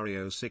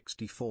Mario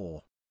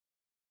 64.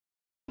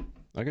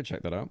 I can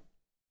check that out.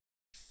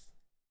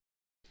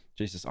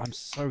 Jesus, I'm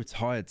so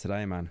tired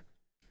today, man.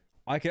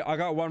 I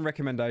got one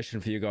recommendation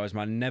for you guys,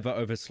 man. Never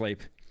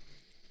oversleep.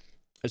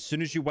 As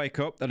soon as you wake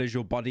up, that is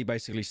your body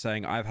basically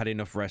saying, I've had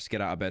enough rest, get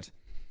out of bed.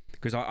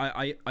 Because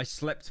I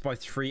slept by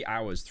 3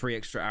 hours, 3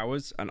 extra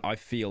hours, and I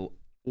feel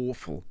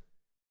awful.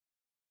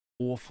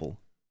 Awful.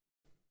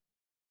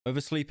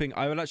 Oversleeping,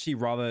 I would actually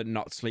rather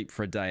not sleep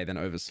for a day than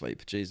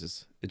oversleep.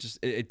 Jesus.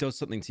 It does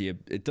something to you.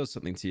 It does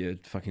something to your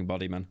fucking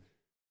body, man.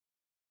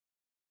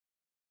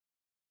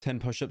 10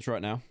 push-ups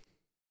right now.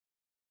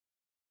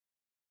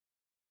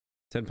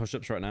 10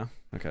 push-ups right now.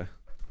 Okay.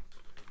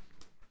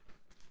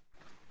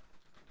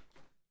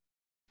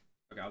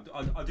 Okay,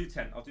 I'll do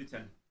 10. I'll do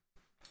 10.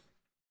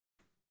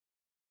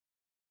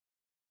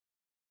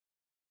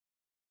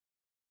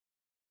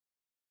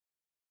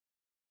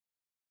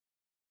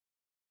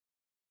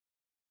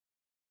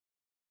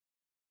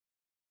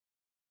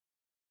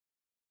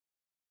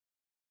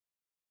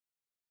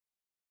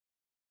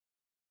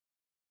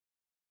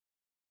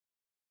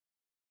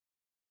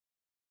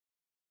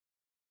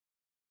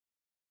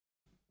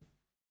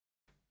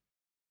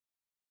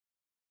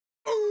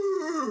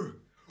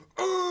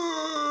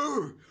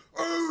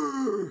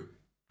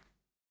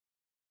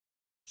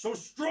 So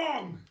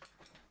strong.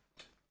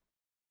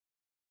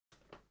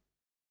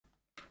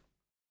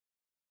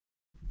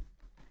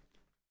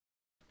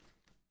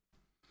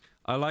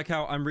 I like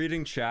how I'm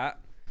reading chat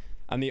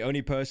and the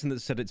only person that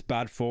said it's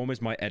bad form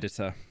is my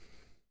editor.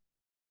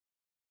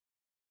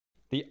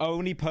 The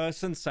only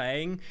person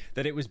saying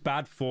that it was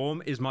bad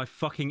form is my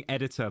fucking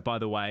editor, by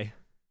the way.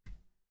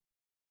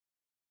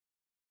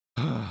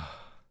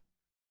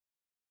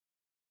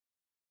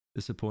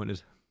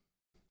 Disappointed.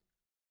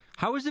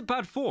 How is it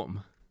bad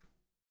form?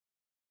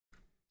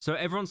 So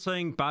everyone's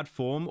saying bad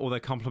form or they're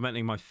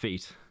complimenting my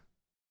feet.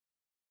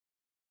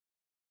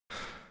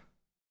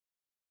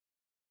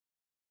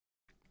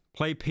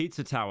 Play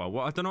Pizza Tower.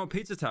 What? I don't know what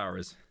Pizza Tower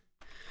is.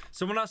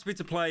 Someone asked me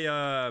to play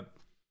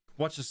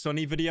Watch a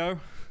Sunny video.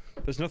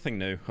 There's nothing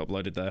new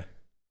uploaded there.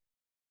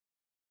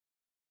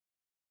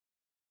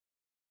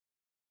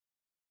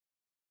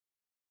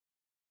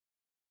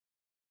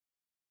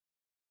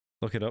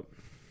 Look it up.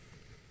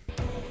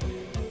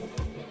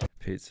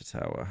 Pizza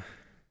Tower.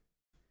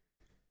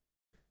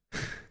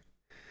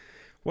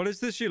 What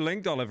is this you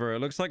linked, Oliver? It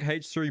looks like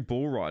H3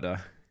 Bull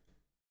Rider.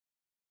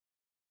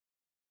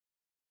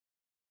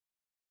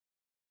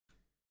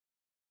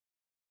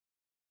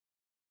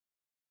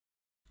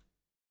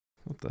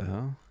 the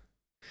hell?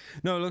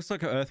 No, it looks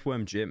like an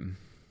earthworm gym.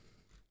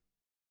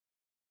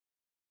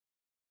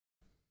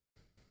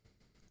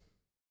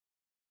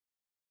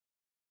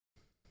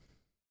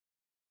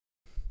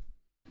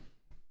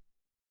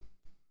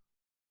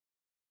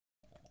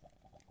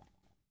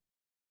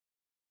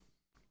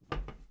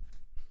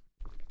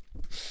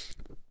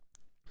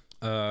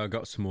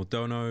 Got some more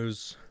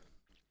donos.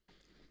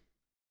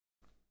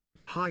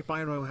 Hi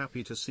Pyro,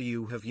 happy to see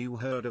you. Have you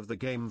heard of the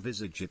game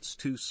Visage? It's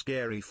too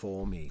scary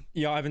for me.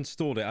 Yeah, I've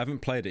installed it. I haven't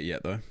played it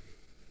yet, though.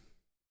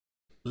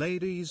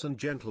 Ladies and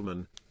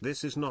gentlemen,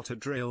 this is not a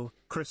drill.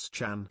 Chris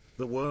Chan,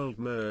 the world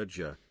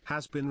merger,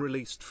 has been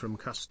released from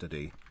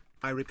custody.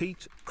 I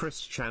repeat,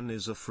 Chris Chan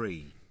is a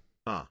free.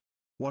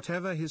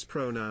 Whatever his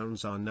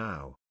pronouns are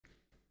now.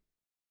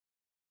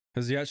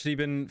 Has he actually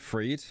been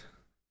freed?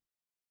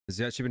 Has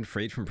he actually been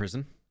freed from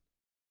prison?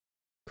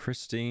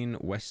 Christine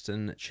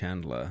Weston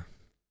Chandler.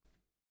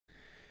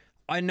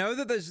 I know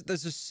that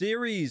there's a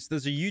series,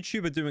 there's a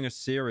YouTuber doing a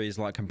series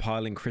like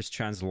compiling Chris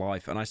Chan's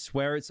life, and I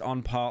swear it's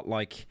on part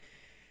like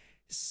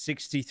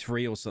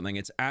 63 or something.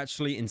 It's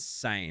actually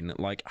insane,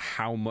 like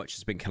how much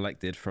has been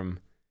collected from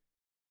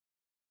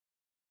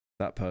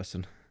that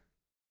person.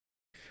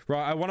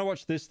 Right, I want to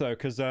watch this though,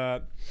 because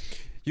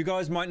you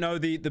guys might know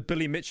the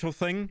Billy Mitchell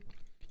thing.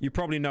 You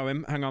probably know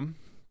him. Hang on.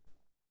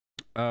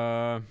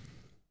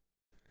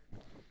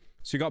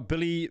 So you got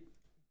Billy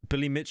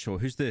Mitchell.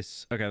 Who's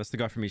this? Okay, that's the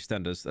guy from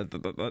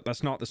EastEnders.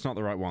 That's not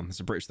the right one.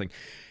 That's a British thing.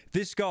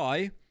 This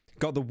guy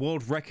got the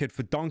world record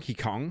for Donkey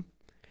Kong,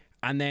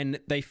 and then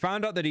they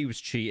found out that he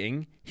was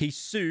cheating. He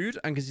sued,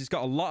 and because he's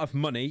got a lot of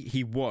money,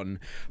 he won.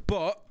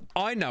 But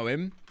I know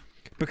him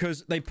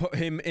because they put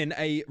him in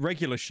a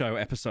regular show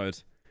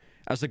episode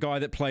as a guy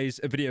that plays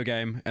a video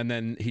game and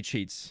then he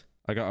cheats.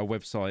 I got a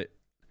website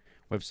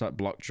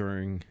blocked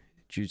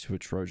due to a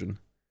Trojan.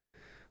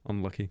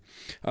 Unlucky.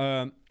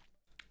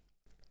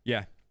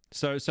 Yeah.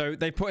 So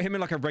they put him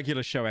in like a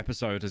regular show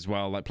episode as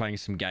well, like playing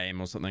some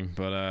game or something.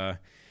 But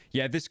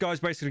yeah, this guy's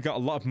basically got a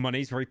lot of money.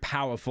 He's very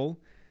powerful,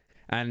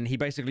 and he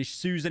basically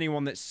sues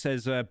anyone that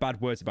says bad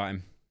words about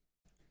him.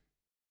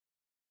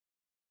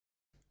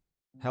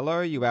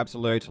 Hello, you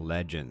absolute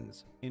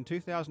legends. In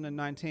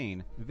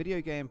 2019,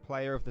 Video Game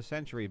Player of the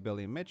Century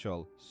Billy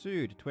Mitchell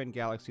sued Twin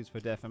Galaxies for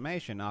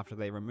defamation after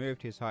they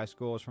removed his high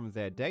scores from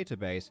their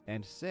database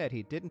and said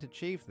he didn't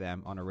achieve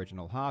them on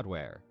original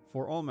hardware.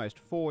 For almost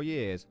 4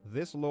 years,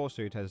 this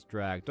lawsuit has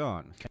dragged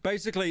on.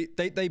 Basically,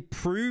 they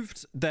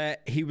proved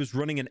that he was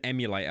running an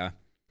emulator.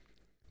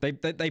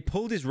 They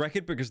pulled his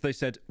record because they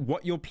said,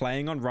 what you're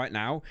playing on right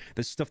now,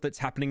 there's stuff that's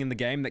happening in the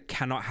game that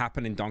cannot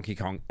happen in Donkey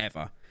Kong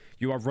ever.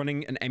 You are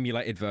running an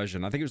emulated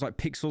version. I think it was like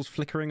pixels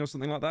flickering or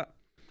something like that.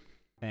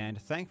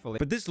 And thankfully,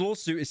 but this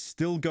lawsuit is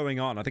still going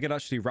on. I think it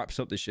actually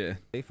wraps up this year.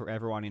 For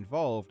everyone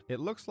involved,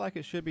 it looks like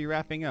it should be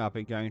wrapping up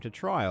and going to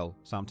trial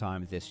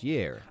sometime this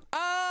year.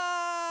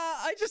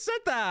 I just said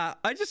that.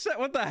 I just said,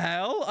 what the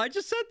hell? I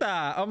just said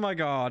that. Oh my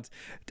god.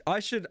 I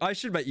should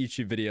make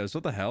YouTube videos.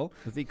 What the hell?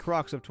 The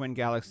crux of Twin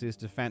Galaxies'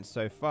 defense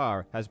so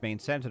far has been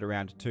centered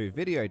around 2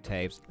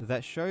 videotapes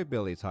that show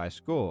Billy's high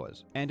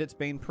scores, and it's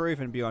been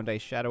proven beyond a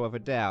shadow of a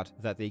doubt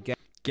that the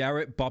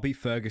Garrett Bobby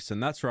Ferguson.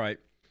 That's right.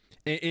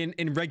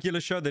 In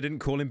regular show, they didn't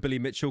call him Billy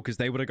Mitchell because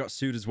they would have got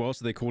sued as well,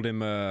 so they called him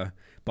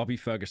Bobby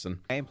Ferguson.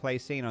 Gameplay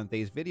seen on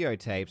these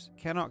videotapes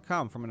cannot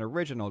come from an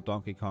original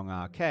Donkey Kong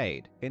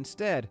arcade.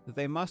 Instead,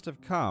 they must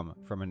have come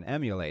from an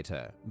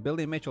emulator.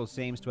 Billy Mitchell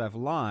seems to have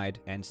lied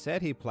and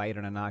said he played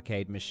on an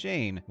arcade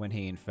machine when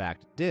he in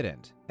fact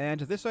didn't.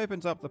 And this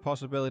opens up the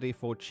possibility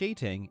for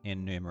cheating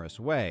in numerous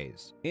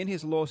ways. In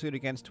his lawsuit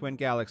against Twin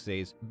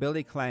Galaxies,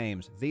 Billy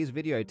claims these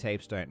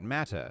videotapes don't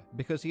matter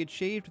because he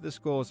achieved the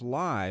scores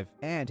live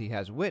and he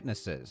has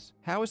witnesses.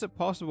 How is it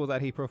possible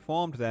that he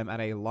performed them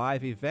at a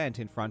live event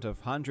in front of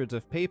hundreds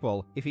of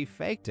people if he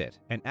faked it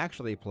and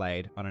actually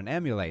played on an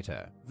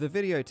emulator? The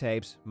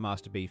videotapes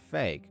must be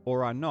fake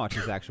or are not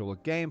his actual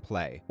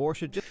gameplay, or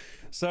should just...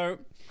 So...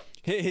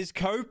 his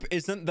cope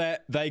isn't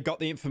that they got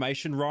the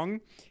information wrong.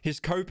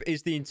 His cope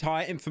is the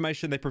entire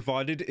information they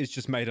provided is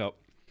just made up.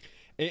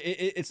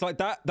 It's like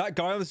that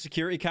guy on the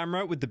security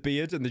camera with the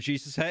beard and the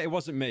Jesus hair. It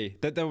wasn't me.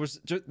 There was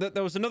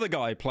another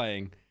guy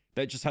playing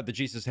that just had the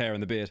Jesus hair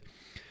and the beard.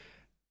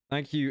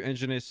 Thank you,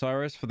 Engineer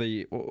Cyrus, for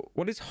the...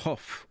 What is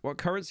Huff? What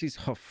currency is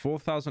Huff?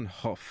 4,000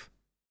 Huff.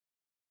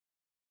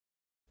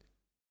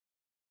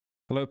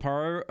 Hello,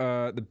 Pyro.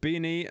 The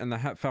beanie and the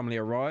hat family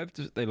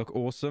arrived. They look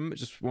awesome.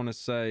 Just want to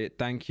say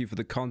thank you for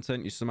the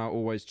content. You somehow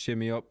always cheer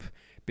me up.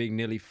 Being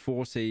nearly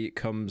 40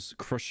 comes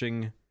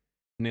crushing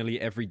nearly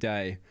every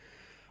day.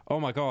 Oh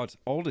my god.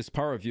 Oldest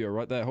Pyro viewer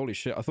right there. Holy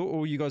shit. I thought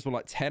all you guys were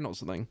like 10 or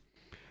something.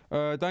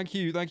 Thank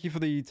you for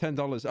the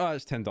 $10. Ah,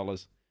 it's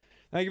 $10.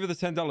 Thank you for the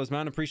 $10,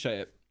 man.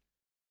 Appreciate it.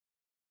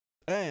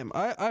 Damn,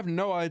 I have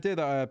no idea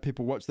that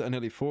people watch that are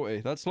nearly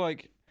 40. That's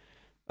like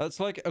That's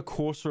like a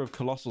quarter of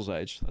Colossal's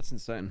age. That's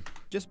insane.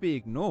 just be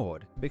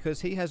ignored because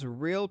he has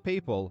real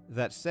people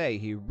that say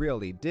he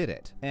really did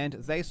it, and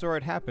they saw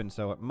it happen,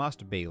 so it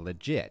must be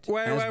legit.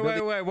 Wait.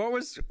 What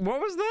was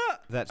that?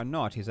 That's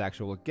not his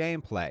actual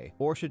gameplay,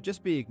 or should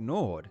just be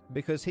ignored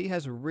because he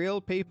has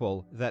real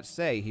people that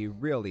say he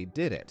really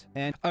did it.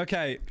 And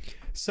okay,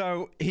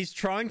 so he's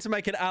trying to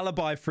make an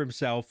alibi for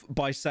himself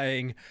by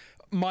saying,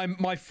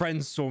 my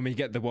friends saw me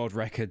get the world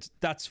record.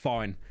 That's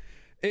fine.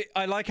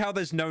 I like how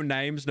there's no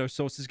names, no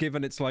sources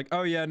given. It's like,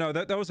 oh yeah, no,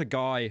 there was a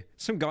guy.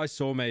 Some guy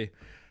saw me.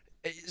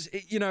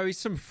 You know, he's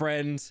some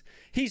friend.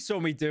 He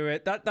saw me do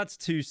it. That's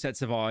two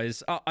sets of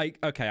eyes.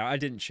 Okay, I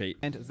didn't cheat.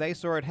 And they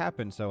saw it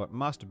happen, so it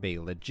must be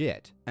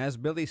legit. As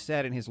Billy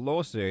said in his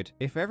lawsuit,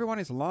 if everyone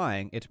is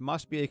lying, it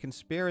must be a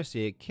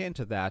conspiracy akin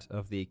to that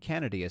of the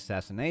Kennedy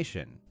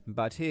assassination.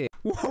 But here...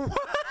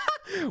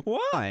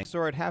 What? I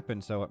saw it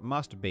happen, so it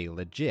must be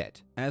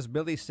legit. As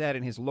Billy said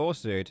in his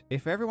lawsuit,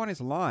 if everyone is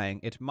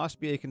lying, it must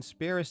be a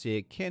conspiracy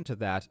akin to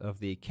that of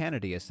the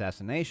Kennedy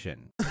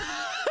assassination.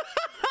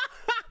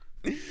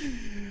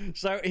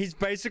 So he's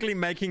basically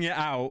making it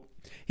out.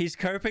 He's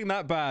coping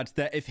that bad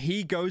that if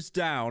he goes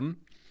down,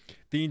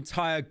 the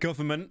entire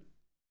government,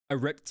 a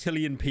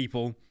reptilian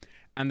people,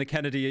 and the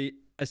Kennedy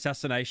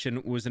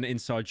assassination was an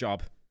inside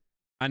job.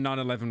 And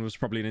 9/11 was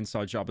probably an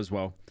inside job as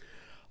well.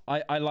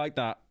 I like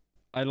that.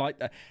 I like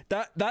that.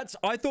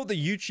 I thought the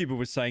YouTuber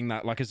was saying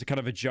that like as a kind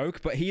of a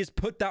joke, but he has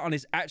put that on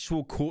his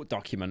actual court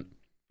document.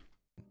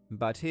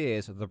 But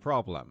here's the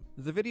problem.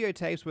 The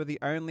videotapes were the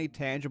only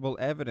tangible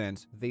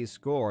evidence these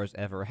scores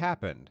ever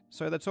happened,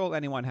 so that's all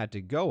anyone had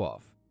to go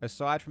off.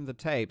 Aside from the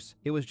tapes,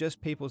 it was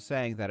just people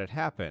saying that it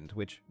happened,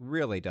 which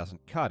really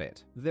doesn't cut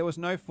it. There was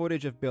no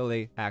footage of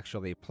Billy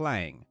actually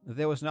playing.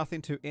 There was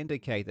nothing to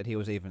indicate that he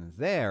was even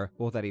there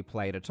or that he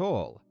played at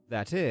all.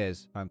 That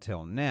is,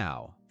 until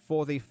now.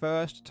 For the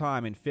first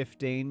time in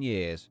 15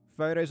 years,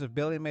 photos of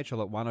Billy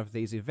Mitchell at one of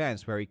these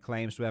events where he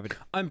claims to have...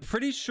 I'm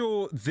pretty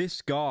sure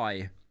this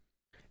guy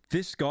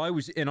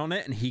was in on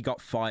it and he got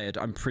fired.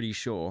 I'm pretty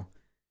sure.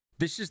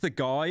 This is the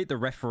guy, the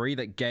referee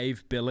that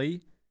gave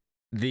Billy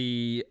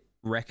the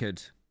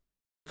record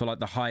for like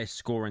the highest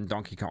score in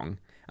Donkey Kong.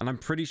 And I'm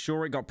pretty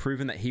sure it got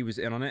proven that he was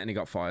in on it and he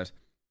got fired.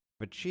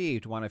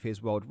 Achieved one of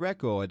his world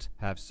records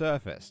have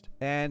surfaced.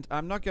 And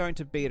I'm not going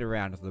to beat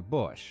around the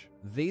bush.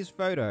 These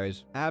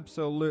photos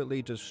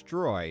absolutely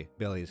destroy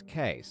Billy's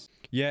case.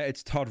 Yeah,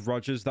 it's Todd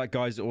Rogers. That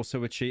guy's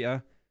also a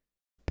cheater.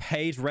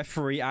 Paid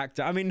referee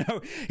actor. I mean, no,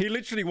 he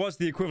literally was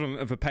the equivalent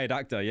of a paid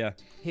actor, yeah.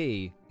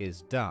 He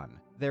is done.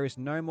 There is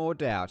no more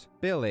doubt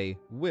Billy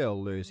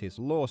will lose his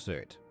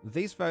lawsuit.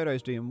 These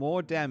photos do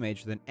more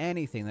damage than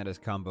anything that has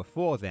come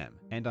before them,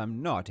 and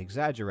I'm not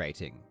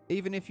exaggerating.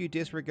 Even if you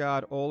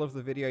disregard all of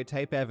the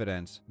videotape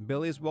evidence,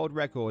 Billy's world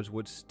records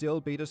would still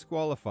be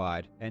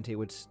disqualified, and he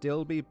would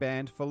still be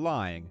banned for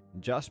lying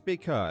just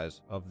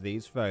because of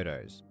these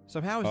photos.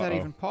 So how is that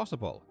even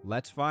possible?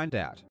 Let's find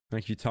out.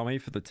 Thank you, Tommy,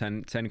 for the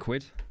 10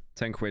 quid.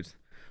 10 quid.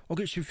 I'll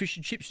get some fish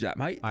and chips with that,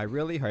 mate. I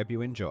really hope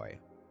you enjoy.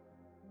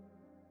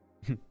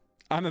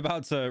 I'm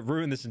about to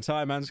ruin this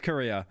entire man's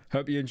career.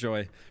 Hope you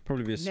enjoy.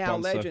 Probably be a sponsor. Now,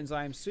 Legends,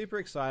 I am super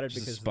excited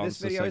because this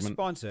video is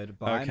sponsored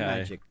by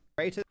Magic.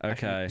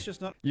 Okay. It's just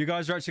not... You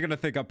guys are actually going to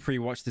think I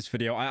pre-watched this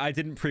video. I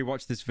didn't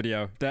pre-watch this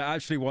video. There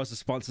actually was a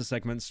sponsor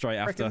segment straight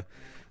after.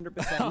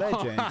 100%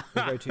 Legend.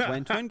 Go to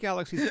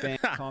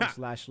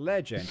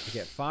whentwingalaxiesband.com/legend to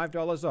get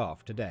 $5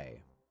 off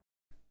today.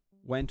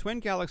 When Twin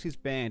Galaxies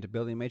banned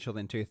Billy Mitchell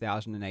in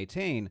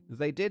 2018,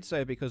 they did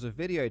so because of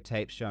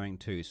videotapes showing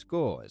two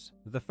scores.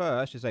 The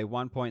first is a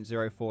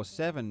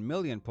 1.047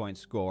 million point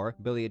score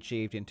Billy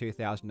achieved in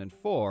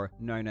 2004,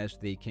 known as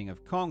the King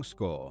of Kong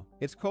score.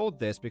 It's called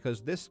this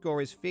because this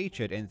score is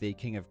featured in the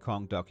King of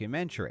Kong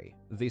documentary.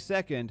 The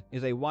second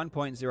is a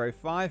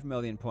 1.05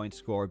 million point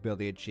score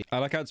Billy achieved. I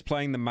like how it's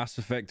playing the Mass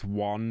Effect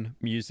 1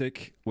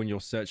 music when you're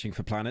searching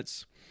for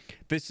planets.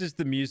 This is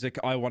the music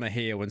I want to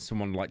hear when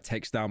someone like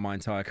takes down my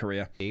entire career.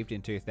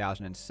 In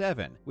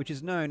 2007, which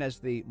is known as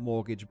the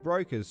Mortgage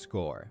Broker's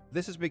score.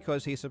 This is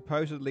because he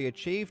supposedly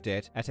achieved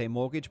it at a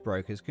mortgage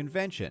broker's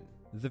convention.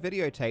 The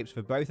videotapes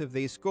for both of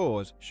these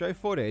scores show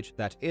footage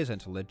that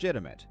isn't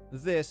legitimate.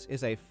 This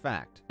is a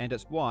fact, and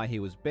it's why he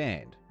was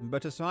banned.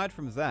 But aside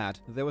from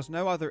that, there was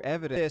no other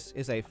evidence.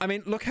 I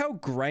mean, look how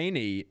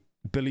grainy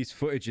Billy's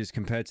footage is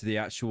compared to the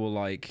actual,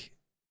 like,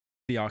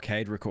 the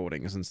arcade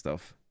recordings and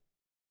stuff.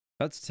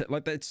 That's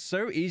like, it's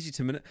so easy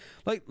to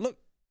like, look,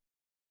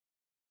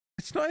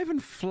 it's not even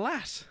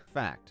flat.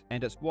 Fact,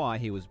 and it's why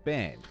he was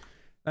banned.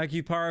 Thank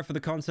you, Pyro, for the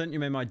content. You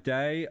made my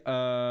day.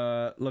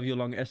 Love your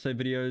long essay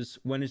videos.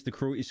 When is the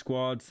Cruelty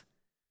Squad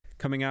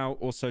coming out?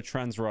 Also,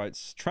 trans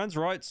rights. Trans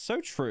rights, so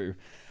true.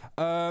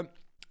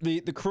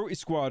 The Cruelty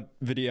Squad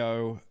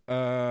video.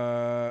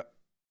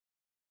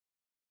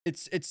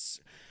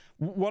 It's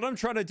what I'm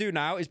trying to do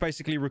now is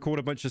basically record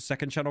a bunch of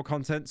second channel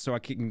content so I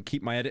can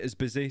keep my editors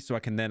busy so I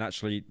can then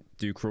actually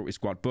do Cruelty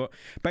Squad. But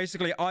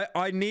basically,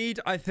 I need,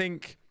 I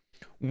think,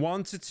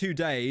 1 to 2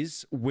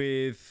 days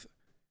with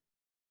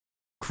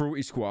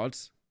Cruelty Squad,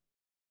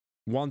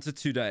 1 to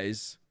 2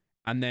 days,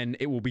 and then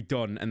it will be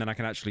done, and then I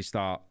can actually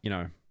start, you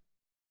know,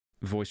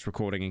 voice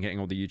recording and getting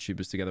all the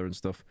YouTubers together and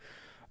stuff.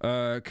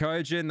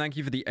 Kyojin, thank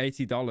you for the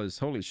 $80.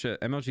 Holy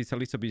shit. MLG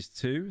Teletubbies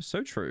 2?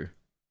 So true.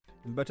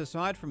 But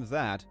aside from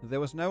that,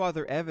 there was no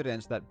other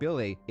evidence that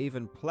Billy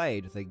even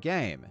played the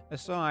game,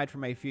 aside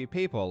from a few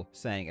people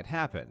saying it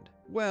happened.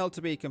 Well,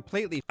 to be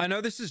completely... I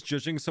know this is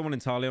judging someone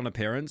entirely on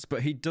appearance,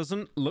 but he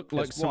doesn't look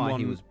like someone... why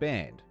he was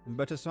banned.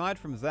 But aside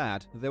from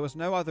that, there was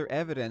no other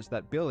evidence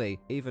that Billy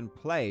even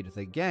played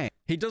the game.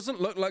 He doesn't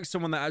look like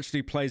someone that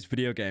actually plays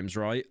video games,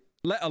 right?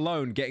 Let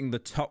alone getting the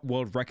top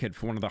world record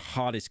for one of the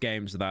hardest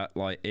games of that,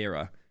 like,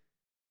 era.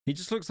 He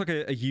just looks like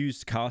a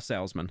used car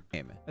salesman.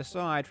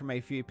 Aside from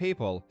a few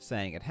people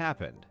saying it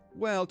happened.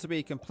 Well, to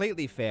be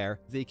completely fair,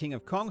 the King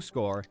of Kong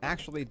score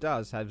actually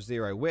does have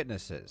 0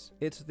 witnesses.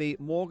 It's the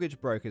mortgage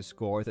broker's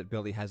score that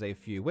Billy has a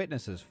few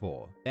witnesses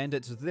for. And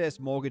it's this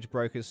mortgage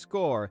broker's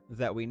score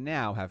that we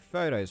now have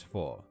photos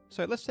for.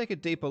 So let's take a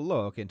deeper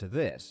look into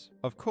this.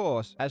 Of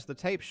course, as the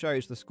tape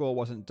shows the score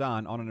wasn't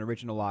done on an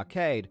original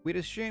arcade, we'd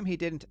assume he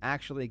didn't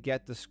actually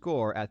get the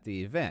score at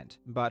the event.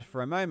 But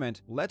for a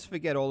moment, let's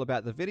forget all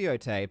about the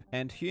videotape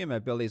and humor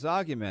Billy's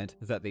argument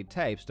that the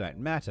tapes don't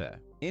matter.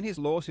 In his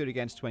lawsuit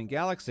against Twin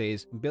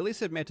Galaxies, Billy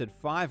submitted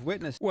 5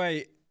 witnesses.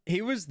 Wait,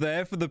 he was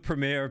there for the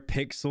premiere of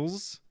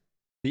Pixels,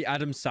 the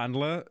Adam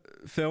Sandler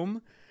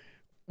film?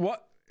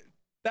 What?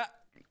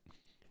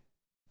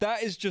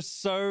 That is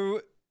just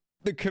so...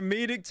 The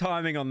comedic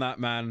timing on that,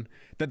 man,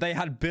 that they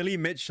had Billy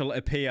Mitchell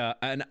appear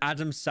at an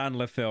Adam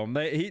Sandler film.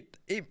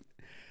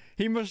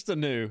 He must have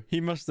knew.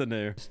 He must have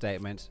knew.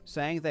 Statements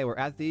saying they were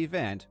at the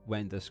event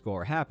when the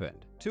score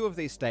happened. 2 of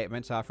these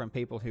statements are from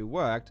people who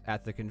worked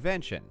at the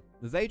convention.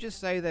 They just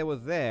say they were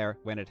there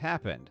when it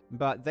happened,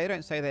 but they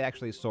don't say they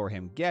actually saw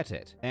him get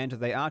it. And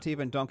they aren't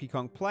even Donkey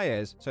Kong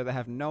players, so they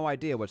have no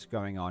idea what's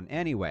going on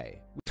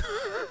anyway.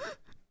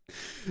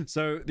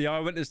 So the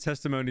eyewitness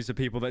testimonies are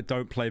people that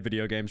don't play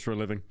video games for a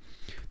living.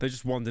 They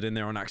just wandered in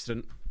there on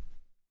accident.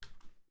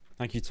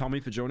 Thank you, Tommy,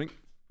 for joining.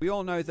 We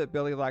all know that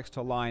Billy likes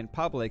to lie in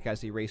public,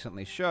 as he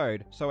recently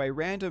showed, so a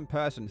random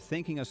person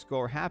thinking a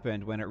score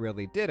happened when it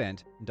really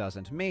didn't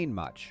doesn't mean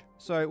much.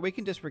 So we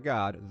can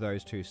disregard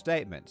those 2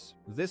 statements.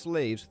 This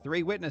leaves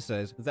 3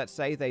 witnesses that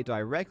say they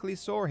directly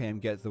saw him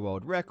get the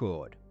world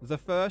record. The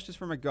first is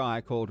from a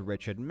guy called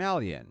Richard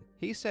Mallion.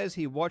 He says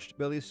he watched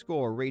Billy's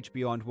score reach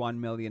beyond 1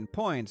 million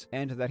points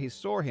and that he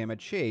saw him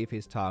achieve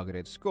his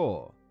targeted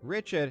score.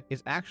 Richard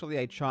is actually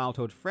a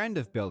childhood friend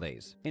of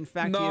Billy's. In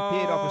fact, he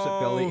appeared opposite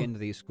Billy in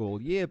the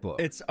school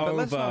yearbook. It's but over.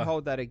 Let's not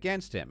hold that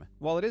against him.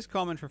 While it is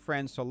common for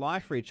friends to lie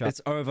for each other...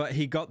 It's over.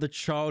 He got the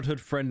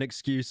childhood friend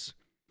excuse.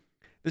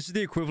 This is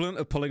the equivalent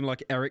of pulling,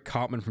 like, Eric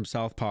Cartman from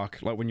South Park,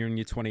 like, when you're in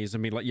your 20s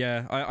and be like,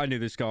 yeah, I knew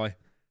this guy.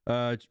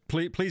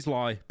 Please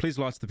lie. Please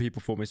lie to the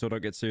people for me so I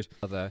don't get sued.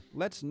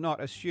 Let's not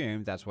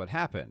assume that's what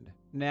happened.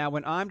 Now,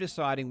 when I'm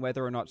deciding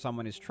whether or not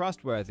someone is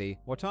trustworthy,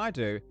 what I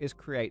do is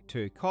create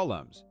 2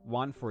 columns.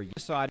 One for your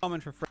side,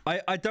 common for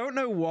I don't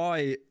know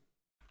why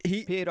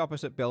he appeared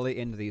opposite Billy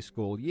in the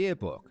school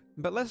yearbook.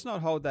 But let's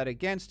not hold that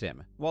against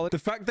him. While the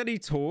fact that he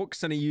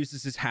talks and he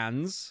uses his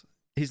hands,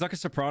 he's like a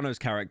Sopranos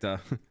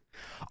character.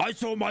 I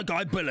saw my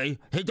guy Billy.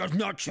 He does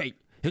not cheat.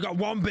 He got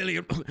 1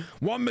 million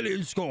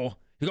score.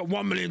 He got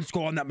 1 million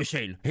score on that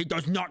machine. He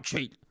does not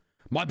cheat.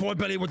 My boy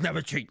Billy would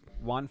never cheat.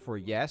 One for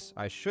yes,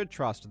 I should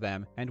trust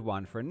them, and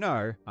one for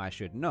no, I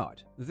should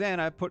not. Then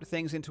I put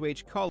things into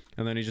each column.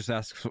 And then he just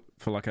asks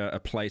for like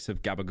a plate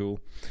of gabagool.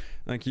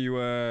 Thank you,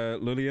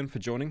 Lillian, for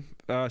joining.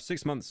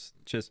 6 months.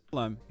 Cheers.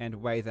 And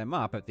weigh them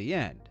up at the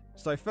end.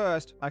 So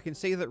first, I can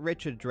see that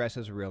Richard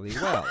dresses really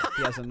well.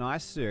 He has a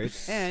nice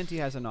suit, and he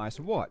has a nice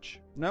watch.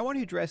 No one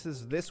who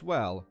dresses this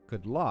well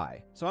could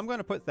lie. So I'm going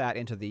to put that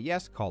into the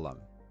yes column.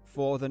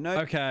 For the no...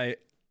 Okay.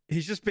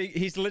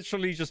 He's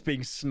literally just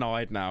being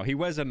snide now. He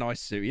wears a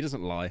nice suit. He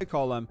doesn't lie.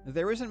 Column,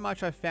 there isn't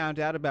much I found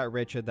out about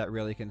Richard that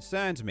really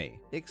concerns me,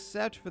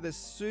 except for this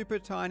super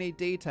tiny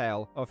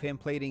detail of him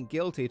pleading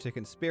guilty to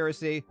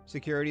conspiracy,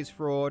 securities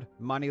fraud,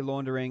 money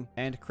laundering,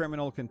 and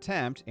criminal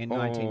contempt in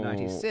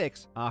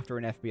 1996 after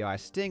an FBI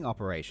sting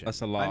operation.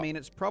 That's a lot. I mean,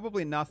 it's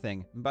probably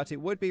nothing, but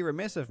it would be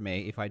remiss of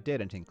me if I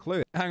didn't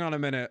include it. Hang on a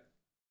minute.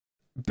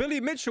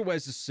 Billy Mitchell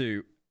wears a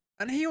suit,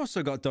 and he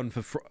also got done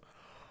for fraud.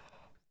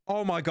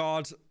 Oh my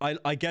god,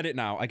 I get it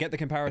now. I get the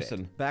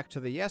comparison. Back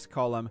to the yes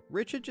column,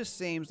 Richard just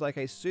seems like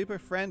a super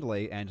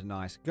friendly and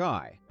nice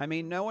guy. I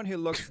mean, no one who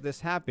looks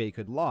this happy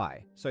could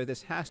lie, so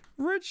this has...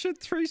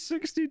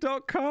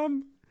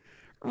 Richard360.com.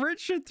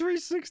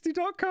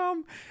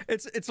 Richard360.com.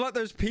 It's like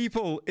those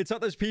people,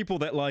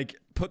 that like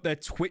put their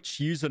Twitch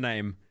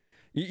username.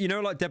 You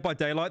know, like Dead by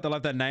Daylight, they'll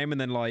have their name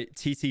and then like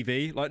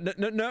TTV. Like,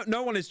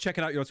 no one is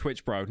checking out your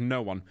Twitch, bro.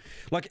 No one.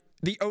 Like,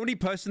 the only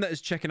person that is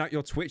checking out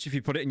your Twitch, if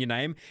you put it in your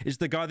name, is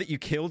the guy that you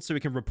killed so he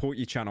can report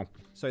your channel.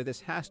 So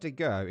this has to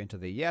go into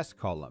the yes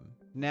column.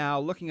 Now,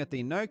 looking at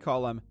the no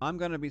column, I'm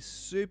going to be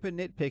super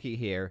nitpicky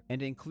here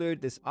and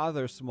include this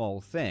other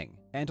small thing.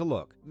 And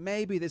look,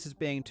 maybe this is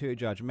being too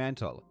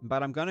judgmental,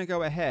 but I'm going to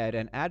go ahead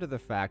and add to the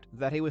fact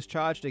that he was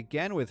charged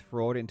again with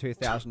fraud in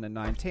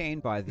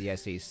 2019 by the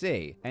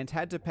SEC and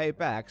had to pay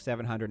back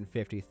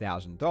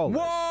 $750,000.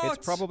 What?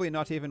 It's probably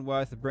not even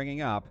worth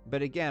bringing up,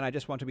 but again, I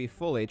just want to be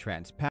fully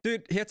transparent.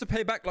 Dude, he had to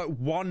pay back like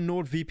one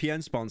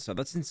NordVPN sponsor.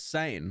 That's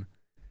insane.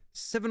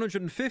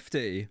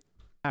 750.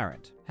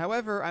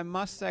 However, I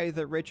must say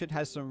that Richard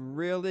has some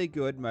really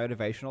good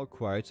motivational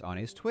quotes on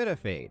his Twitter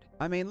feed.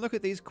 I mean, look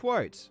at these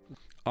quotes.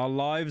 Our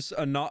lives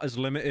are not as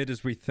limited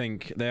as we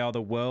think. They are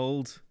the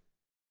world.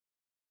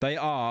 They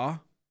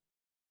are...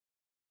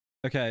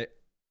 Okay.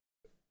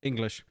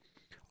 English.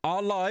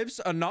 Our lives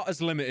are not as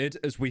limited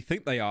as we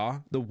think they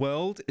are. The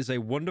world is a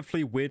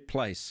wonderfully weird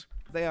place.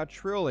 They are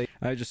truly...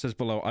 It just says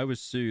below, I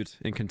was sued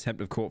in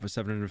contempt of court for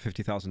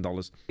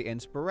 $750,000.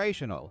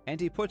 inspirational.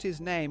 And he put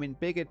his name in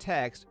bigger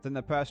text than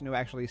the person who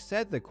actually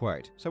said the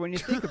quote. So when you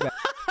think about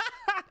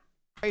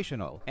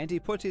inspirational, and he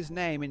put his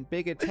name in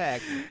bigger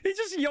text... He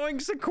just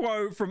yoinks a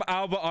quote from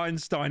Albert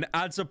Einstein,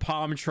 adds a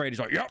palm tree, he's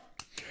like, yep.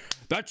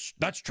 That's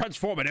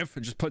transformative,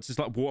 and just puts his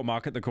like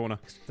watermark at the corner.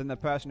 Than the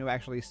person who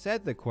actually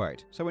said the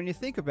quote. So when you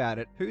think about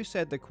it, who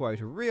said the quote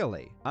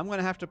really? I'm going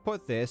to have to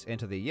put this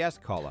into the yes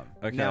column.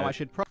 Okay. Now I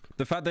should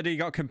the fact that he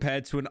got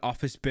compared to an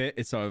Office bit,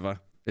 it's over.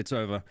 It's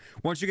over.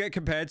 Once you get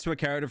compared to a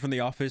character from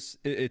The Office,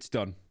 it's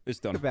done. It's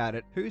done. About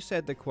it, who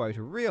said the quote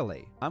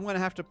really? I'm going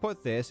to have to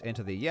put this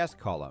into the yes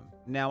column.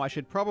 Now I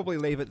should probably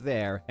leave it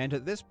there, and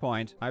at this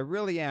point, I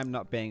really am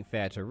not being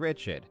fair to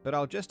Richard, but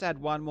I'll just add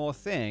one more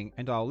thing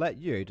and I'll let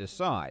you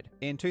decide.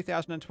 In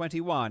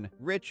 2021,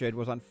 Richard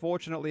was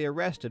unfortunately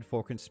arrested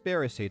for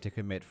conspiracy to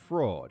commit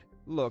fraud.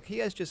 Look, he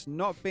has just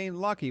not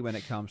been lucky when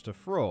it comes to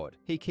fraud.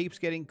 He keeps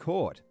getting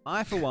caught.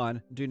 I, for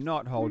one, do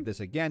not hold this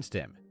against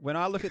him. When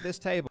I look at this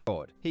table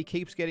board, he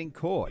keeps getting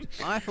caught.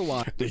 I, for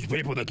one... These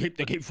people, they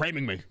keep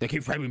framing me. They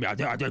keep framing me. I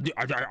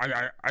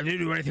didn't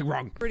do anything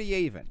wrong. Pretty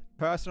even.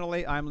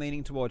 Personally, I'm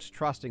leaning towards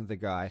trusting the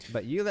guy,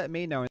 but you let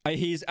me know...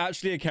 He's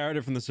actually a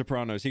character from The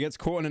Sopranos. He gets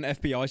caught in an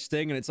FBI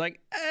sting, and it's like,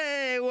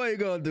 hey, what are you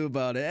gonna do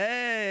about it?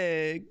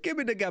 Hey, give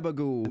me the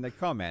gabagoo. In the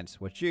comments,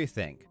 what you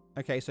think.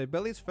 Okay, so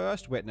Billy's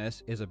first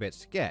witness is a bit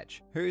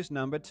sketch. Who's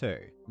number 2?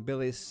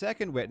 Billy's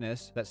second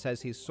witness that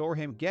says he saw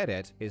him get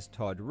it is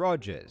Todd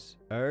Rogers.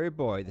 Oh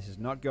boy, this is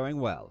not going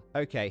well.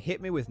 Okay, hit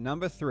me with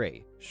number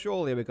 3.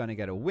 Surely we're going to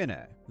get a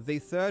winner. The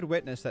third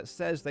witness that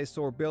says they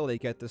saw Billy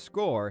get the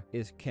score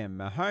is Kim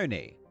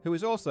Mahoney, who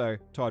is also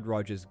Todd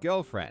Rogers'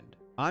 girlfriend.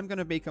 I'm going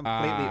to be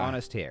completely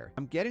honest here.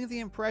 I'm getting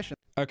the impression...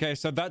 Okay,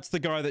 so that's the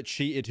guy that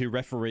cheated who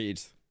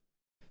refereed.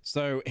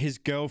 So his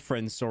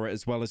girlfriend saw it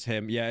as well as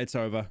him. Yeah, it's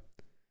over.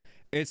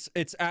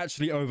 It's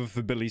actually over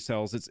for Billy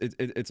Sells.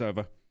 It's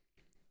over.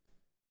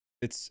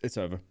 It's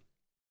over.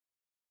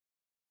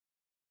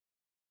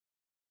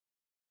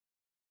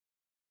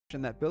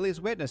 That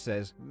Billy's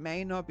witnesses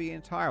may not be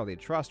entirely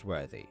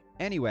trustworthy.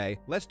 Anyway,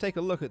 let's take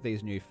a look at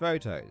these new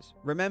photos.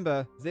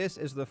 Remember, this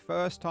is the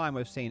first time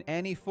we've seen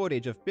any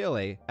footage of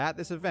Billy at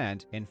this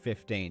event in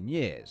 15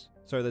 years.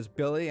 So there's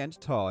Billy and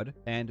Todd,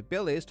 and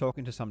Billy's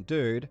talking to some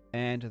dude,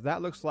 and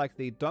that looks like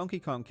the Donkey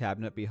Kong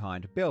cabinet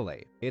behind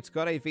Billy. It's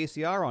got a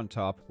VCR on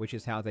top, which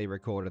is how they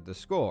recorded the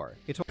score.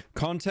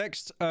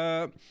 Context,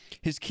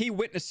 his key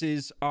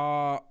witnesses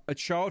are a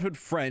childhood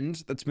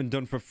friend that's been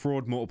done for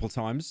fraud multiple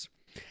times,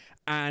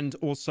 and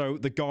also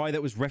the guy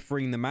that was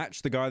refereeing the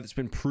match, the guy that's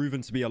been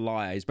proven to be a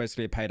liar. He's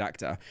basically a paid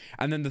actor.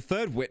 And then the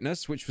third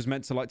witness, which was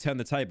meant to like turn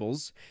the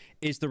tables,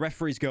 is the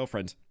referee's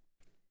girlfriend.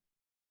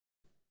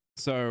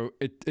 So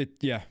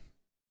yeah,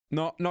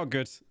 not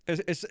good.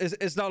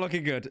 It's not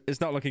looking good. It's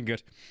not looking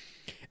good.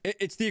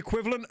 It's the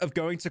equivalent of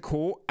going to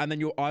court and then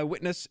your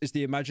eyewitness is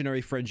the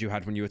imaginary friend you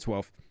had when you were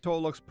 12. It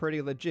all looks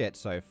pretty legit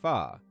so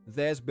far.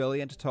 There's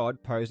Billy and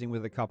Todd posing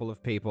with a couple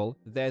of people.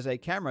 There's a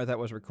camera that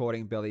was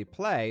recording Billy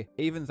play,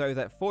 even though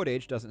that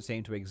footage doesn't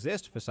seem to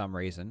exist for some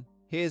reason.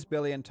 Here's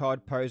Billy and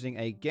Todd posing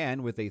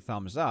again with the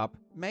thumbs up.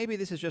 Maybe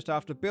this is just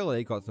after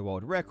Billy got the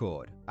world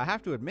record. I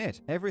have to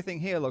admit, everything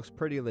here looks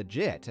pretty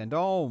legit, and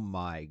oh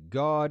my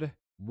god,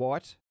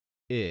 what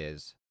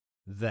is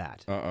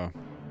that? Uh-oh.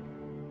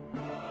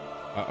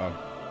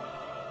 Uh-oh.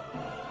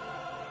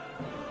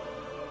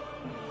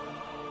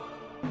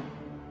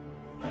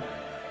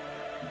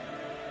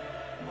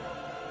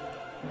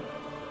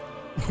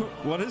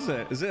 What is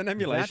it? Is it an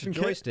emulation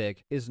That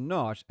joystick is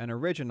not an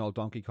original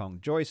Donkey Kong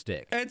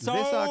joystick. It's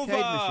This arcade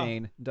over!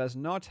 machine does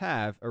not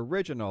have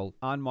original,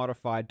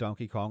 unmodified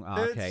Donkey Kong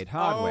arcade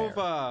hardware.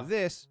 Over!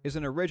 This is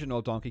an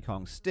original Donkey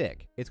Kong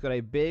stick. It's got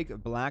a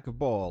big black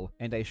ball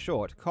and a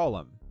short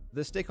column.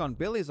 The stick on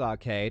Billy's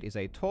arcade is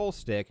a tall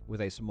stick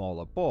with a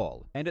smaller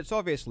ball, and it's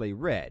obviously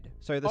red,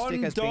 so the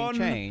stick has been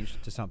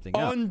changed to something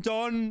else.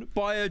 Undone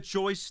by a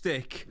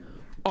joystick.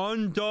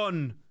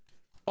 Undone.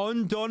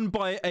 Undone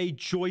by a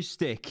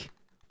joystick.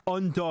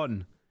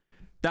 Undone.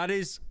 That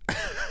is...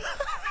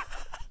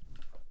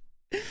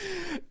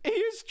 He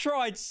is has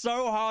tried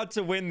so hard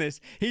to win this.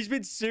 He's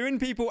been suing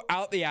people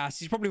out the ass.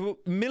 He's probably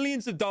put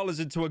millions of dollars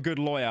into a good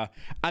lawyer.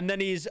 And then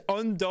he's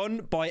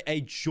undone by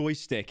a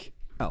joystick.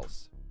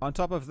 Else. On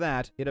top of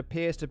that, it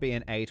appears to be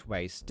an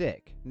 8-way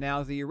stick.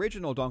 Now, the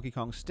original Donkey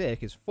Kong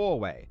stick is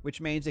 4-way, which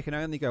means it can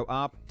only go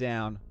up,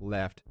 down,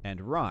 left, and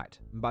right.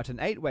 But an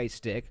 8-way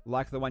stick,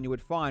 like the one you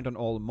would find on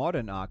all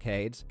modern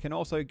arcades, can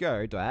also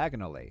go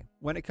diagonally.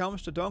 When it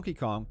comes to Donkey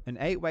Kong, an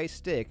 8-way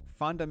stick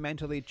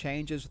fundamentally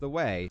changes the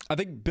way... I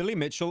think Billy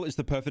Mitchell is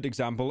the perfect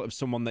example of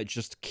someone that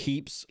just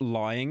keeps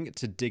lying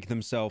to dig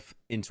themselves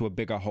into a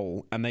bigger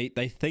hole. And they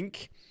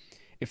think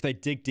if they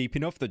dig deep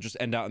enough, they'll just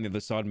end out on the other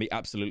side and be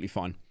absolutely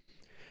fine.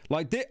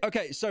 Like,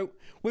 okay, so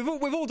we've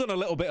all done a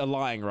little bit of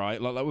lying,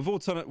 right? Like we've all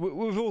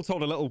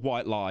told a little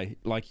white lie.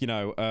 Like, you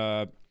know,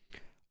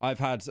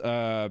 I've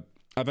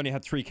only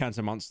had 3 cans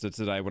of Monster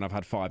today when I've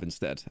had 5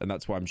 instead, and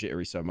that's why I'm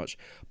jittery so much.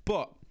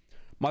 But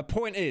my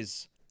point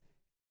is,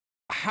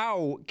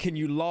 how can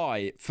you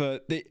lie for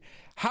the...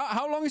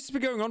 How long has this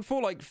been going on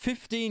for? Like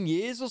 15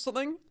 years or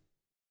something?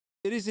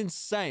 It is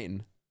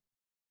insane.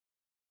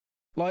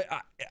 Like,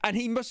 and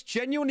he must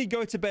genuinely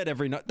go to bed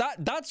every night.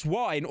 That's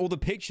why in all the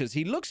pictures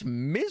he looks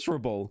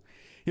miserable.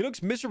 He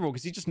looks miserable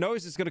because he just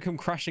knows it's going to come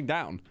crashing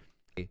down.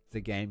 The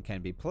game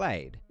can be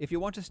played. If you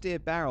want to steer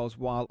barrels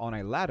while on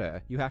a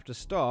ladder, you have to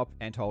stop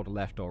and hold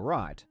left or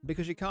right,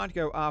 because you can't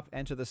go up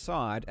and to the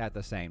side at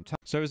the same time.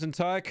 So his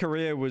entire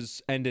career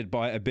was ended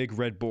by a big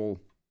red ball.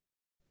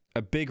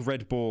 A big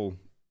red ball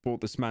brought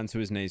this man to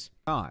his knees.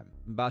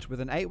 But with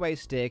an 8-way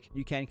stick,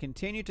 you can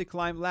continue to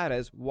climb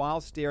ladders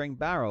while steering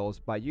barrels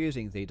by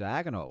using the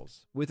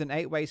diagonals. With an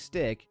 8-way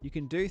stick, you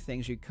can do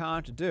things you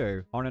can't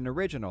do on an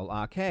original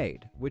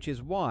arcade, which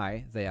is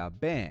why they are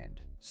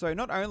banned. So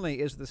not only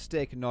is the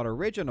stick not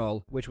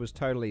original, which was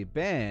totally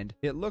banned,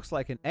 it looks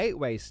like an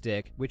 8-way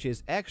stick, which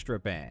is extra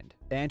banned.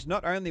 And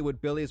not only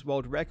would Billy's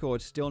world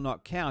record still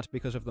not count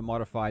because of the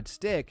modified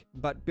stick,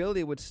 but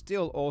Billy would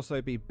still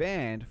also be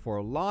banned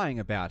for lying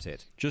about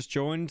it. Just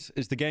joined.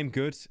 Is the game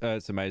good?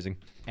 It's amazing.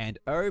 And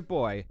oh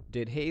boy,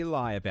 did he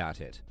lie about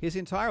it. His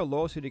entire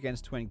lawsuit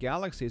against Twin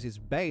Galaxies is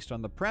based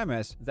on the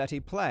premise that he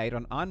played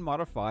on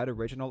unmodified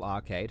original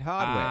arcade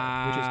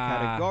hardware, which is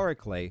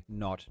categorically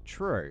not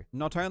true.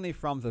 Not only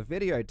from the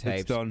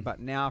videotapes, but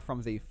now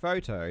from the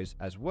photos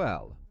as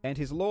well. And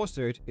his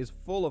lawsuit is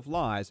full of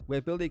lies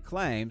where Billy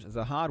claims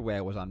the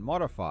hardware was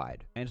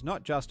unmodified. And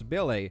not just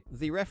Billy,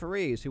 the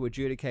referees who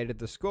adjudicated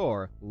the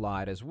score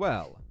lied as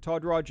well.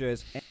 Todd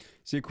Rogers...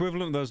 It's the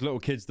equivalent of those little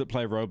kids that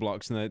play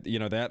Roblox and they, you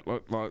know,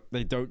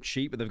 they don't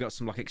cheat, but they've got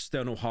some like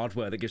external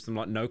hardware that gives them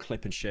like no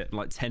clip and shit, and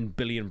like 10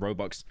 billion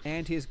Robux.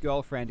 And his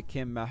girlfriend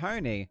Kim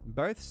Mahoney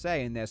both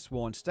say in their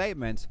sworn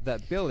statements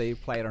that Billy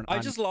played on... I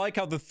just like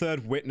how the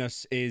third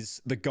witness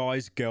is the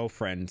guy's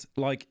girlfriend.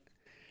 Like,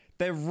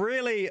 they're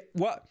really...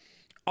 What...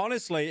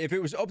 Honestly, if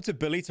it was up to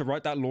Billy to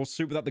write that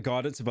lawsuit without the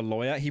guidance of a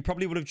lawyer, he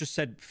probably would have just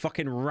said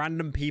fucking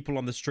random people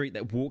on the street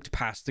that walked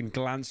past and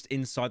glanced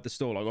inside the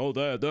store like,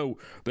 oh,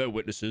 they're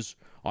witnesses.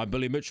 I'm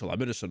Billy Mitchell.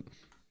 I'm innocent.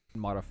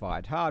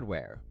 Modified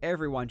hardware.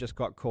 Everyone just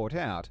got caught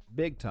out,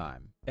 big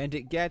time. And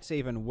it gets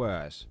even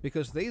worse,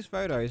 because these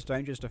photos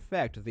don't just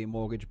affect the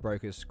mortgage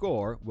broker's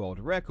score world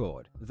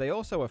record, they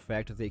also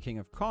affect the King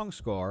of Kong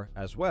score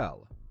as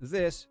well.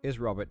 This is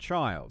Robert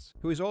Childs,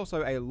 who is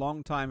also a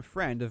longtime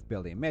friend of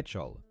Billy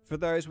Mitchell. For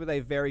those with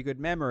a very good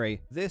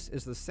memory, this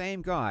is the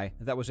same guy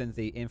that was in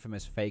the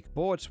infamous fake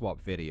board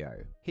swap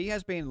video. He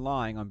has been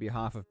lying on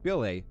behalf of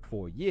Billy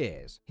for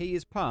years. He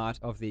is part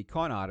of the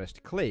con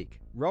artist clique.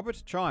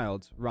 Robert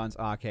Childs runs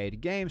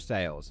Arcade Game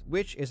Sales,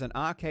 which is an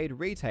arcade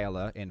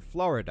retailer in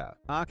Florida.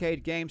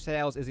 Arcade Game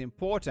Sales is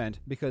important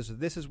because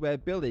this is where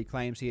Billy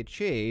claims he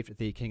achieved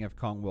the King of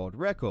Kong world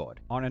record,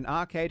 on an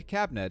arcade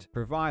cabinet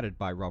provided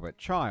by Robert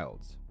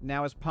Childs.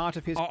 Now, as part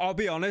of his... I'll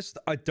be honest,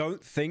 I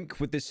don't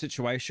think with this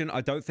situation, I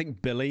don't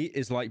think Billy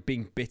is like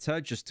being bitter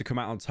just to come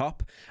out on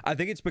top. I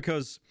think it's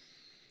because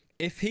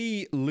if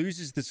he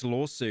loses this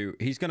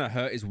lawsuit, he's going to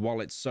hurt his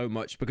wallet so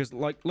much because,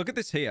 like, look at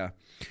this here.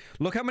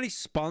 Look how many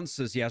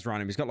sponsors he has around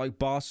him. He's got like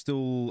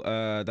Barstool,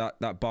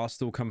 that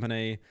Barstool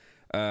company,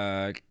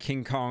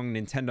 King Kong,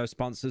 Nintendo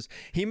sponsors.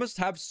 He must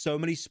have so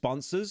many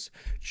sponsors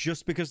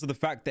just because of the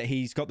fact that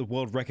he's got the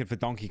world record for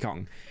Donkey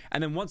Kong.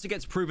 And then once it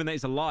gets proven that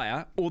he's a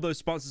liar, all those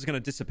sponsors are going to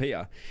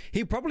disappear.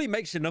 He probably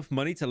makes enough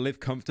money to live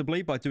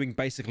comfortably by doing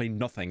basically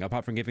nothing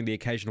apart from giving the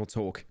occasional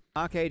talk.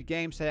 Arcade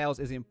Game Sales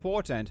is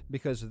important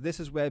because this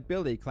is where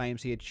Billy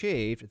claims he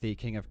achieved the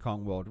King of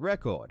Kong world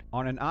record,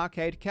 on an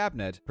arcade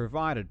cabinet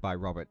provided by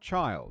Robert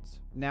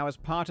Childs. Now, as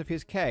part of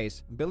his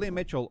case, Billy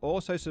Mitchell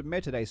also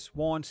submitted a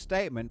sworn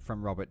statement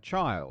from Robert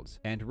Childs,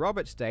 and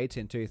Robert states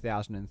in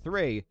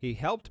 2003 he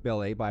helped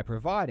Billy by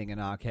providing an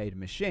arcade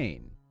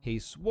machine. He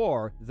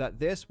swore that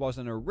this was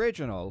an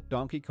original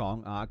Donkey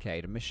Kong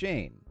arcade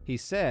machine. He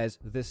says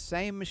this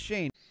same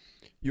machine...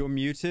 You're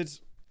muted?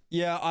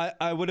 Yeah,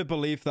 I would have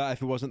believed that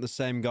if it wasn't the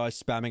same guy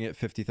spamming it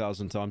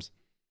 50,000 times.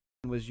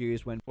 was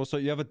used when Also,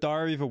 you have a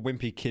Diary of a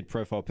Wimpy Kid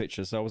profile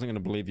picture, so I wasn't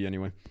going to believe you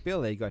anyway.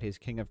 Billy got his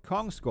King of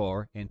Kong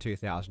score in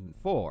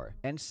 2004,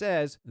 and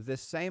says the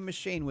same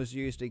machine was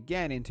used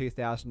again in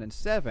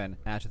 2007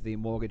 at the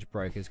Mortgage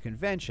Brokers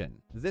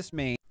Convention. This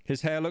means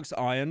His hair looks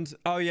ironed.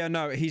 Oh, yeah,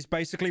 no. He's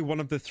basically one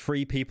of the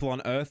 3 people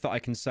on Earth that I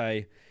can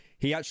say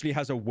he actually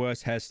has a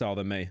worse hairstyle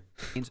than me.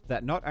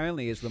 that not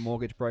only is the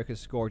mortgage broker's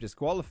score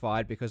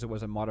disqualified because it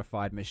was a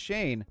modified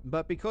machine,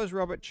 but because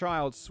Robert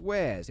Childs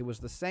swears it was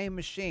the same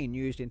machine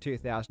used in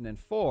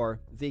 2004,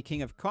 the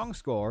King of Kong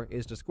score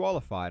is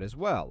disqualified as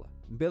well.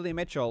 Billy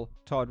Mitchell,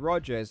 Todd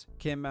Rogers,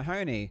 Kim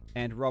Mahoney,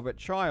 and Robert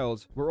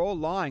Childs were all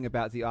lying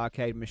about the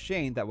arcade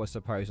machine that was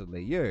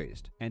supposedly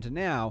used, and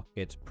now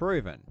it's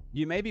proven.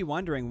 You may be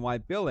wondering why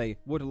Billy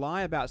would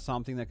lie about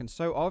something that can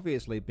so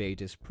obviously be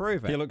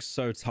disproven. He looks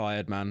so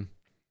tired, man.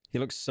 He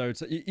looks so...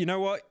 You know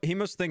what? He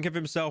must think of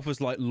himself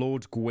as like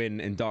Lord Gwyn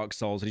in Dark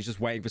Souls, and he's just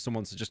waiting for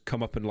someone to just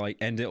come up and like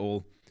end it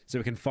all so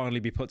it can finally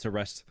be put to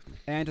rest.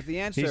 And the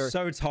answer... He's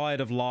so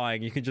tired of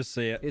lying, you can just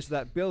see it. ...is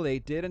that Billy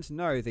didn't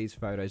know these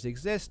photos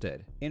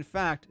existed. In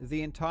fact,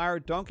 the entire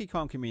Donkey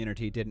Kong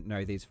community didn't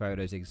know these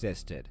photos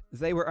existed.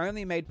 They were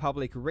only made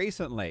public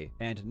recently,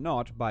 and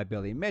not by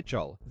Billy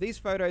Mitchell. These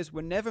photos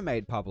were never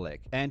made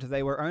public, and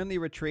they were only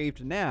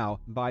retrieved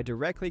now by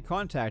directly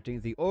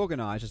contacting the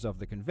organizers of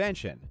the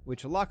convention,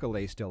 which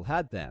luckily still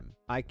had them.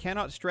 I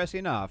cannot stress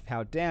enough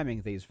how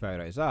damning these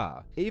photos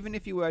are. Even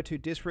if you were to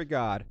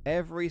disregard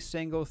every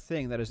single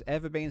thing that has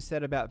ever been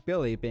said about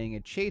Billy being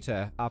a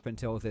cheater up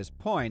until this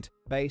point,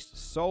 based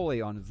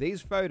solely on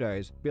these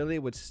photos, Billy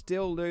would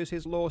still lose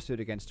his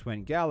lawsuit against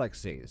Twin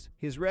Galaxies.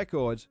 His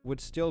records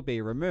would still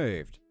be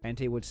removed, and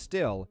he would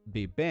still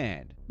be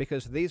banned,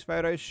 because these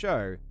photos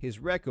show his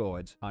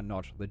records are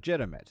not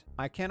legitimate.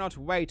 I cannot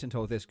wait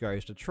until this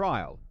goes to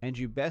trial, and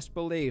you best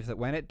believe that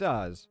when it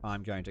does,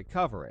 I'm going to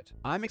cover it.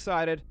 I'm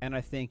excited, and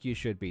I think you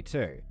should be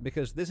too,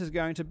 because this is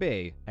going to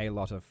be a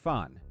lot of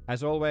fun.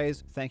 As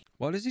always, thank you.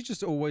 Why does he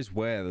just always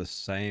wear the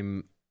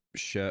same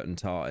shirt and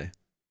tie?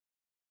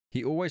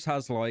 He always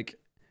has like...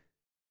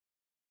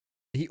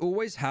 He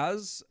always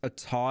has a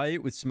tie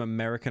with some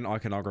American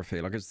iconography.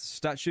 Like it's the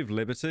Statue of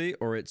Liberty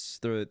or it's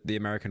the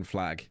American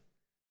flag.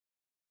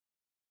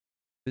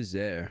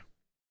 Bizarre.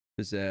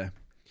 Bizarre.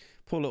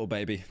 Poor little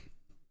baby.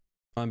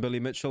 I'm Billy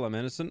Mitchell. I'm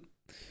innocent.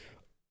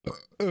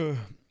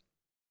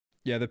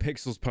 Yeah, the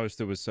Pixels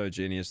poster was so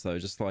genius, though.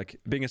 Just like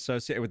being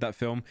associated with that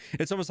film.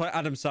 It's almost like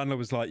Adam Sandler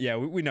was like, yeah,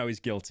 we know he's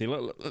guilty.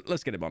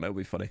 Let's get him on. It'll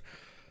be funny.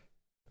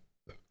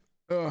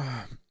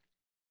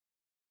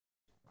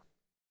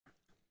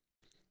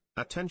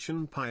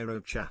 Attention Pyro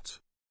chat.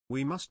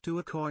 We must do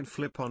a coin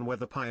flip on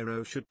whether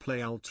Pyro should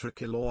play Ultra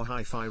Kill or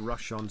Hi-Fi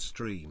Rush on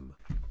stream.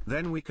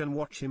 Then we can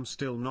watch him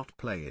still not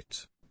play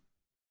it.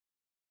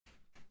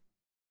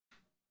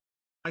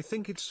 I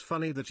think it's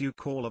funny that you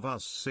call of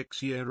us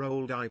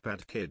 6-year-old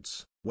iPad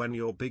kids, when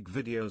your big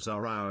videos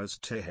are ours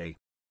teh.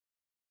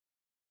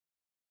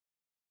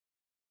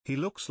 He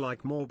looks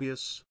like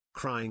Morbius,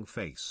 crying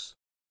face.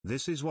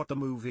 This is what the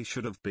movie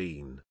should have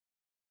been.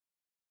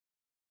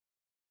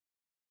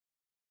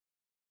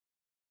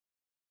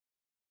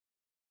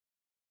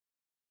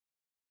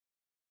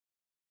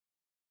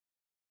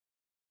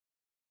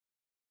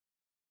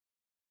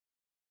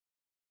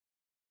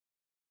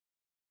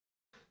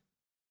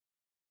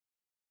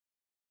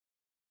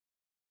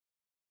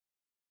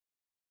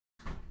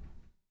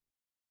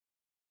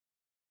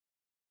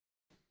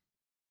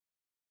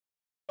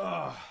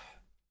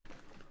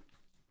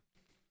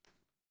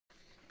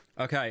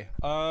 Okay.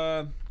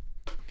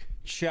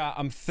 Chat,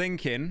 I'm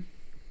thinking.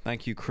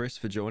 Thank you, Chris,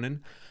 for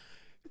joining.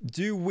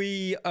 Do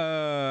we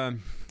have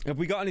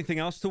we got anything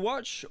else to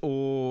watch,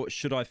 or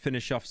should I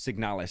finish off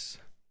Signalis?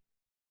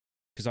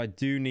 Because I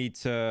do need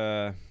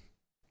to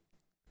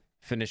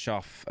finish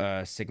off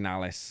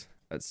Signalis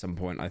at some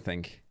point, I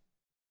think.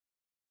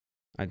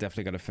 I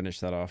definitely got to finish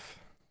that off.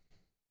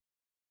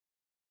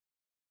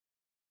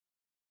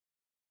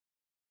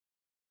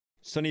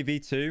 Sunny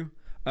V2.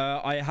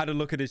 I had a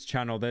look at his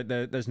channel.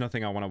 There's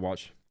nothing I want to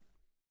watch.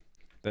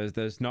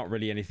 There's not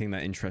really anything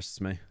that interests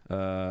me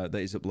that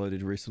he's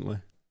uploaded recently.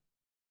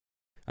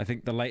 I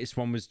think the latest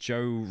one was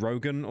Joe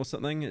Rogan or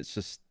something. It's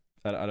just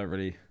I don't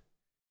really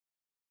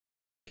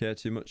care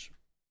too much.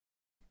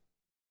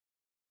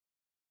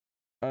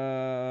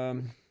 I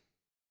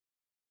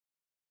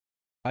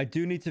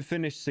do need to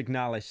finish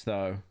Signalis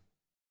though.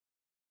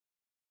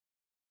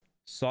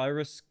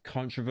 Cyrus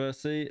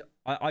Controversy.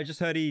 I just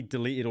heard he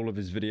deleted all of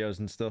his videos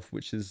and stuff,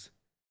 which is,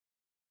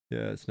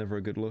 yeah, it's never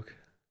a good look.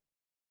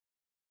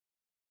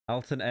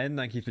 Alton N,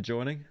 thank you for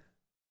joining.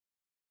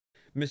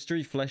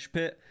 Mystery Flesh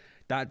Pit.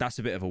 That's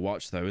a bit of a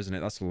watch though, isn't it?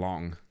 That's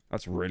long.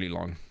 That's really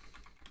long.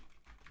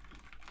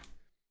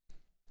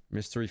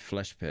 Mystery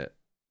Flesh Pit.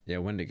 Yeah,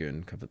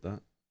 Wendigoon covered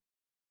that.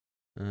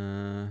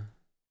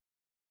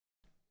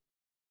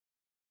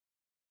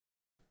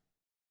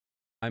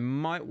 I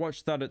might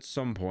watch that at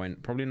some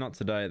point. Probably not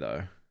today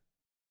though.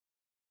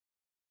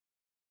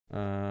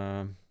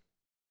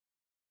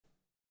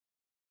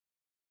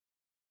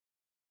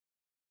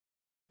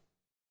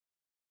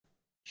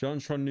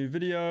 Jontron new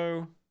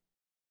video.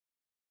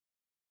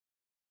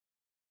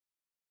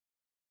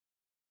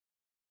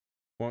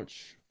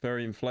 Watch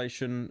Fairy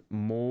Inflation,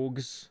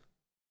 Morgs,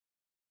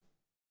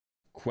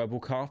 Quebble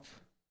Cup.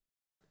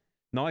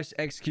 Nice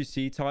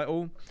XQC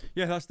title.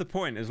 Yeah, that's the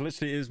point. It's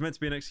literally, it was meant to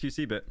be an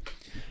XQC bit.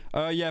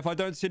 Yeah, if I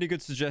don't see any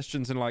good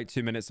suggestions in like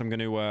 2 minutes, I'm going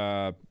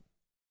to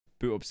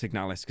boot up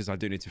Signalis because I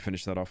do need to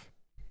finish that off.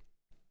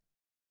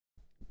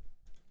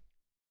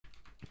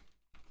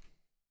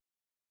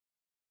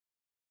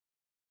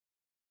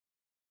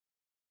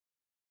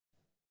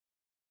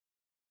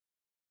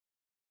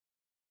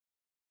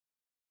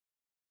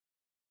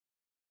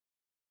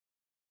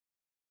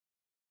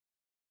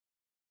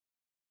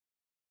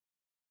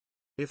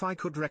 If I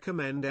could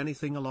recommend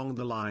anything along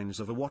the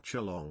lines of a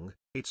watch-along,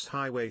 it's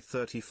Highway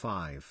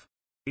 35.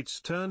 It's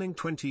turning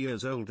 20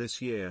 years old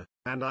this year,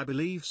 and I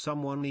believe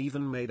someone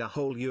even made a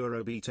whole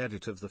Eurobeat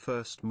edit of the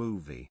first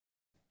movie.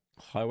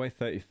 Highway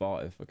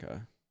 35,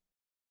 okay.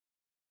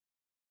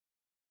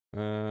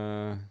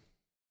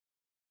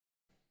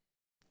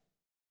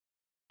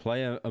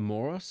 Play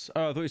Among Us?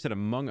 Oh, I thought you said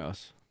Among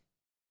Us.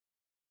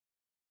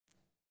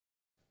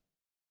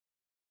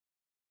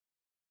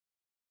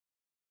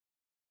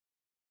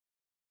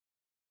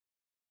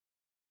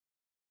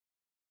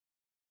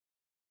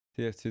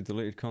 TF2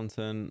 deleted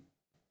content.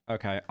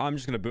 Okay, I'm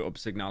just gonna boot up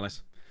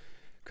Signalis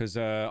because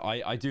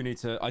I do need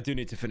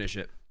to finish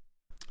it.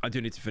 I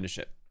do need to finish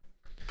it.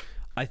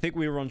 I think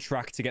we were on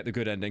track to get the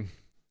good ending.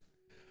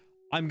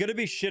 I'm gonna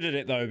be shit at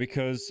it though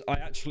because I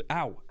actually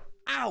ow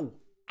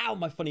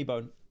my funny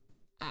bone.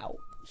 Ow.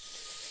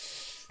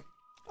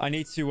 I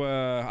need to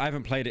I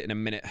haven't played it in a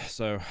minute,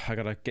 so I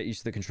gotta get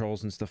used to the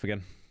controls and stuff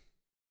again.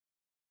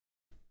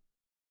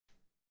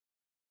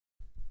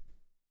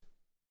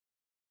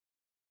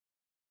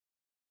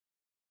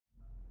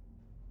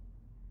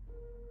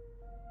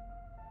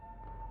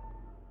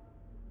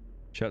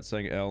 Chat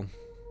saying L.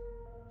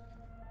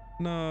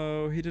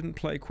 No, he didn't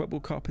play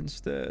Quebble Cup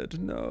instead.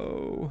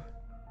 No.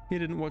 He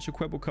didn't watch a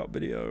Quebble Cup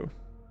video.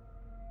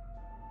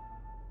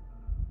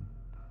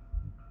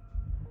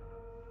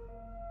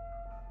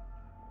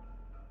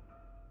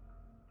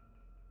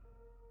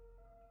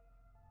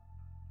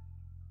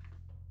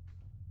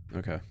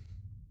 Okay.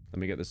 Let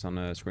me get this on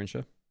a screen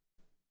share.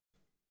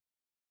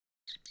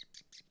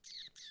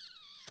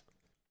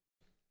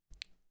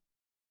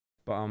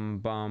 Bum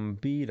bum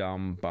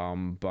beedum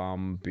bum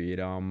bum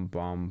beedum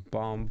bum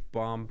bum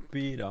bum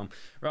beedum.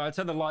 Right, I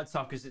turn the lights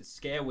up because it's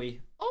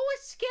scary. Oh,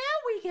 it's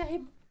scary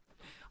game.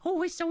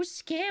 Oh, it's so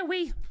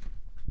scary.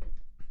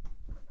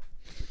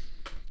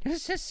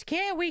 It's a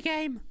scary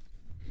game.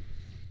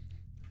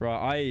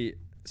 Right,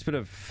 it's been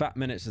a fat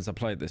minute since I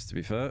played this, to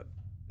be fair.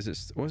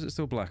 Or is it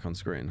still black on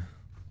screen?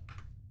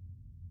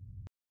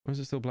 Or is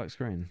it still black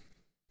screen?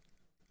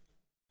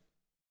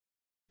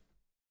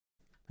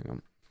 Hang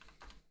on.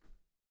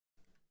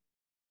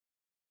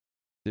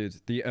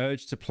 Dude, the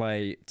urge to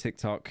play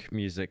TikTok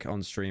music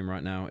on stream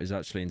right now is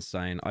actually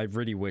insane. I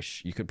really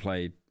wish you could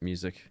play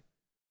music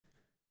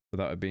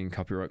without it being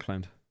copyright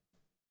claimed.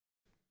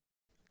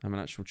 I'm an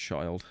actual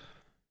child.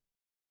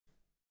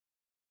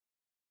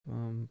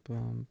 Bum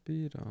bum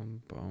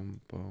beedum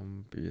bum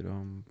bum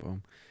beedum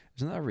bum.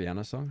 Isn't that a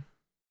Rihanna song?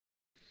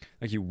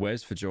 Thank you,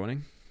 Wes, for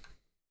joining.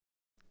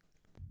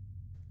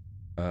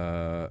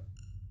 Are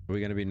we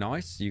gonna be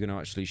nice? Are you gonna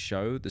actually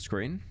show the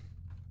screen?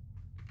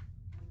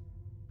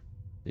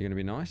 You're gonna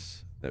be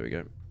nice? There we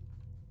go.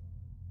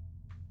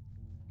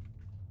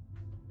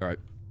 Alright.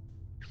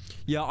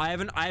 Yeah, I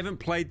haven't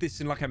played this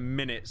in like a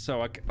minute,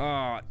 so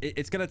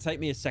it's gonna take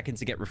me a second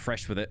to get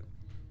refreshed with it.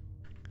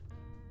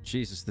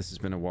 Jesus, this has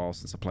been a while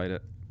since I played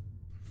it.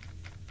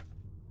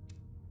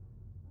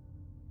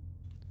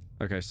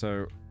 Okay,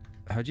 so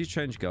how do you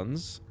change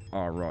guns?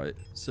 Oh, right.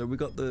 So we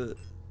got the...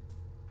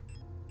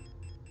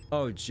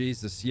 Oh,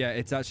 Jesus. Yeah,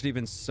 it's actually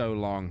been so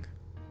long.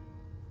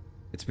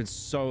 It's been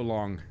so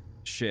long.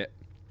 Shit.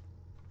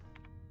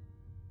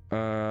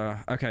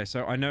 Okay,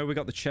 so I know we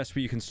got the chest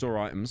where you can store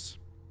items.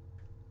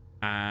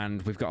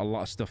 And we've got a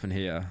lot of stuff in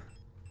here.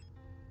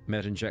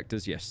 Med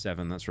injectors. Yes,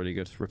 7. That's really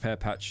good. Repair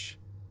patch.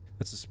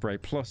 That's a spray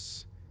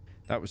plus.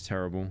 That was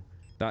terrible.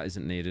 That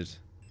isn't needed.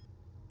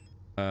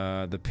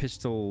 The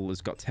pistol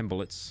has got 10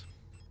 bullets.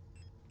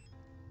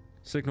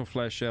 Signal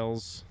flare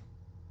shells.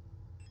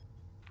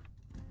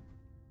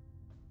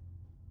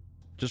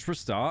 Just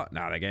restart?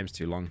 Nah, that game's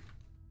too long.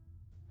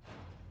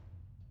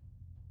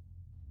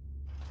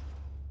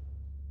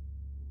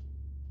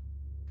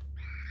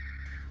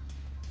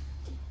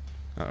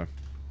 Uh-oh.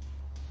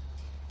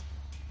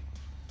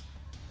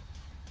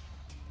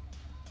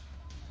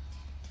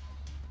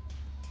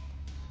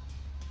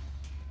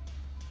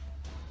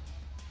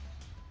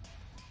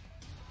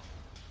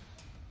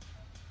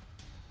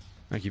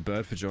 Thank you,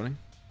 Bird, for joining.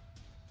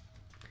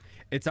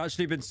 It's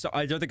actually been so...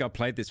 I don't think I've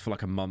played this for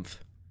like a month.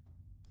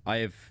 I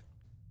have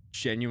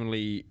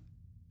genuinely...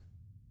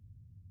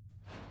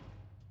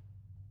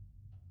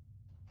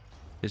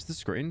 Is the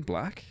screen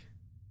black?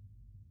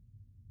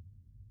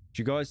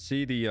 Do you guys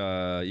see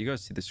the, you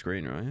guys see the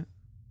screen, right?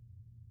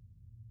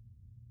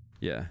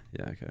 Yeah,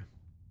 okay.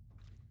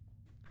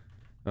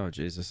 Oh,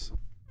 Jesus.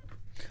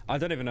 I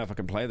don't even know if I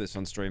can play this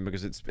on stream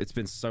because it's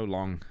been so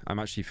long. I'm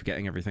actually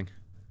forgetting everything.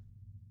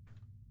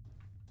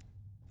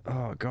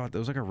 Oh, God, there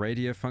was like a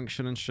radio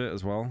function and shit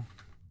as well.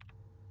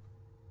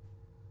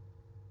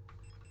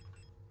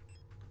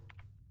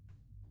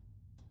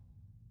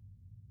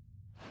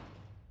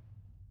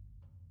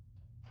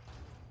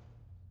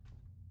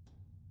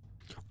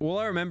 All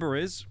I remember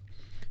is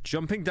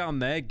jumping down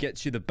there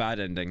gets you the bad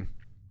ending.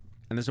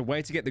 And there's a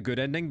way to get the good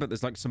ending, but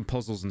there's like some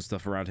puzzles and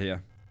stuff around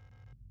here.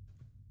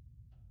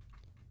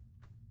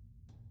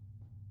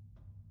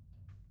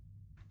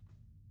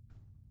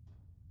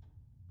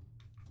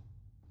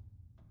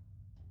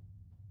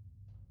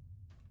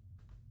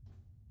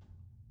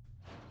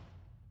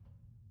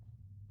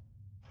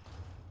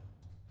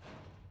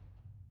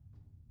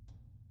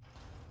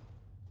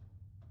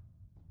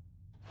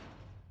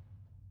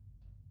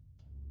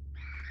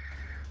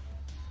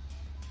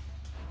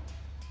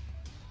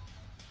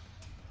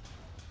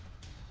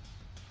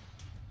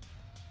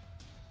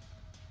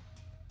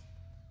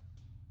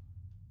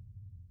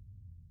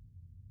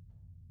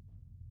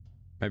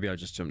 Maybe I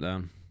just jump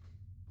down.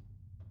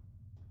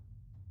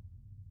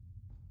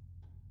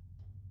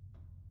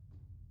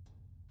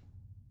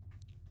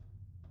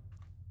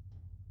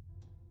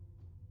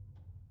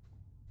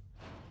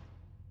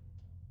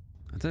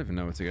 I don't even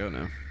know where to go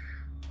now.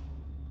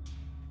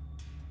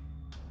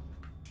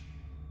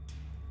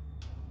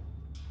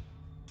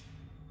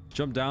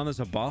 Jump down, there's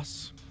a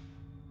boss.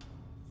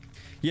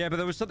 Yeah, but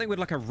there was something with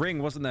like a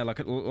ring, wasn't there?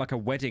 Like a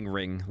wedding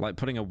ring, like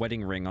putting a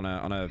wedding ring on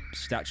a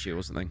statue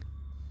or something.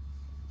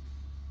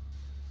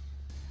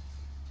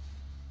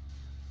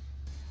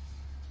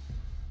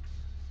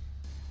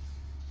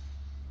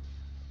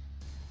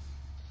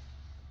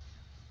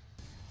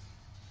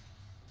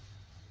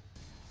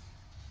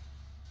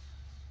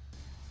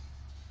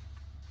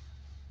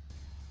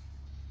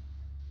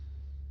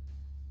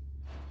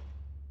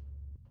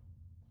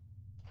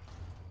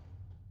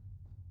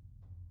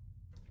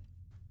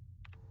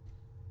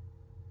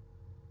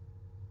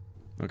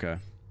 Okay.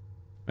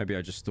 Maybe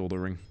I just stole the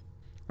ring.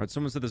 Alright,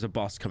 someone said there's a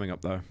boss coming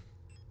up, though.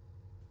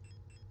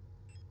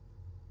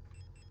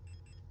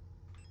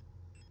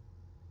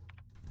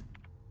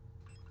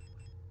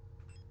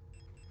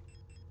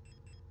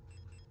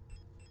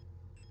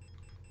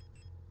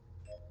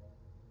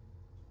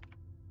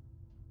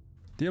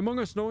 The Among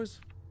Us noise?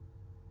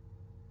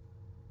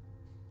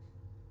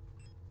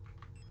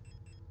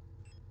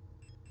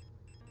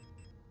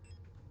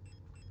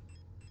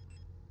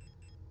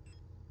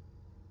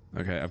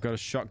 Okay, I've got a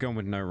shotgun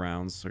with no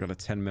rounds. I've got a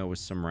 10mm with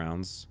some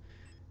rounds.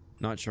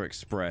 Nitro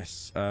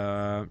Express.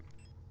 A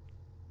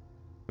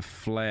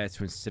flare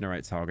to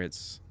incinerate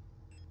targets.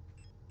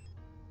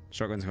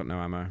 Shotgun's got no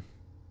ammo.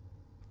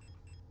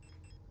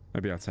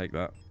 Maybe I'll take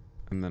that.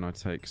 And then I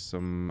take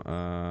some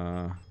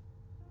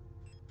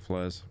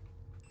flares.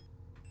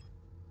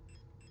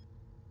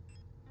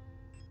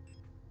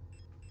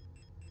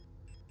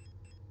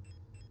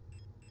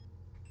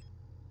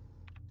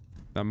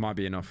 That might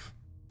be enough.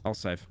 I'll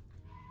save.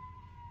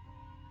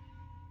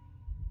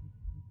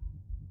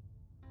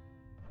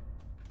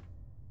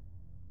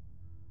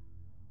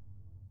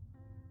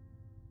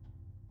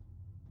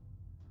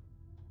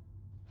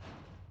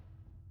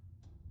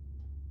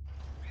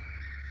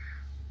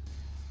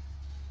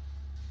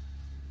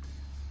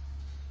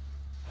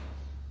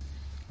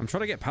 I'm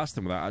trying to get past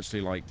them without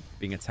actually, like,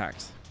 being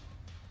attacked.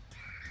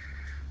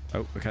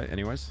 Oh, okay,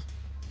 anyways.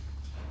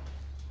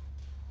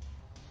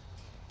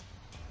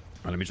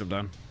 Right, let me jump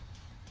down.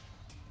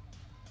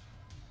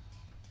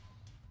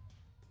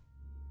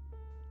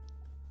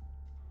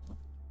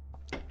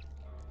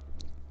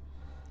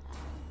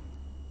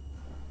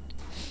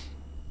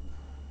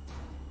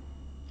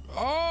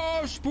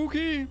 Oh,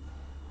 spooky!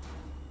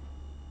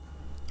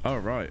 Oh,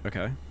 right,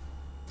 okay.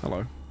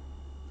 Hello.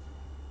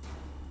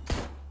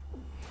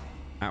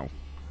 Ow.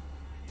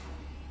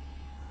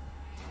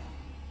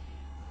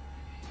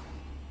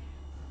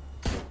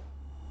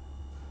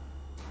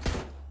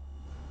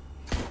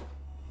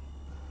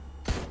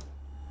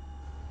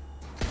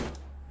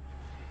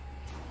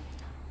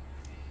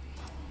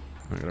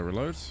 I gotta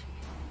reload.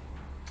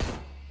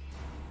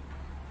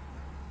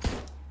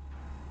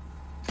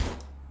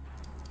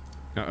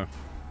 Uh-oh.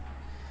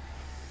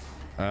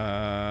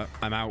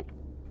 I'm out.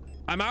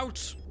 I'm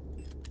out!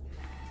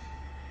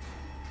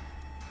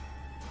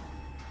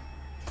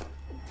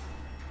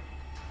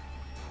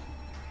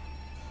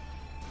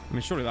 I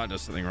mean, surely that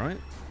does something, right?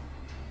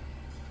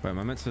 Wait, am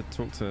I meant to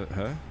talk to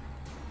her?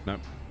 No.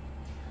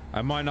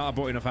 I might not have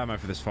bought enough ammo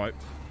for this fight.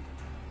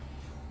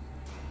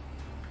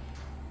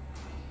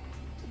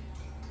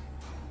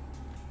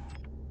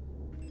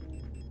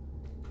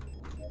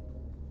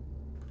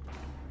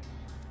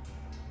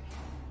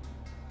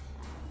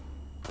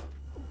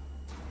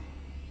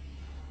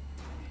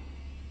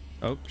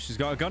 Oh, she's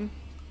got a gun.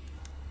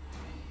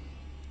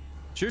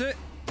 Shoot it!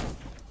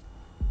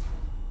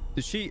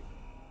 Did she...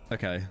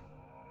 Okay.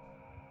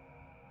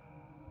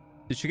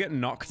 Did she get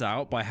knocked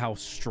out by how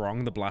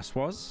strong the blast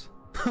was?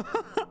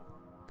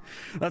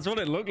 That's what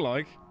it looked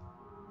like.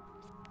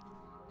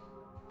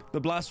 The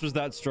blast was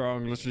that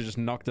strong. Literally just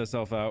knocked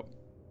herself out.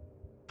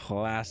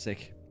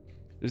 Classic.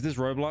 Is this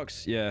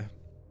Roblox? Yeah.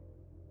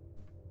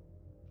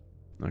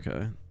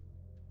 Okay.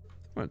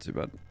 Not too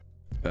bad.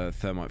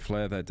 Thermite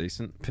flare, they're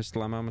decent.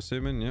 Pistol ammo, I'm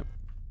assuming. Yep.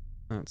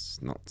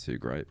 That's not too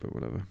great, but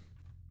whatever.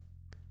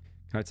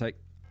 Can I take...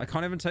 I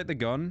can't even take the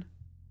gun.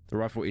 The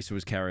rifle Issa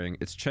was carrying.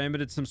 It's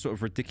chambered in some sort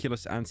of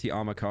ridiculous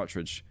anti-armor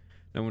cartridge.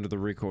 No wonder the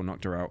recoil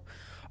knocked her out.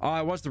 Ah,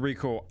 it was the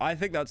recoil. I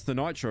think that's the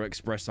Nitro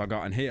Express I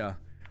got in here.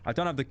 I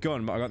don't have the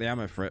gun, but I got the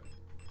ammo for it.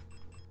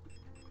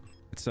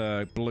 It's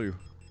blue.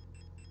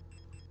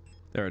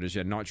 There it is,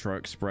 yeah, Nitro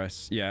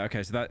Express. Yeah,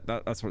 okay, so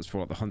that's what it's for,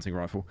 like the hunting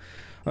rifle.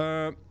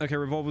 Okay,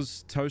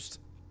 revolver's toast.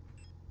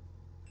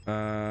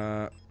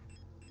 Flare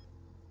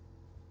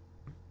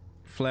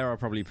I'll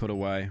probably put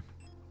away.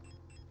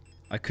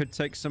 I could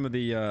take some of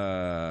the,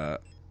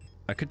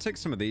 I could take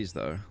some of these,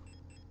 though.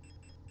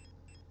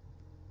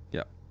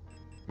 Yep.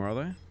 Where are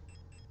they?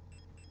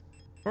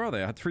 Where are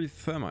they? I had 3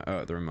 thermite.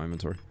 Oh, they're in my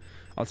inventory.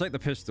 I'll take the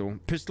pistol.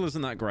 Pistol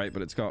isn't that great,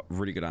 but it's got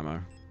really good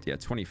ammo. Yeah,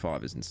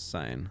 25 is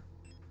insane.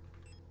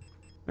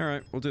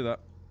 Alright, we'll do that.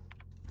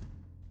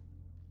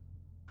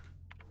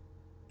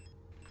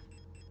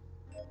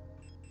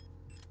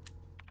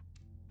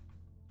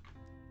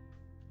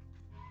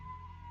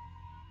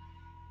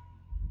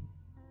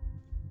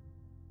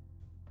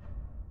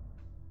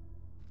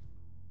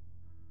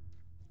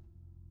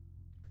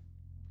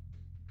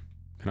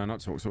 Can I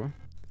not talk to her?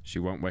 She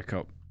won't wake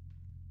up.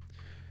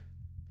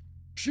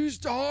 She's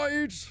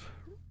died!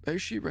 May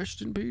she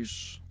rest in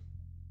peace.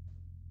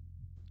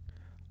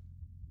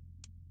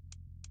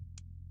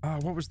 Ah,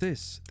 what was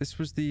this? This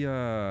was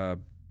the,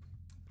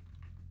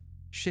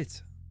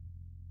 shit.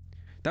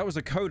 That was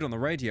a code on the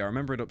radio. I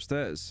remember it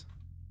upstairs.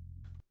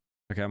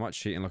 Okay, I might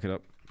cheat and look it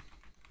up.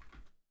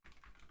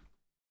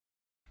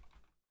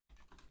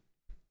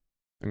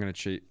 I'm gonna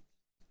cheat.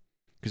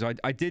 Because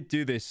I did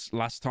do this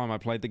last time I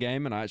played the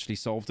game and I actually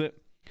solved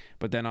it.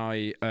 But then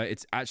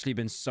it's actually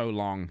been so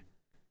long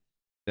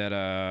that,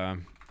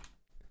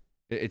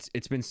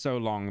 it's been so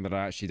long that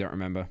I actually don't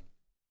remember.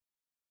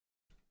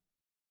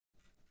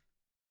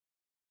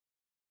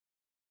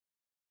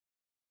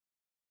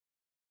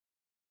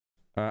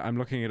 I'm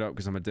looking it up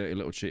because I'm a dirty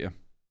little cheater.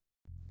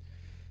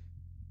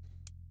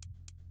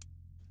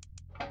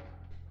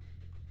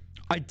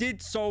 I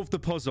did solve the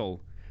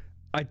puzzle.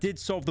 I did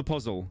solve the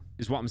puzzle,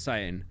 is what I'm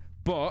saying.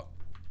 But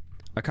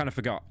I kind of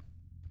forgot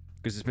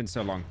because it's been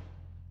so long.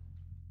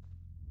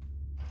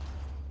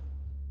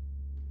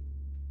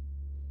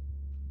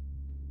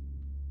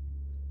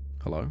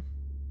 Hello?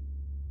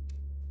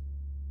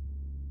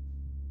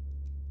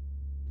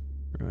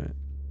 Right.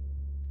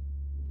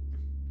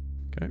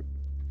 Okay.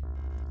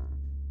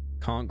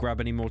 Can't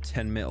grab any more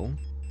 10 mil.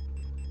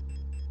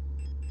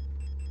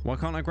 Why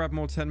can't I grab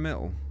more 10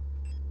 mil?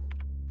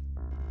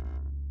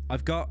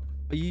 I've got...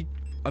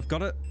 I've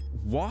got a...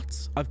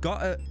 What? I've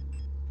got a...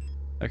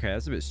 Okay,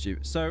 that's a bit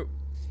stupid. So,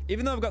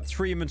 even though I've got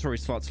 3 inventory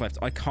slots left,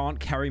 I can't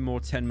carry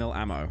more 10 mil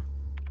ammo.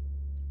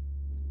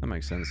 That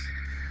makes sense.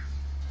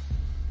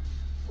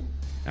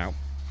 Ow.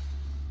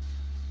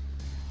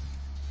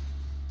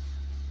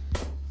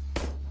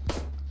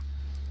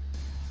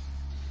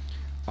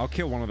 I'll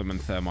kill one of them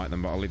and thermite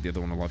them, but I'll leave the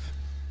other one alive.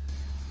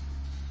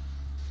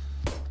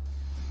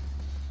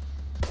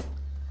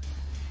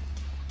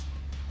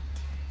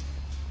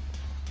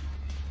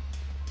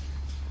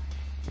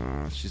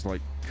 She's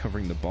like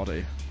covering the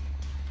body.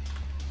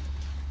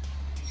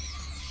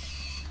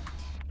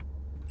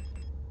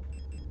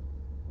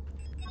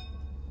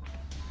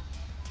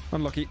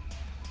 Unlucky.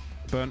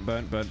 Burnt,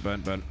 burnt, burnt,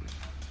 burnt, burnt.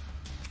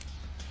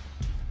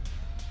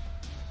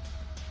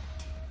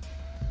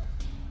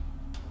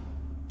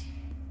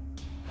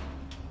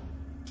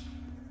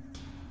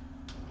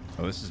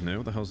 Oh, this is new.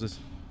 What the hell is this?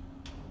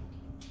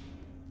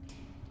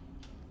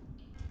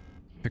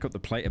 Pick up the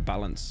plate of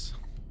balance.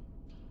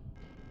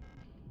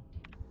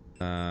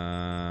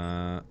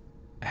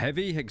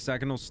 Heavy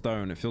hexagonal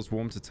stone. It feels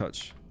warm to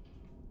touch.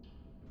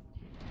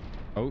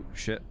 Oh,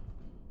 shit.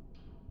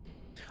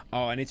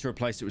 Oh, I need to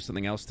replace it with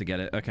something else to get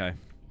it. Okay.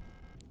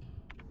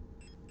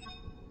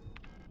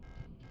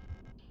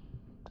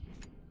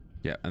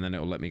 Yeah, and then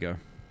it'll let me go.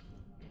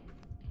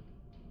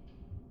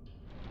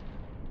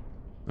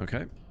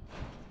 Okay.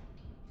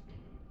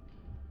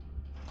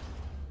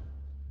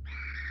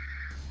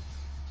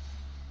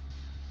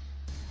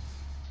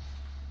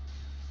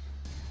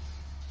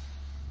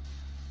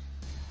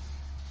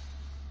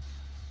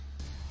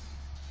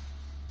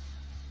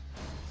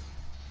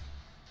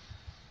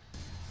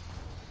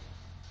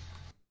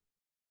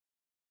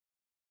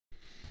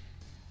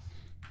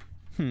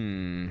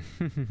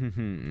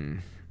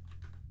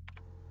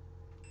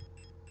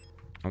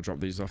 I'll drop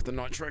these off the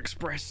Nitro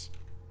Express.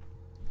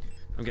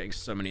 I'm getting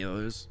so many of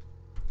those.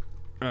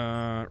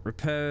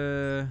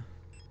 Repair.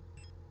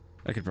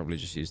 I could probably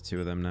just use 2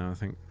 of them now, I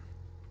think.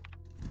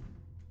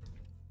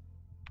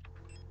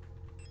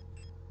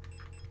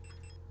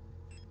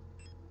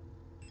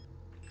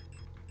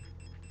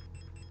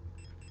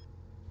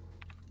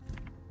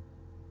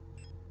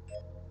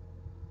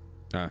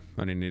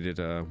 Only needed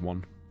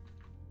one.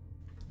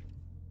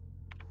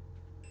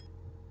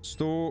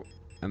 Store,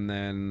 and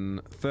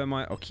then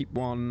thermite, I'll keep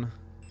one.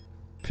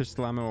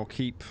 Pistol ammo, I'll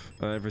keep.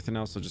 Everything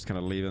else, I'll just kind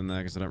of leave in there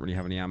because I don't really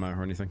have any ammo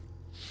or anything.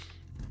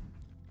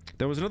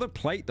 There was another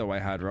plate, though, I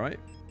had, right?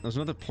 There was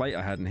another plate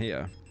I had in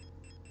here.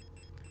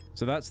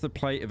 So that's the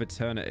plate of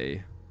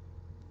eternity.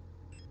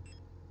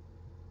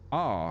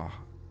 Ah.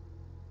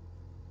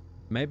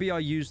 Maybe I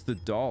used the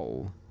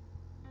doll.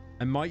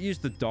 I might use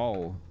the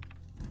doll.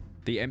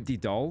 The empty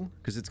doll.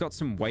 Because it's got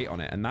some weight on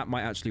it. And that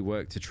might actually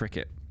work to trick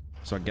it.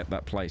 So I get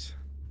that plate.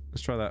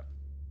 Let's try that.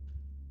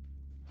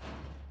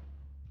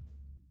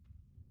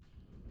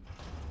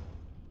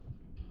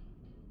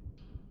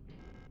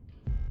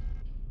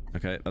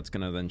 Okay, that's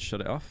gonna then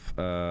shut it off.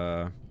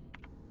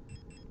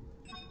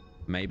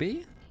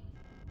 Maybe?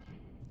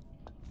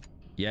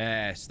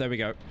 Yes, there we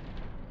go.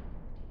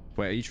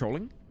 Wait, are you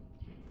trolling?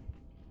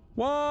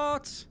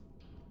 What?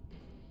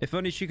 If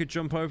only she could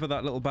jump over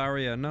that little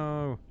barrier.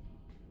 No.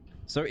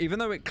 So even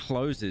though it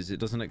closes, it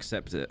doesn't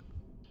accept it.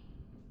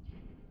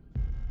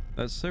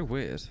 That's so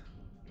weird.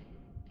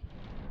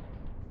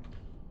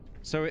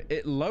 So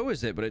it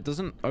lowers it, but it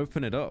doesn't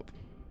open it up.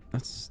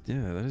 That's...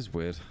 yeah, that is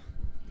weird.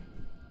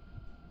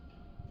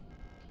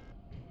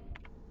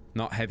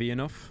 Not heavy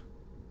enough.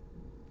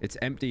 It's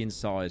empty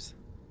inside.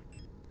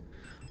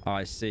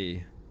 I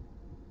see.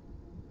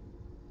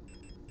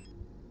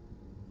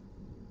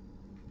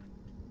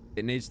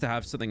 It needs to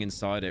have something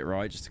inside it,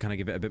 right? Just to kind of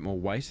give it a bit more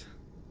weight.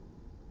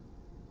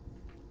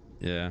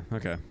 Yeah,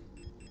 okay.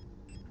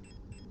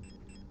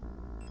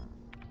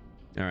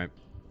 Alright.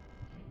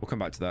 We'll come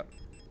back to that.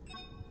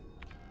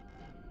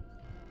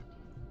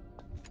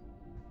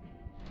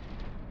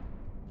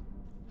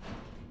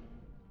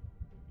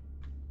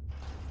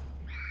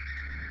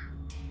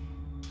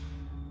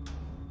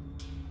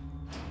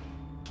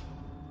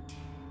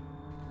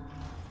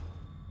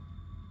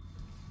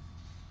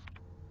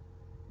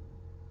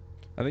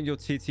 I think your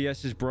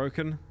TTS is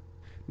broken.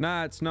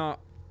 Nah, it's not.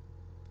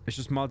 It's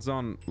just mods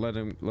on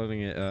letting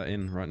it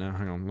in right now.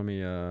 Hang on, let me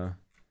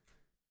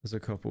there's a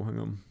couple, hang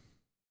on.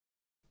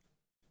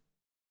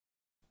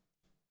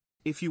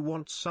 If you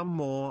want some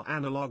more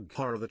analog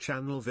horror, the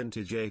channel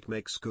Vintage 8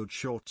 makes good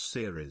short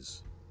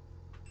series.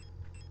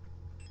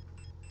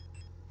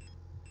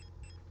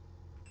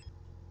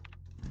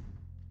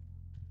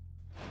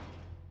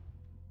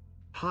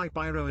 Hi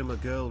Pyro, I'm a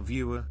girl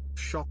viewer,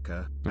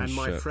 shocker, and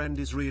my friend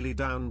is really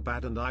down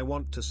bad and I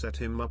want to set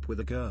him up with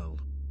a girl.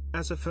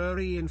 As a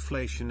furry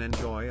inflation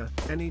enjoyer,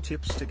 any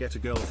tips to get a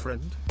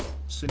girlfriend?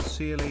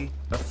 Sincerely,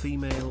 a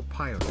female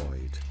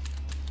pyroid.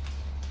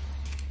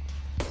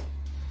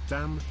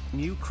 Damn,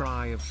 new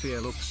cry of fear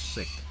looks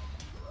sick.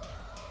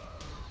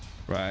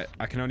 Right,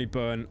 I can only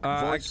burn...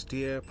 Voice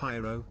dear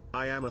Pyro,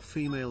 I am a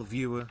female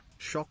viewer,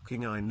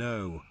 shocking I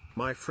know.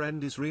 My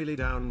friend is really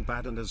down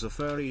bad and as a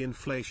furry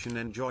inflation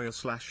enjoyer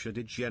 / a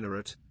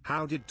degenerate,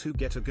 how did to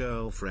get a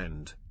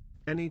girlfriend?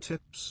 Any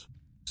tips?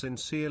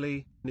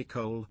 Sincerely,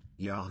 Nicole,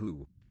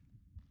 Yahoo.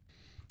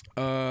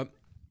 How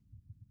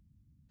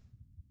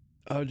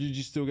did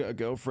you still get a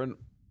girlfriend?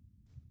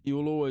 You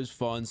will always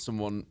find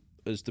someone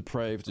as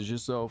depraved as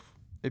yourself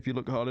if you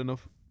look hard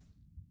enough.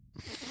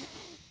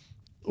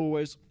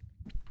 Always.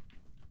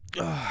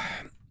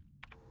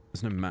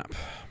 There's no map.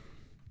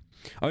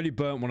 I only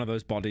burnt one of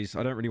those bodies.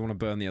 I don't really want to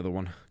burn the other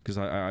one because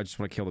I just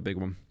want to kill the big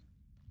one.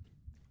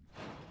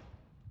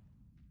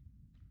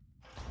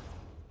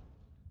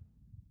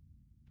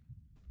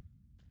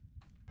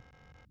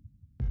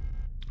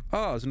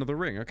 Oh, there's another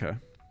ring. Okay.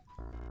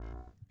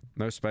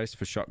 No space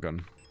for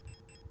shotgun.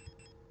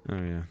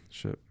 Oh yeah,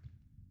 shit.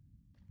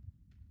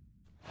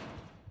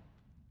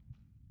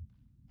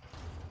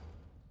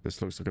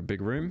 This looks like a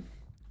big room.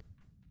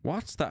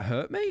 What? That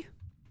hurt me?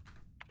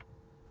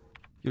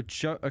 You're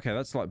okay,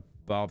 that's like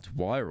barbed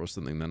wire or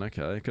something then.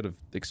 Okay, I could have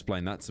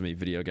explained that to me,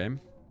 video game.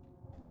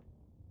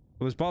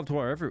 Well, there's barbed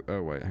wire every...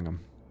 oh, wait, hang on.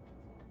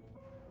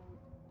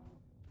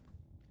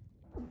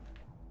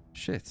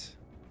 Shit.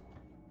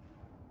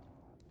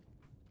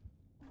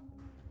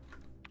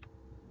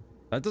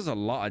 That does a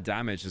lot of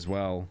damage as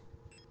well.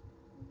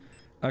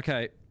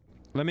 Okay,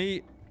 let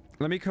me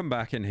come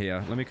back in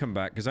here. Let me come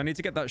back, because I need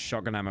to get that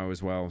shotgun ammo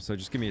as well. So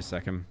just give me a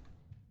second.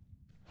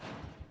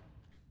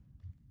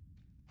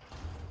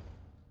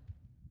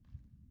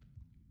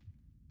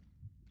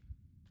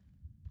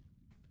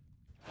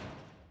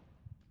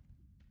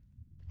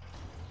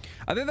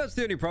 I think that's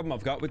the only problem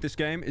I've got with this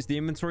game, is the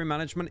inventory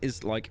management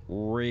is, like,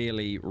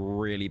 really,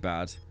 really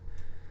bad.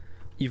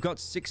 You've got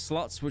 6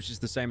 slots, which is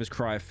the same as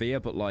Cry of Fear,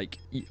 but, like,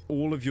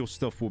 all of your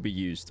stuff will be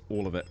used.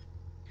 All of it.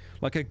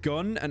 Like, a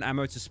gun and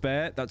ammo to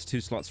spare, that's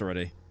 2 slots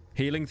already.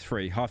 Healing,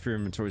 3. Half your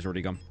inventory's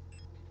already gone.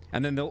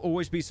 And then there'll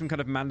always be some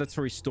kind of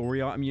mandatory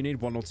story item you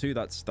need. 1 or 2,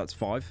 that's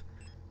 5.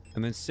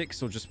 And then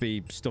 6 will just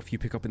be stuff you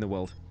pick up in the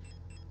world.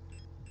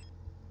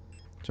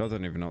 So I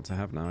don't even know what to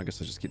have now. I guess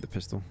I'll just keep the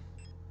pistol.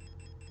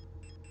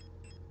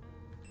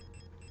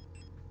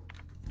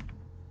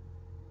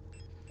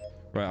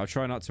 Right, I'll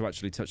try not to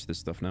actually touch this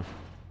stuff now.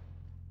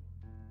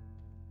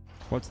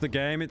 What's the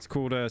game? It's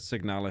called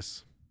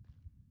Signalis.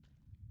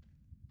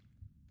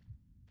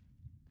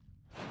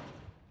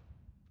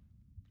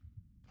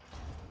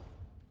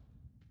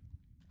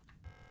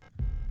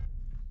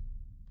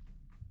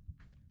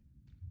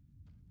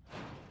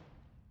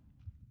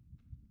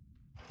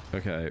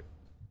 Okay,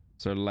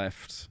 so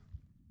left.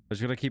 I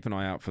just gotta keep an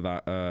eye out for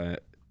that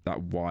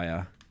that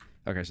wire.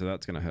 Okay, so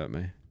that's gonna hurt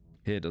me.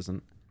 Here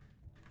doesn't.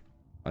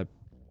 I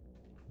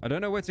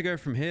don't know where to go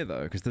from here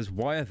though, because there's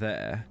wire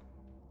there.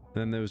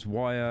 Then there's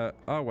wire.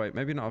 Oh wait,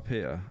 maybe not up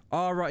here.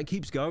 Oh right, it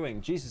keeps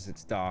going. Jesus,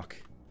 it's dark.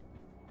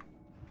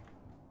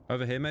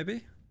 Over here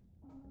maybe.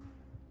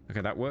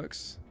 Okay, that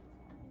works.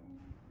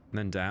 And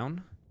then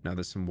down. Now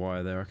there's some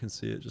wire there. I can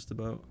see it just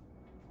about.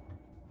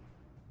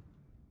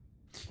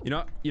 You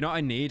know what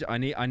I need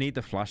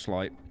the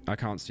flashlight. I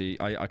can't see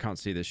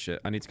this shit.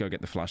 I need to go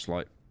get the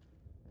flashlight.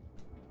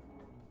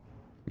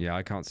 Yeah,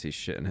 I can't see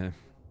shit in here.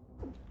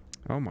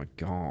 Oh my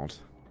god.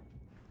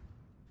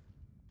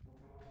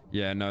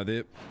 Yeah, no,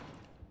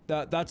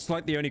 that's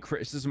like the only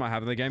criticism I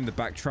have of the game. The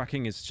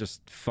backtracking is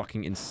just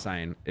fucking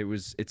insane.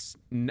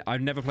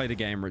 I've never played a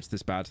game where it's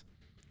this bad.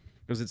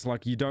 Because it's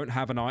like you don't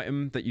have an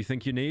item that you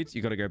think you need.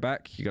 You gotta go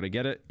back, you gotta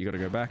get it, you gotta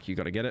go back, you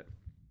gotta get it.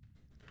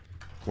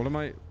 What am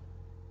I...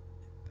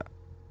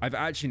 I've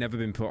actually never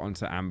been put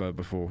onto amber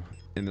before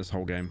in this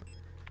whole game.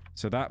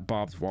 So that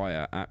barbed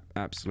wire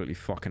absolutely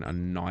fucking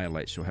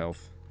annihilates your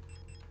health.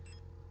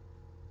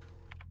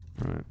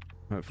 Alright,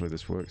 hopefully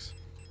this works.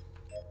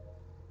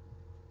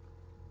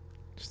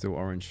 Still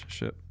orange.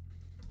 Shit.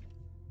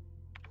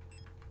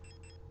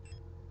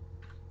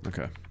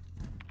 Okay.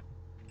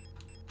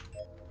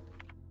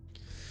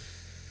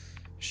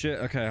 Shit,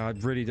 okay, I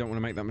really don't want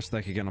to make that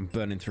mistake again. I'm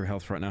burning through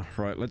health right now.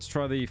 Right, let's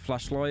try the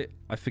flashlight.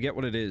 I forget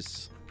what it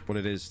is. What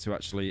it is to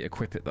actually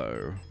equip it,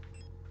 though.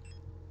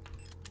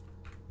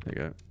 There you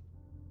go.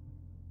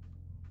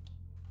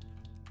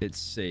 It's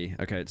C.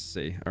 Okay, it's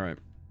C. Alright.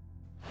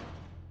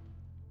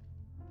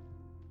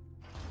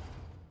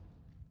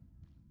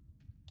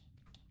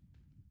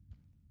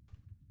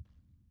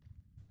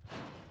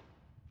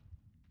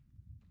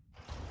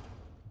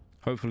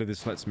 Hopefully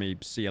this lets me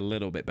see a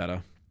little bit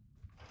better.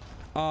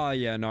 Oh,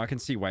 yeah, no, I can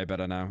see way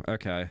better now.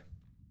 Okay.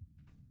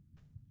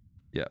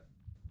 Yep.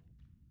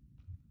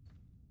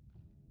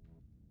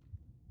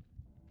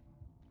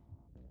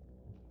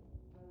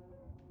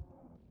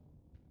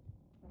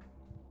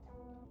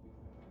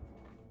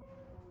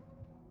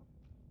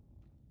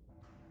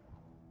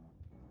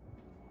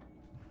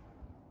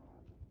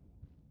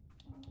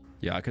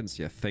 Yeah, I couldn't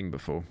see a thing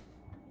before.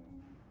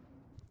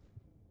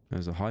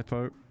 There's a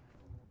hypo.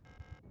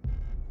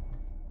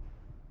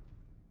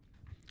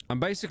 I'm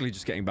basically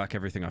just getting back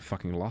everything I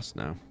fucking lost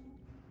now.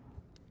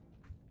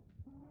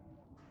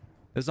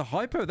 There's a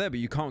hypo there, but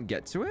you can't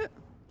get to it?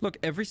 Look,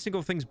 every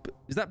single thing's...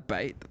 Is that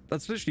bait?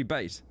 That's literally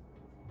bait.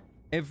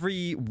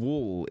 Every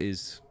wall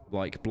is,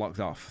 like, blocked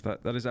off.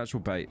 That is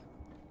actual bait.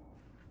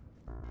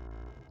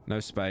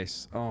 No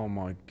space. Oh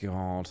my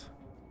god.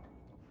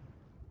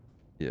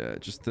 Yeah,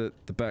 just the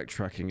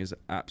backtracking is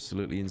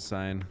absolutely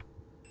insane.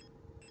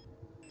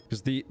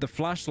 Because the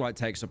flashlight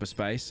takes up a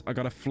space. I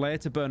got a flare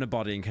to burn a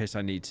body in case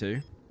I need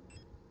to.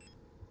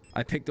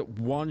 I picked up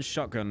one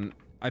shotgun.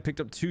 I picked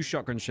up 2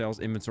 shotgun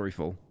shells, inventory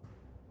full.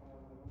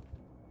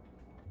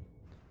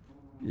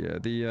 Yeah,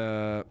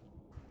 the,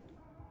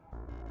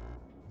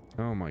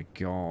 oh my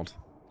god.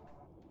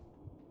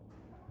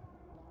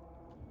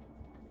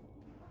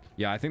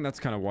 Yeah, I think that's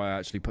kind of why I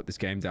actually put this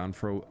game down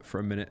for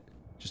a minute.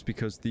 Just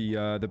because the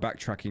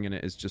backtracking in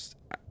it is just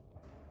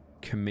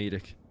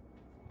comedic.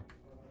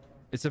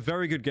 It's a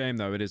very good game,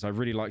 though, it is. I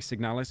really like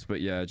Signalis, but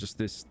yeah, just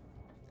this...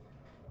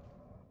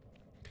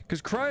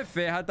 Because Cry of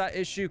Fear had that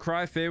issue.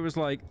 Cry of Fear was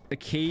like, a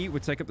key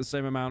would take up the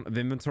same amount of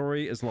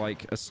inventory as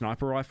like a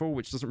sniper rifle,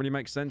 which doesn't really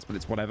make sense, but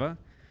it's whatever.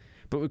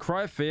 But with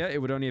Cry of Fear,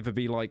 it would only ever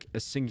be like a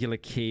singular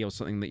key or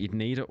something that you'd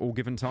need at all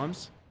given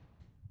times.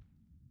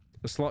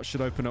 The slot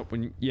should open up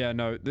when... Yeah,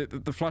 no,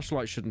 the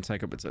flashlight shouldn't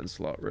take up its own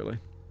slot, really.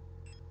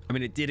 I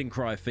mean, it did in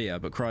Cry of Fear,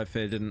 but Cry of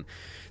Fear didn't.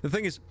 The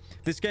thing is,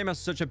 this game has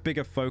such a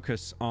bigger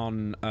focus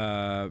on...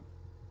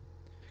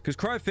 Because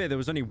Cry of Fear, there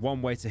was only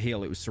one way to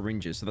heal. It was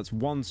syringes. So that's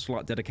one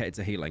slot dedicated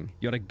to healing.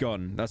 You had a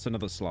gun. That's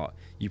another slot.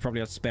 You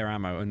probably had spare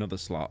ammo. Another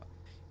slot.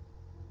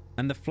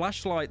 And the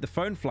flashlight, the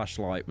phone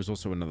flashlight, was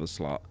also another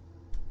slot.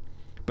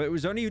 But it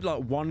was only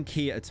like one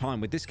key at a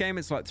time. With this game,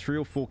 it's like 3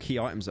 or 4 key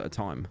items at a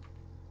time.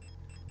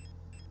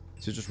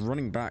 So just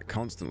running back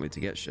constantly to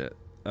get shit.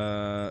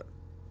 Okay,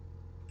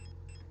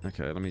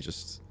 let me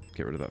just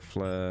get rid of that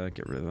flare.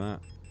 Get rid of that.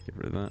 Get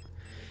rid of that.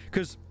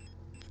 Because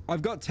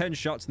I've got 10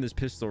 shots in this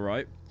pistol,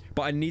 right?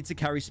 But I need to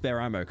carry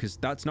spare ammo, because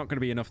that's not going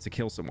to be enough to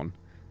kill someone.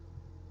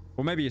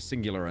 Or maybe a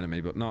singular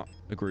enemy, but not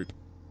a group.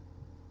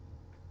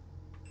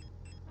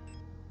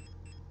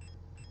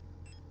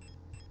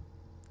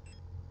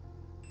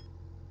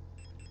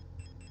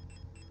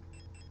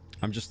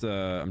 I'm just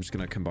going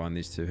to combine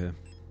these two here.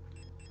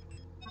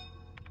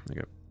 There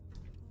you go.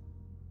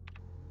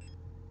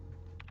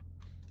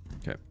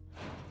 Okay.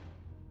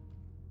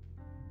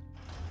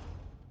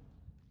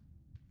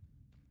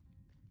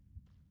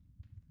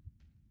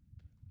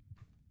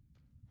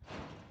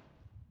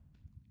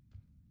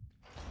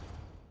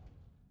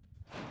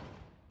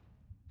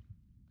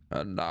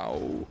 And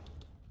now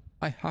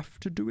I have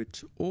to do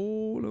it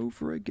all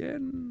over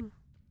again.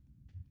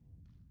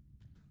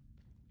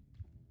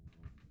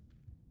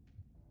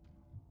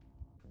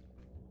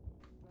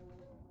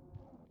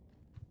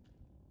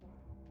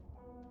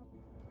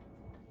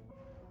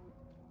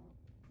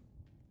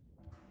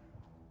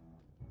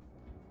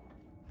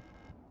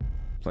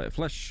 Plate of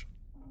flesh.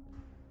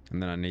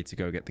 And then I need to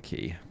go get the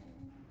key.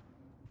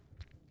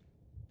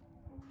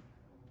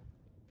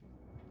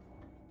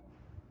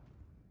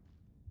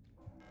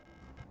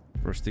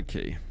 Rusted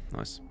key.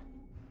 Nice.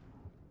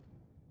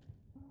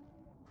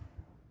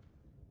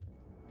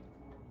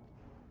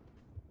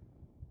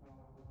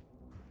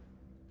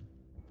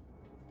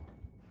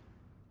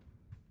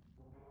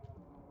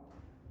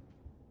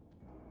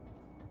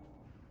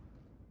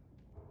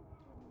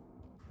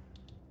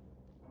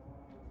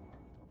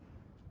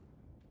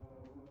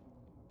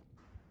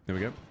 There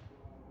we go.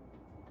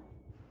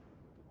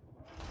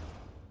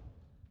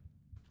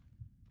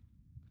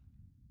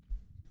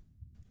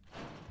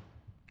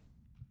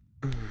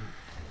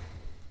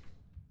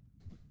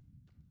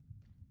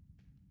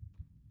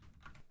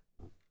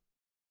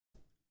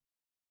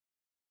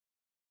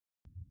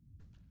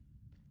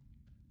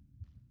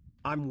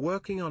 I'm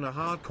working on a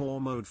hardcore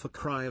mode for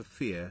Cry of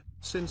Fear.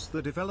 Since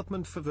the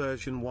development for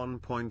version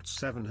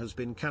 1.7 has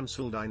been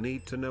cancelled, I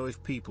need to know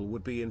if people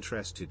would be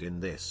interested in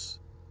this.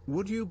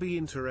 Would you be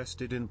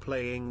interested in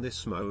playing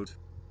this mode?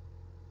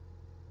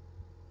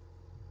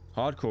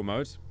 Hardcore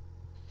mode?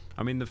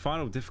 I mean, the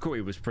final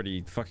difficulty was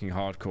pretty fucking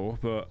hardcore,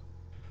 but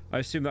I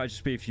assume that'd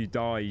just be if you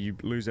die, you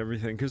lose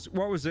everything. Because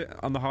what was it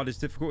on the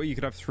hardest difficulty? You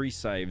could have 3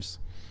 saves.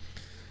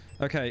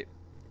 Okay,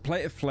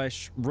 plate of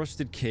flesh,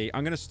 rusted key.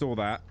 I'm going to store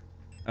that.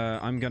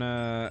 I'm going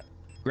to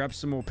grab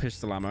some more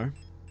pistol ammo.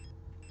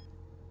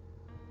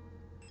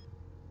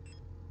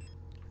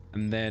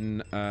 And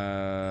then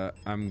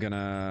I'm going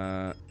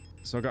to...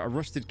 So I got a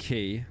rusted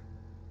key.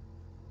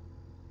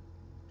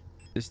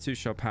 This too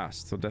shall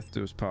pass, till death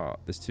do us part.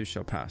 This too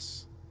shall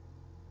pass.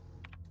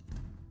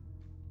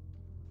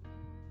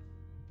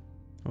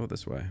 Oh,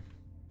 this way.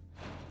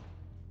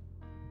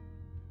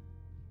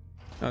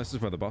 Oh, this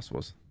is where the boss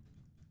was.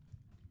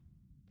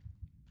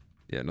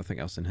 Yeah, nothing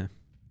else in here.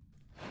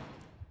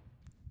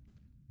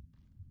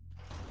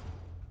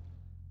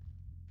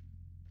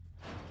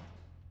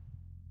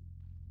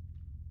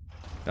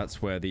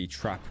 That's where the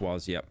trap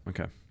was. Yep,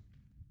 okay.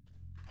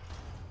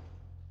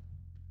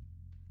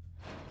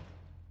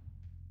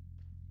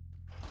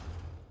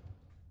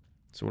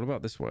 So what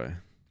about this way?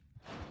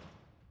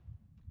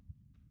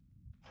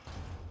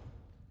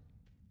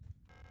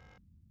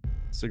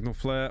 Signal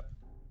flare.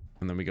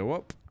 And then we go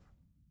up.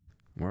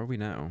 Where are we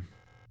now?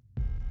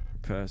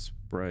 Repair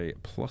spray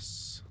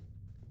plus.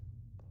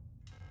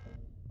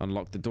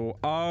 Unlock the door.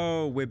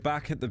 Oh, we're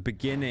back at the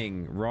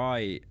beginning.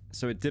 Right.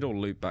 So it did all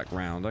loop back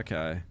round.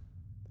 Okay.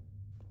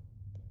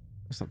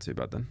 That's not too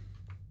bad then.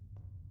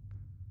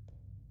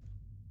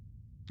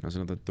 There's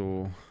another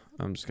door.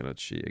 I'm just gonna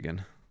cheat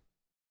again.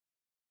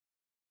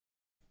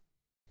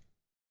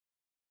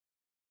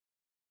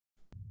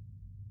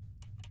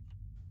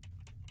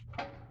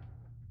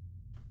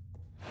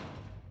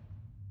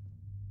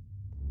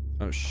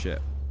 Oh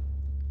shit.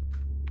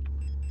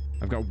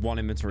 I've got 1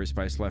 inventory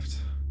space left.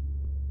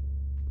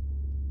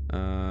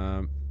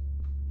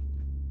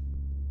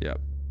 Yep.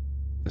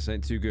 This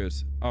ain't too good.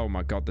 Oh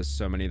my god, there's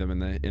so many of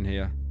them in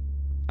here.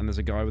 And there's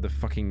a guy with a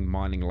fucking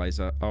mining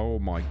laser. Oh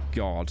my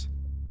god.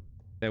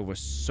 There were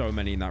so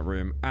many in that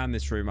room. And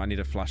this room. I need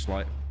a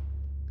flashlight.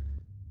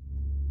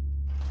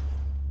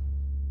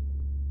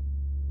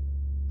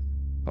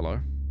 Hello?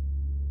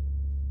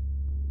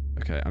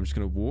 Okay, I'm just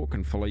gonna walk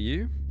and follow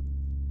you.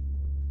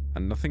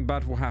 And nothing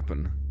bad will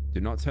happen.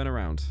 Do not turn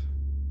around.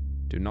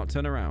 Do not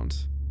turn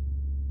around.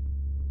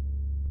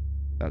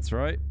 That's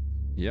right.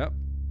 Yep.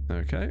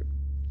 Okay.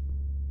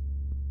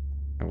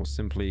 I will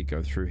simply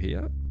go through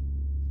here.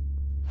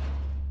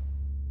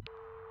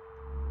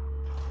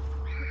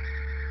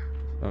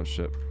 Oh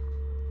shit.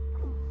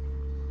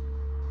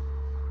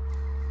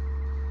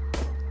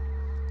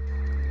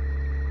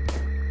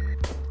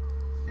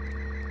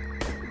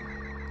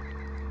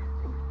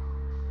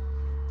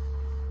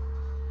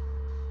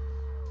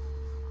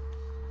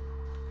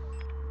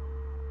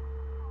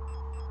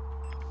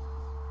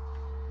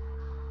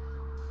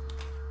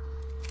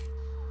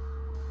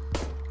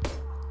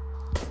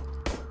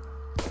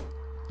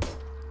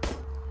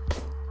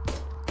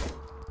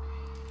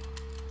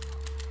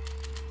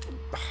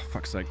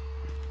 Fuck's sake.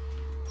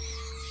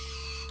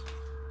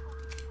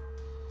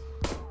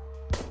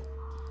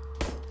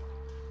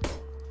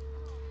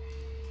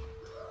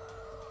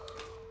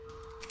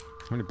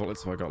 How many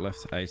bullets have I got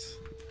left? 8.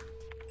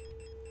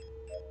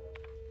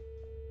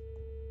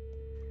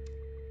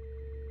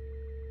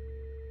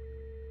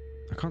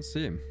 I can't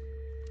see him.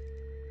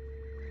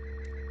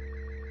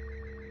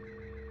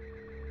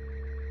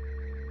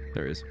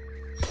 There he is.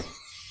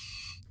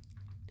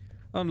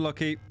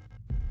 Unlucky.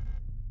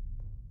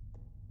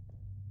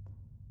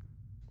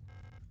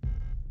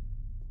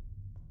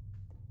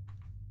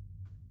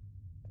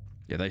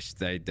 Yeah, they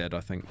stayed dead, I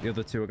think. The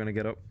other 2 are going to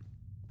get up.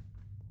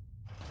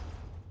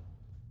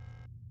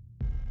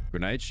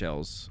 Grenade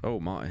shells. Oh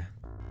my.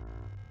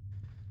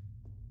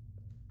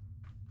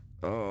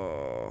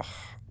 Oh.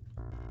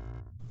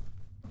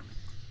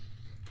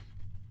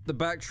 The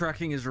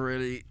backtracking is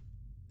really...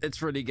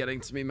 It's really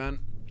getting to me, man.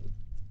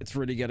 It's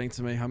really getting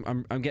to me.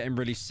 I'm getting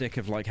really sick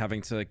of like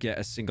having to get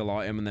a single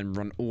item and then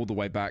run all the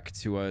way back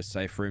to a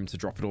safe room to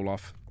drop it all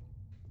off.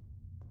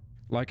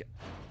 Like,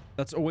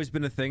 that's always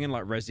been a thing in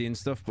like Resi and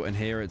stuff, but in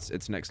here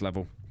it's next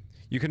level.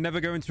 You can never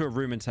go into a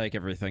room and take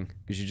everything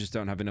because you just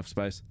don't have enough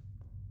space.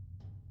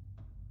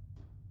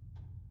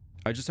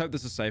 I just hope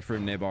there's a safe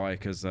room nearby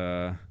because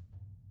I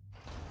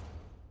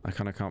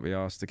kind of can't be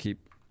asked to keep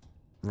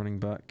running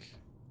back.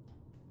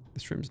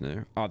 This room's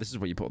new. Oh, this is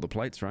where you put all the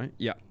plates, right?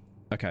 Yeah.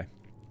 Okay.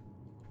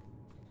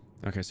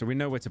 Okay, so we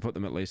know where to put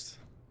them at least.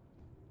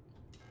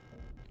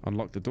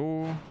 Unlock the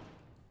door.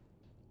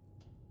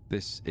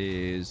 This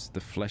is the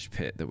flesh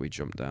pit that we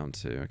jumped down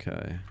to.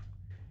 Okay.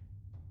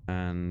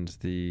 And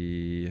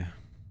the...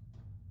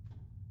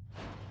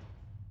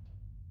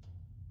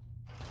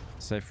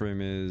 safe room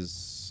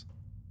is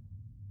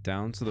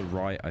down to the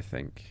right, I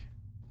think.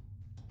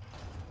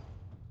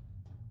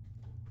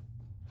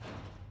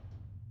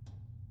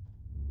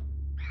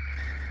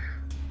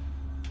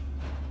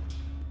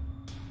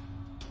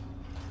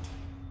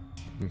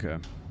 Okay.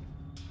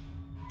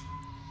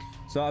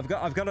 So I've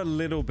got a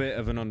little bit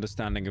of an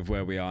understanding of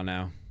where we are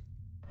now.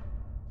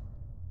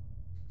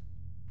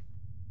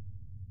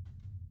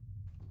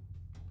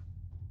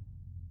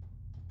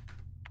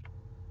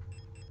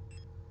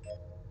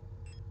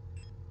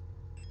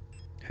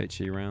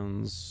 HE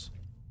rounds.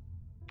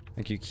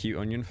 Thank you, Cute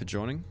Onion, for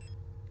joining.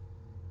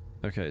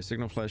 Okay,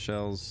 signal flare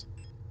shells.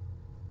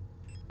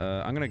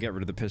 I'm gonna get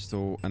rid of the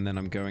pistol, and then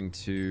I'm going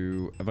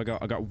to... I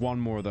got one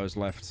more of those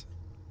left.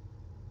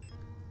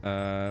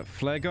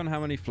 Flare gun, how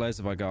many flares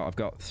have I got? I've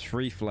got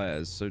 3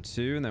 flares, so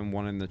 2 and then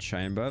 1 in the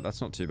chamber.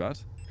 That's not too bad.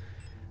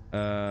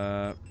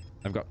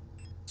 I've got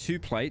 2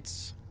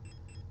 plates.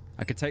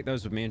 I could take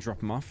those with me and drop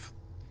them off.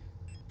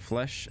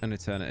 Flesh and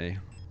eternity.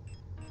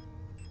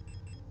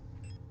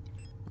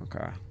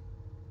 Okay.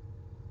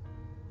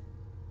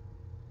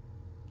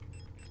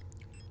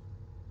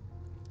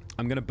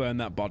 I'm gonna burn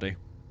that body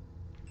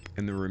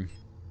in the room.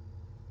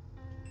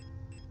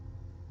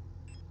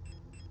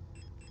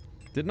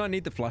 Didn't I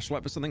need the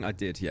flashlight for something? I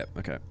did, yep,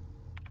 okay.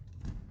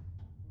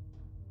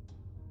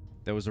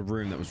 There was a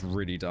room that was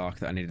really dark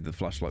that I needed the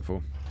flashlight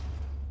for.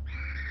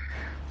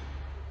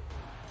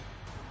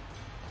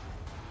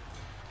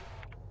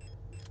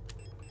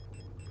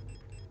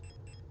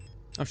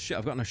 Oh shit,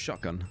 I've got no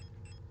shotgun.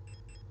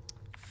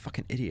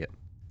 Fucking idiot.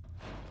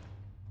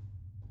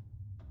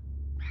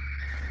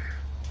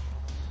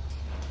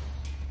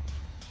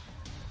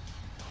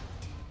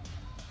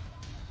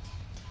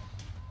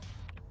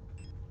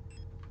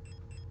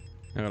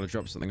 I gotta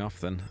drop something off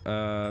then.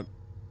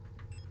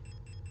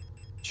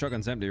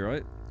 Shotgun's empty,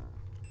 right?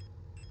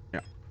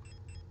 Yeah.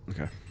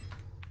 Okay.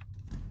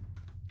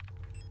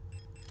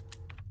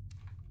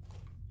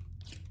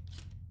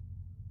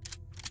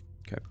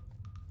 Okay.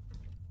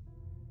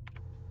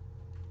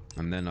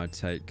 And then I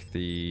take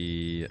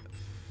the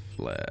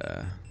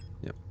flare.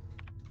 Yep.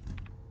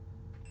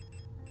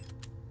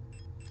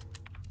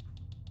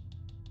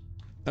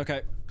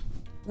 Okay.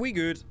 We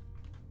good.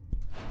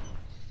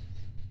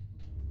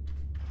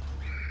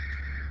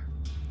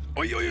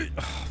 Oi, oi, oi.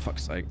 Oh,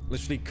 fuck's sake.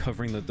 Literally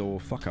covering the door.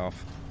 Fuck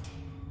off.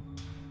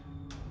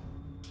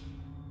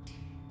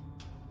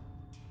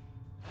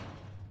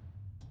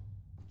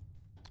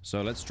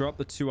 So let's drop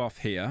the 2 off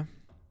here.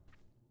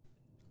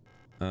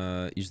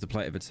 Use the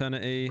plate of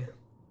eternity.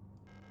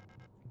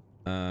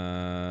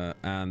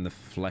 And the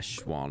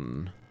flesh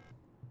one.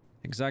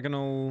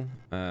 Hexagonal.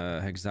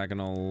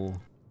 Hexagonal.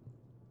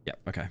 Yep,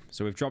 okay.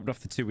 So we've dropped off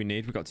the 2 we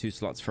need. We've got 2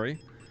 slots free.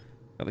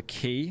 Got the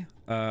key.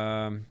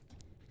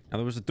 Now,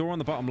 there was a door on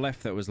the bottom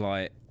left that was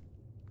like...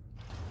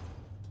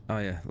 Oh,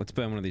 yeah. Let's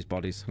burn one of these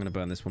bodies. I'm going to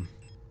burn this one.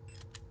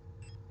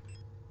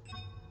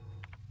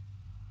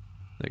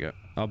 There you go.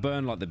 I'll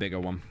burn, like, the bigger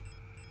one.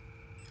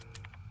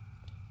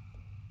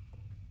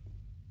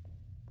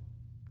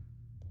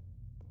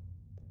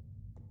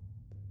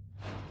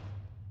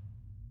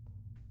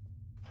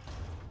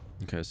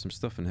 Okay, some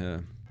stuff in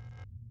here.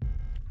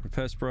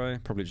 Repair spray.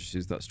 Probably just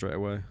use that straight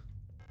away.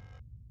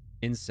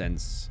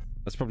 Incense.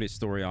 That's probably a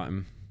story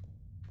item.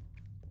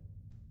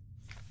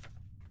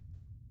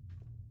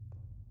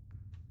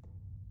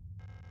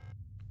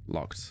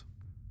 Locked.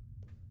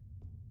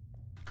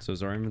 So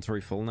is our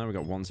inventory full now? We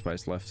got 1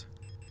 space left.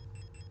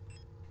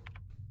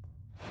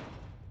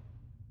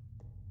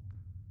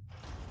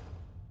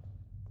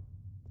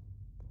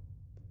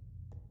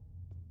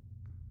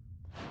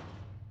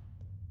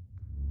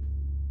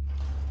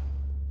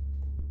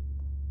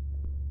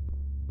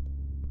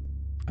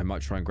 I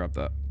might try and grab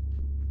that.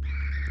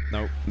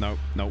 No, no,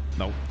 no,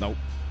 no, no.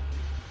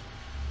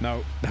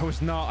 No, that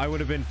was not. I would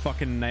have been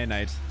fucking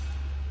nay-nayed.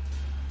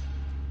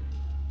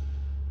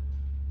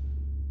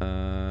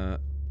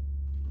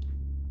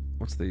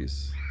 What's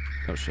these?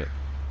 Oh shit.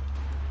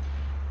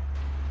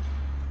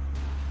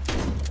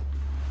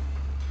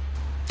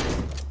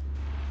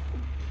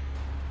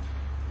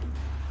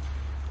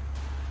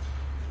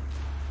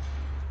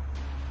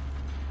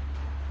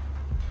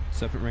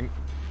 Serpent ring.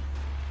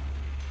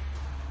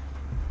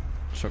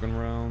 Shotgun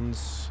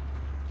rounds.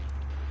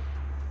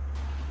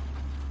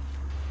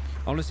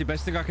 Honestly,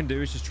 best thing I can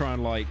do is just try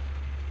and like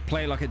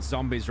play it like it's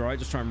zombies, right?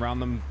 Just try and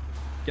round them,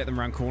 get them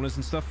around corners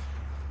and stuff.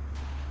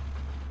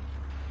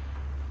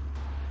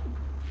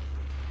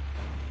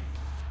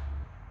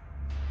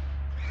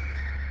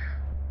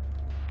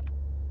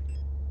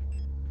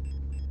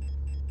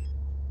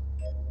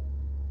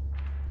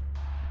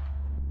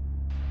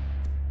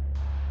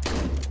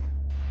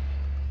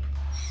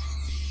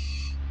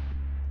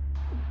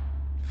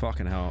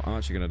 Fucking hell, I'm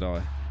actually gonna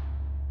die.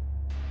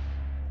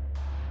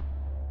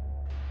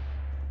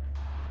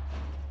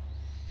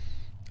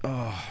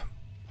 Oh.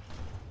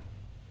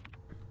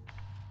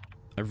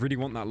 I really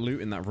want that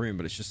loot in that room,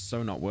 but it's just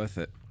so not worth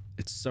it.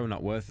 It's so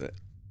not worth it.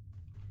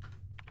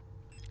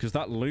 Because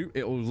that loot,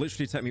 it will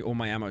literally take me all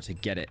my ammo to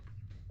get it.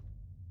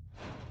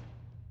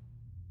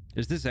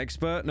 Is this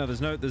expert? No,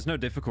 there's no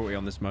difficulty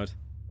on this mode.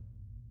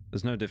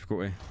 There's no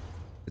difficulty.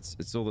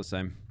 It's all the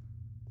same.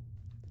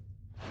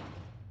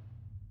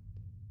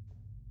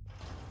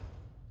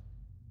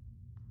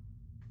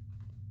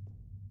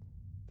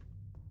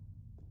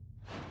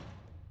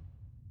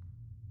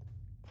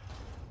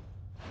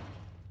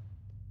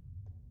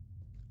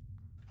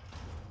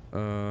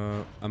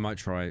 I might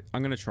try it.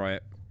 I'm gonna try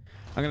it.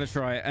 I'm gonna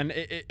try it. And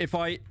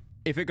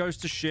if it goes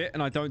to shit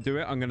and I don't do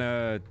it, I'm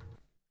gonna.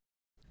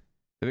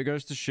 If it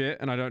goes to shit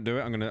and I don't do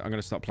it, I'm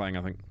gonna stop playing,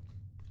 I think.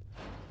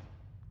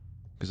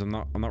 Because I'm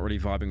not really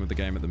vibing with the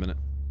game at the minute.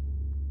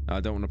 I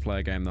don't want to play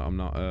a game that I'm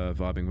not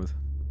vibing with.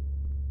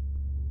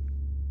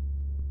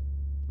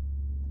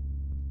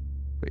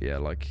 But yeah,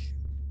 like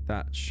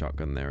that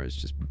shotgun there is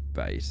just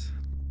bait.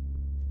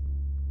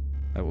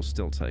 I will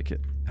still take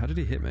it. How did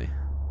he hit me?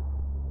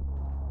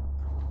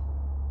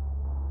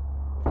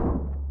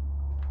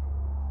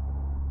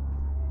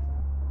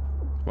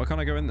 Why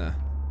can't I go in there?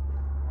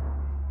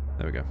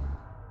 There we go.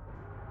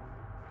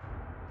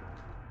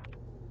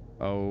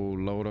 Oh,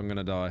 Lord, I'm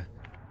gonna die.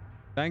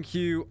 Thank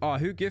you. Oh,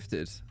 who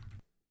gifted?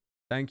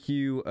 Thank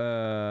you.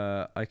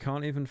 I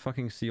can't even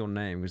fucking see your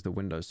name because the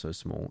window's so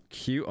small.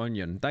 Q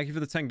Onion. Thank you for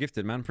the 10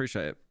 gifted, man.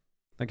 Appreciate it.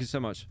 Thank you so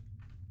much.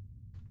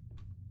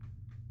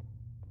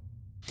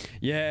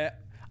 Yeah,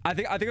 I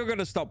think I'm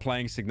gonna stop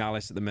playing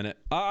Signalis at the minute.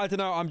 I don't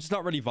know. I'm just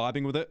not really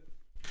vibing with it.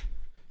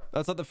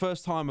 That's like the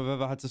first time I've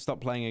ever had to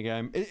stop playing a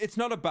game. It's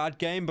not a bad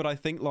game, but I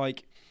think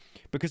like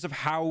because of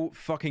how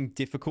fucking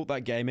difficult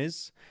that game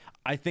is,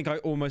 I think I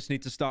almost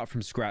need to start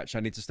from scratch. I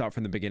need to start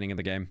from the beginning of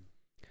the game.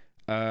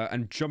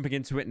 And jumping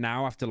into it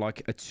now after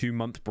like a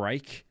 2-month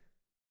break.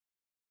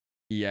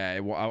 Yeah,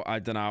 I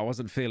don't know. I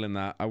wasn't feeling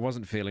that. I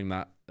wasn't feeling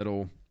that at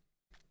all.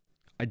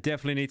 I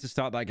definitely need to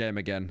start that game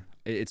again.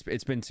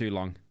 It's been too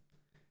long.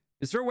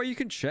 Is there a way you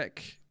can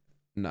check?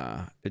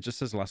 Nah, it just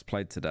says last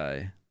played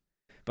today.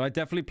 But I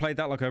definitely played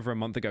that like over a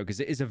month ago because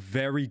it is a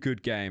very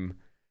good game.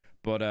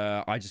 But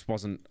I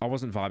wasn't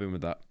vibing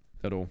with that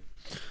at all.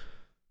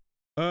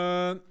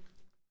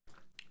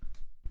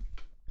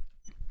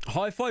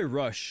 Hi-Fi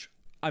Rush.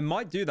 I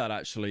might do that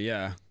actually,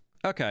 yeah.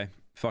 Okay,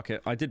 fuck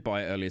it. I did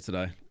buy it earlier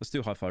today. Let's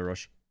do Hi-Fi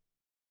Rush.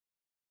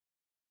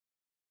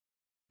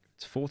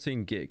 It's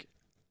 14 gig.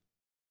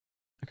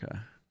 Okay.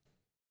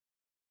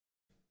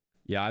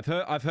 Yeah,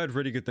 I've heard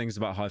really good things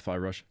about Hi-Fi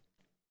Rush.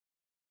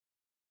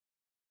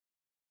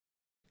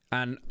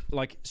 And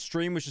like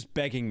Stream was just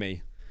begging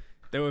me.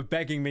 They were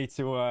begging me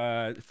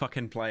to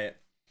fucking play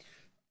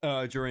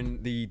it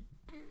during the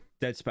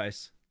Dead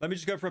Space. Let me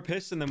just go for a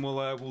piss and then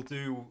we'll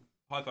do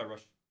Hi-Fi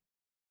Rush.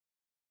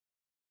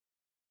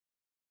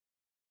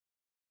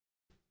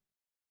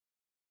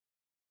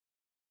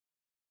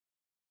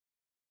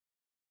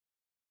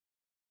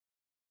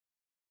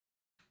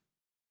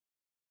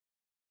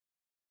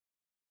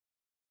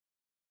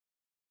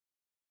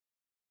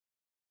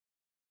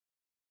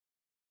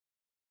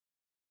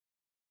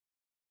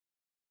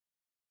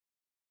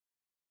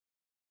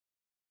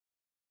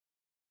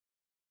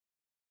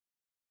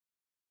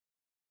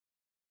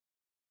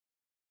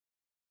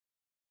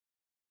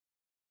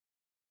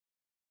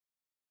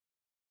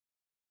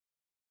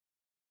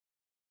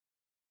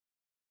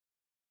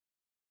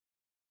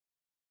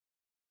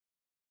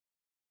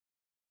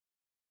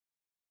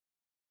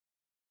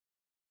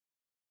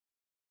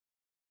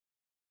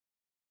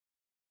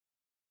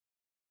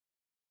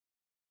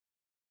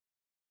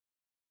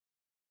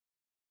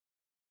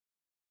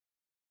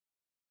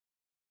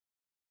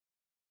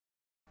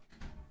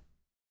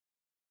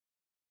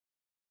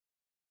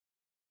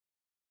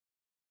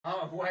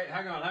 Oh wait,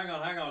 hang on.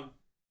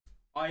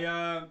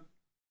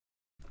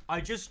 I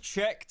just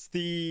checked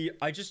the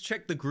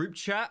group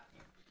chat.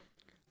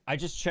 I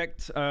just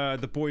checked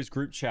the boys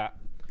group chat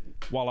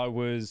while I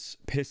was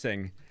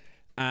pissing,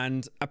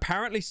 and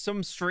apparently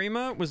some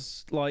streamer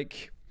was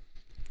like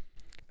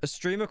a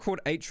streamer called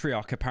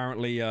Atrioc.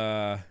 Apparently,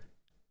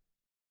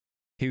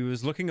 he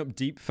was looking up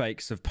deep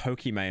fakes of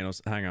Pokimane.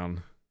 Or hang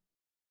on,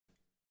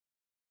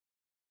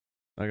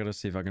 I gotta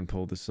see if I can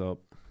pull this up.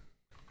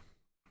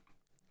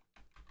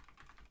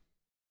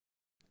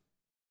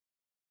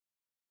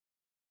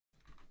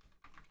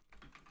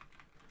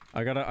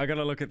 I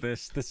gotta look at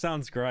this. This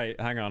sounds great.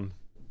 Hang on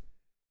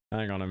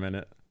a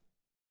minute.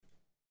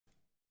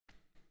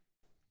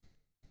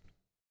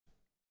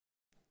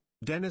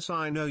 Dennis,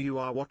 I know you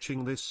are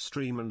watching this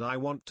stream and I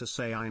want to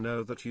say I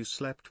know that you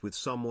slept with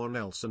someone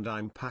else and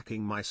I'm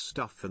packing my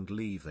stuff and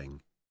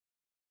leaving.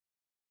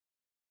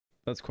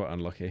 That's quite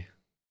unlucky.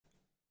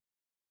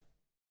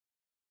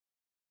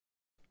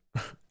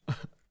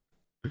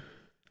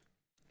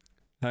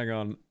 Hang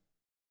on.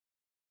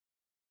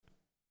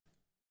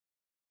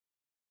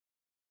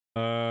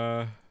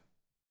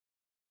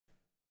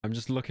 I'm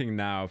just looking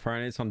now.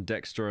 Apparently it's on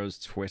Dextro's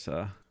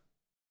Twitter.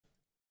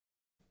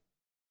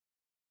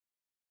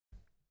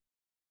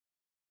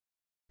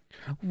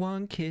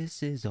 One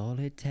kiss is all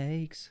it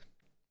takes.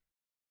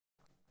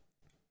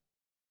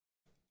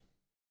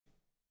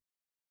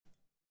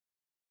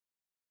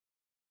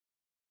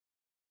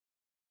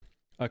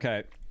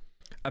 Okay.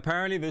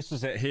 Apparently this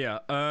is it here.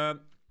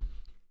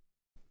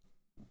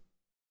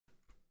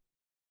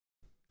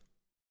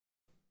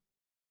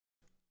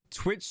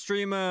 Twitch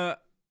streamer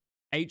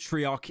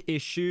Atrioc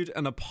issued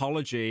an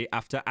apology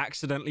after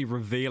accidentally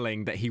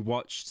revealing that he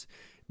watched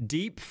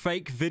deep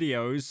fake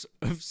videos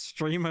of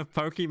streamer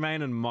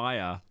Pokimane and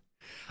Maya.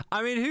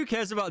 I mean, who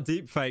cares about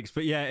deep fakes?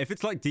 But yeah, if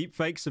it's like deep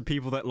fakes of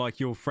people that like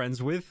you're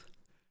friends with,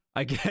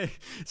 I get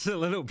it's a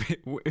little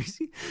bit weird.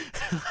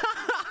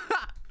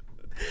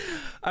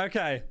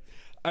 Okay.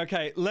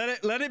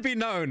 Let it be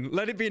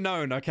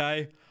known,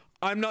 okay?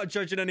 I'm not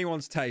judging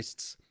anyone's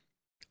tastes.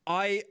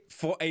 I,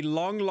 for a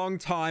long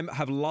time,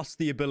 have lost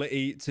the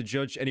ability to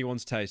judge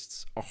anyone's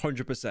tastes.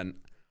 100%.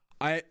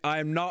 I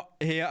am not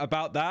here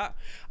about that.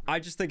 I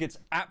just think it's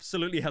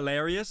absolutely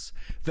hilarious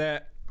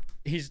that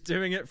he's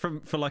doing it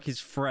for like his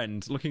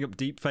friend, looking up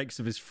deep fakes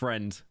of his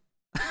friend.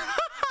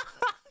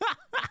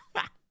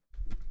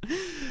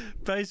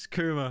 Base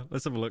Kuma.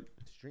 Let's have a look.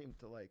 Stream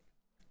to like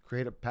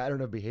create a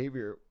pattern of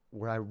behavior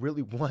where I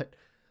really want,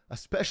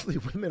 especially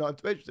women on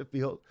Twitch, to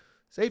feel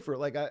safer.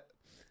 Like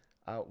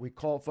we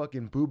call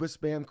fucking booba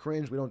spam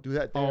cringe. We don't do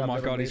that there. Oh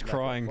my god, he's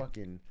crying.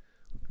 Fucking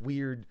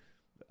weird.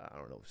 I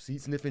don't know.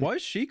 Seat sniffing. Why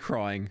is she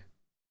crying?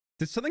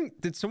 Did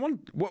someone?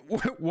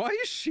 Why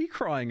is she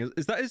crying?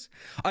 Is that his?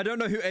 I don't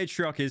know who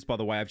Atrioc is, by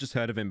the way. I've just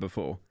heard of him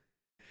before,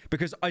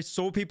 because I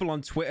saw people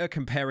on Twitter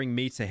comparing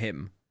me to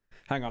him.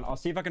 Hang on, I'll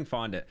see if I can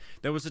find it.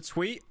 There was a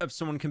tweet of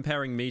someone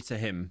comparing me to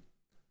him.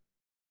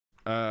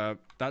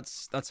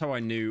 That's how I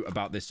knew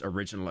about this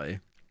originally.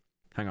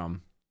 Hang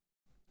on.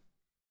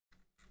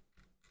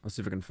 I'll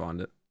see if I can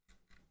find it.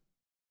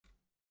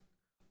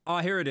 Oh,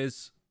 here it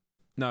is.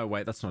 No,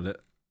 wait, that's not it.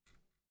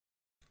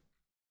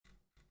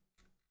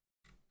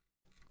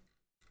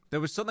 There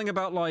was something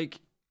about,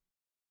 like...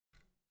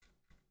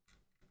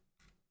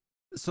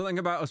 something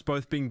about us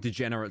both being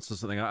degenerates or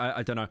something.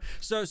 I don't know.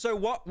 So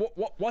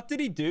what did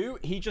he do?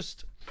 He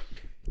just...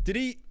 Did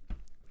he...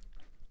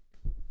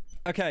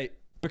 Okay,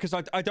 because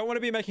I don't want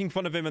to be making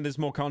fun of him and there's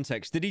more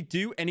context. Did he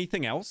do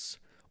anything else?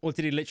 Or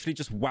did he literally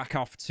just whack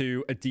off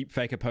to a deep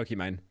fake of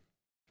Pokimane?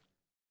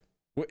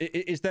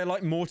 Is there,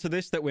 like, more to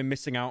this that we're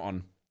missing out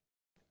on?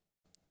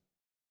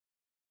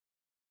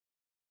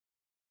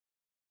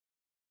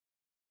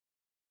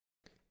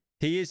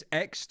 He is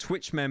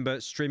ex-Twitch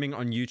member streaming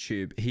on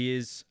YouTube. He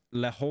is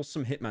Le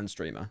Wholesome Hitman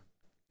streamer.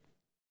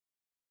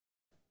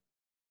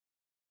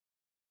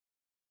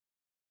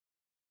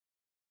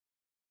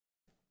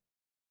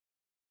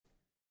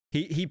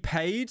 He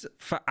paid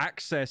for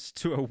access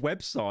to a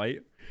website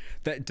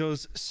that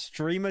does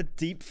streamer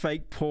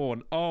deepfake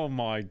porn. Oh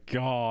my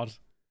god.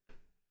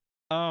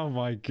 Oh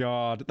my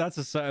god. That's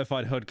a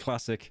certified hood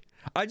classic.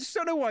 I just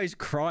don't know why he's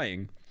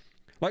crying.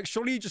 Like,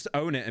 surely you just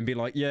own it and be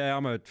like, yeah,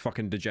 I'm a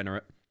fucking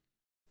degenerate.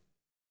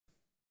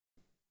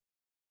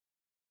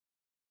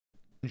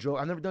 Joe,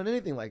 I've never done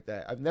anything like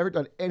that. I've never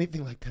done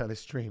anything like that on a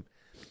stream.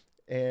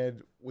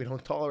 And we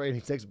don't tolerate any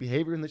sex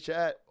behavior in the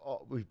chat.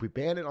 We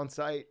ban it on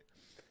site.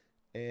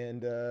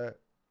 And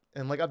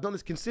like, I've done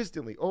this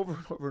consistently over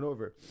and over and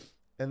over.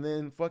 And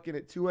then fucking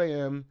at 2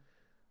 a.m.,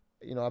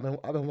 you know,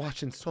 I've been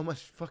watching so much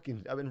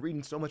fucking, I've been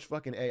reading so much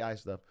fucking AI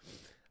stuff.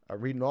 I'm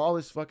reading all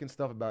this fucking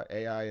stuff about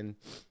AI and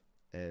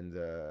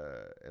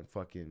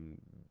fucking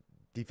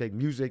deepfake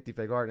music,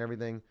 deepfake art and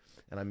everything.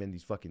 And I'm in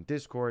these fucking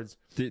discords.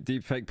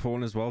 Deepfake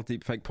porn as well,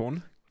 deepfake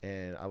porn.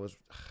 And I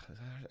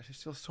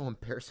just feel so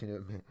embarrassing to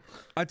me.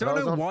 I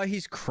don't know why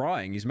he's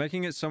crying. He's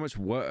making it so much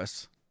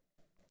worse.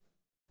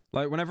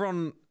 Like, when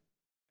everyone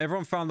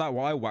found out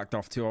what I whacked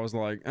off to, I was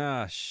like,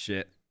 ah,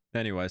 shit.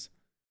 Anyways.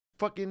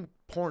 Fucking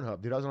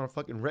Pornhub, dude. I was on a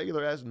fucking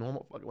regular ass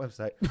normal fucking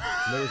website. And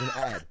there was an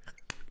ad.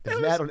 There's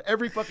an ad on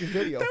every fucking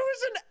video. There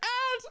was an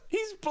ad!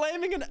 He's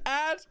blaming an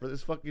ad! For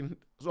this fucking...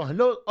 So I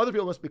know other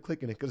people must be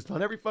clicking it, because it's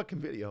on every fucking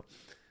video.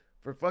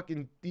 For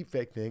fucking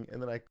deepfake thing.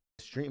 And then I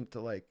streamed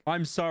to, like...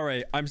 I'm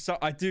sorry.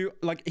 I do...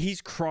 Like,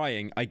 he's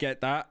crying. I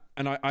get that.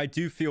 And I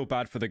do feel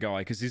bad for the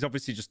guy, because he's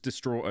obviously just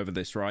distraught over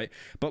this, right?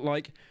 But,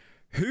 like...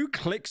 Who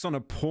clicks on a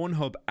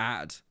Pornhub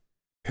ad?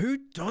 Who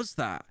does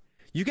that?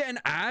 You get an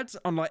ad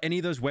on like any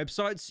of those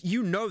websites,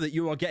 you know that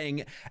you are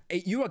getting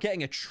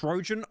a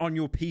Trojan on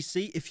your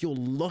PC if you're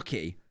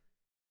lucky.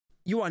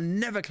 you are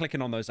never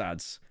clicking on those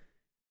ads.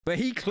 But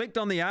he clicked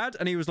on the ad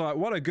and he was like,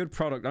 what a good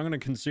product. I'm going to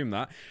consume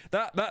that.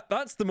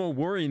 That's the more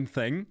worrying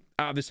thing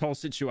out of this whole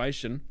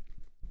situation.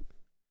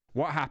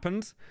 What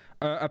happened?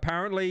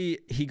 Apparently,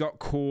 he got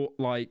caught,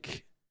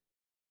 like,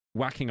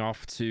 whacking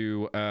off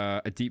to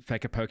a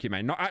deepfake of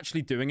Pokimane. Not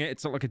actually doing it.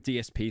 It's not like a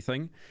DSP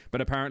thing.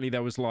 But apparently,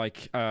 there was,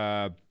 like,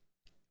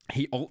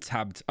 he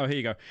alt-tabbed. Oh, here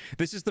you go.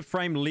 This is the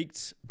frame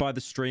leaked by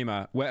the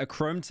streamer, where a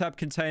Chrome tab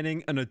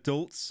containing an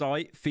adult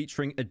site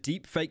featuring a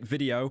deepfake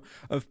video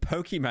of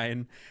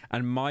Pokimane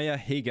and Maya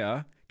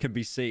Higa can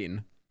be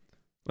seen.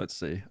 Let's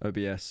see.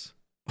 OBS.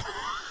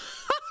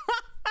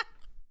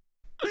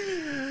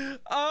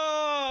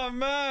 Oh,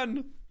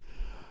 man.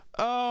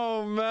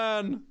 Oh,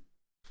 man.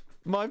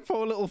 My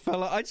poor little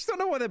fella. I just don't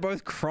know why they're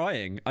both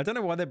crying. I don't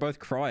know why they're both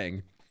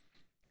crying.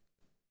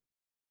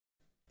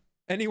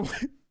 Anyway,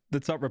 the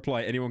top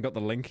reply. Anyone got the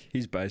link?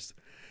 He's based.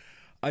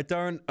 I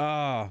don't...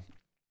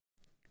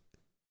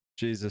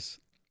 Jesus.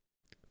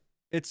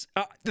 It's...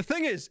 the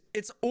thing is,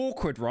 it's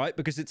awkward, right?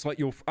 Because it's like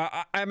you're...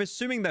 I'm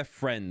assuming they're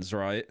friends,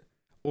 right?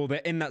 Or they're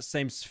in that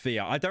same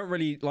sphere. I don't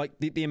really... Like,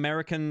 the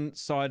American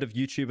side of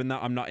YouTube and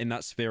that, I'm not in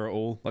that sphere at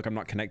all. Like, I'm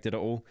not connected at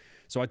all.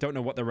 So I don't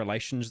know what the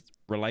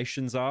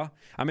relations are.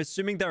 I'm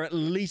assuming they're at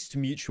least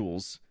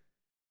mutuals.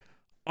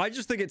 I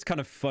just think it's kind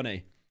of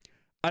funny.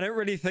 I don't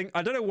really think...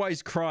 I don't know why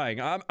he's crying.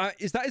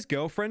 Is that his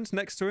girlfriend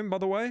next to him, by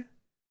the way?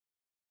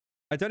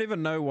 I don't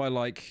even know why,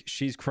 like,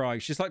 she's crying.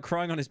 She's, like,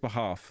 crying on his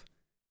behalf.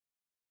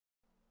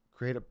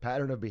 Create a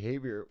pattern of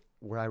behavior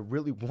where I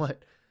really want,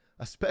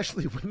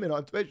 especially women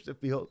on Twitch, to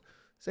feel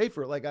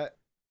safer. Like,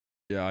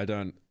 Yeah, I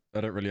don't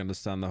really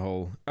understand the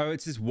whole... Oh,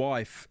 it's his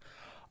wife.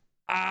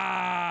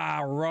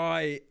 Ah,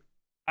 right.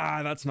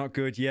 Ah, that's not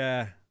good.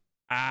 Yeah.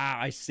 Ah,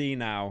 I see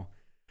now.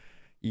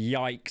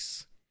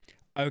 Yikes.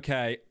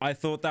 Okay, I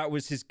thought that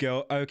was his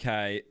girl.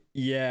 Okay,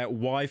 yeah,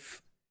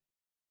 wife.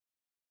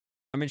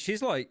 I mean,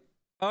 she's like,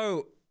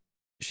 oh,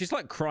 she's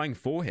like crying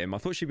for him. I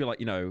thought she'd be like,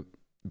 you know,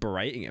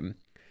 berating him.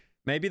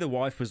 Maybe the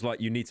wife was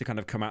like, you need to kind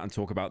of come out and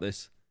talk about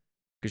this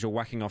because you're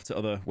whacking off to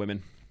other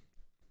women.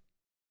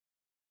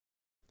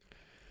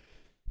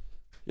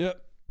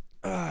 Yep.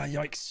 Ah,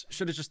 yikes.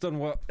 Should have just done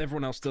what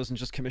everyone else does and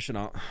just commission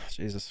art.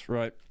 Jesus,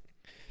 right.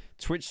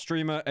 Twitch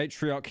streamer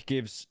Atrioc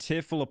gives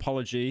tearful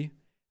apology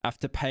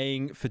after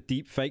paying for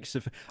deepfakes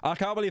of... I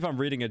can't believe I'm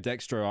reading a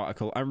Dextro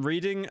article. I'm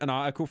reading an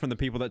article from the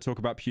people that talk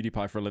about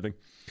PewDiePie for a living.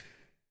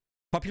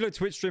 Popular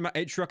Twitch streamer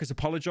Atrioc has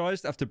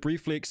apologized after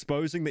briefly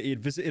exposing that he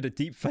had visited a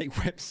deepfake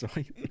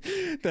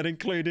website that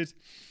included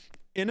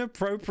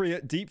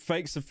inappropriate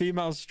deepfakes of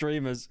female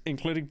streamers,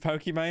 including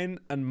Pokimane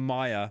and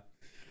Maya.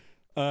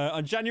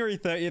 On January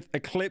 30th, a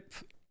clip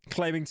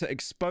claiming to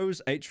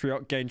expose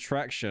Atrioc gained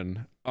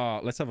traction.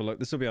 Let's have a look.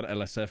 This will be on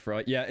LSF,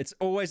 right? Yeah, it's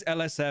always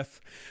LSF.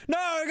 No,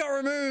 it got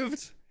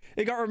removed.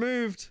 It got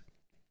removed.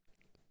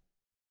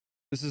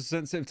 This is a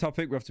sensitive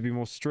topic. We have to be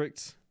more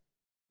strict.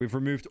 We've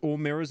removed all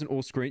mirrors and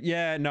all screens.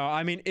 Yeah, no,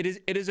 I mean, it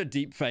is a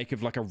deep fake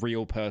of like a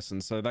real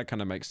person. So that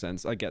kind of makes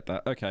sense. I get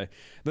that. Okay.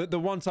 The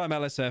one time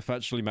LSF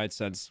actually made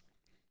sense.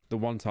 The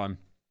one time.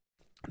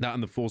 That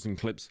and the Forzen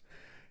clips.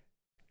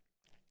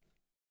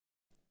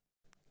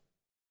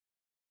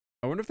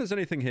 I wonder if there's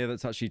anything here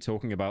that's actually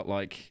talking about,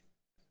 like...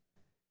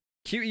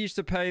 Cutie used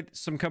to pay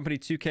some company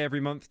 $2K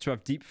every month to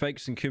have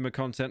deepfakes and Kuma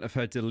content of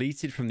her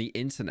deleted from the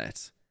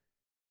internet.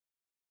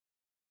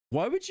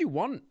 Why would you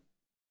want...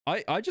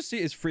 I just see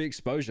it as free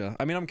exposure.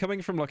 I mean, I'm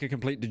coming from, like, a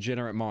complete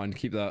degenerate mind.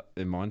 Keep that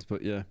in mind,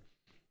 but yeah.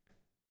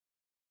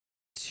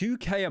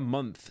 $2K a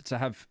month to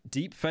have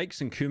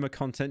deepfakes and Kuma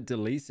content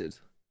deleted.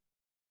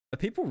 Are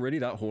people really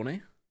that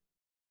horny?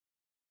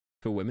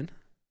 For women?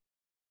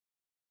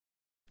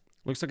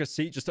 Looks like a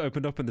seat just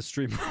opened up in the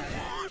stream.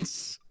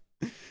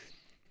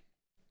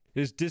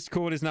 His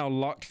Discord is now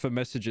locked for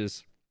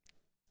messages.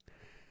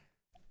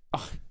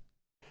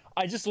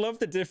 I just love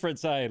the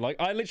difference, eh? Like,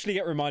 I literally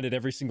get reminded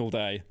every single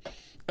day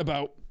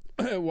about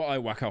what I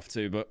whack off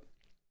to, but...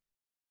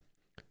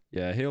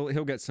 Yeah,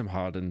 he'll get some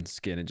hardened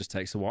skin. It just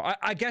takes a while.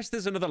 I guess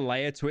there's another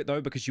layer to it,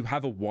 though, because you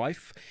have a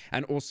wife,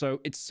 and also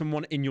it's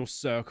someone in your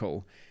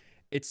circle.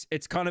 It's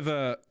kind of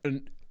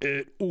an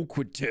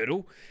awkward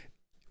turtle.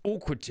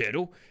 Awkward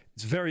turtle.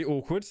 It's very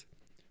awkward.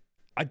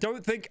 I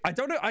don't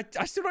know.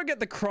 I still don't get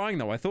the crying,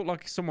 though. I thought,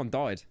 like, someone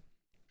died.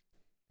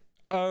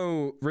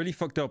 Oh, really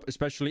fucked up,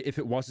 especially if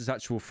it was his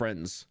actual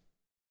friends.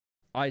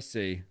 I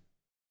see.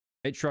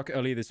 Atrioc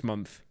earlier this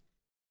month.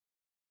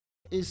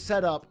 Is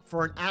set up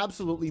for an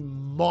absolutely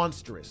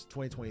monstrous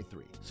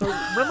 2023. So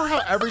remember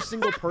how every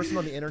single person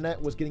on the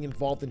internet was getting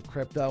involved in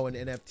crypto and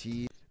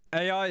NFTs?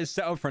 AI is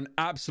set up for an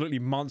absolutely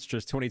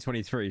monstrous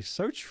 2023.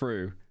 So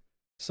true.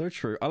 So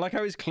true. I like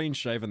how he's clean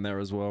shaven there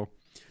as well.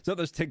 Is that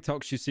those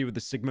TikToks you see with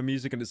the Sigma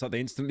music and it's like they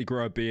instantly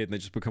grow a beard and they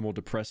just become all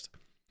depressed?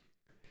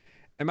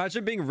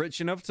 Imagine being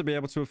rich enough to be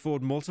able to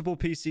afford multiple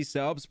PC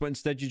setups, but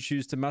instead you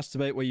choose to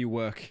masturbate where you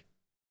work.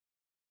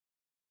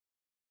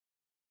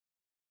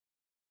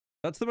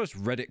 That's the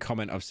most Reddit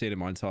comment I've seen in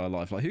my entire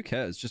life. Like, who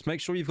cares? Just make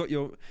sure you've got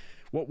your...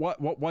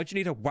 Why do you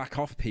need a whack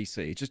off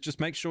PC? Just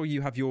make sure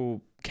you have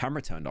your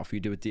camera turned off. You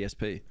do a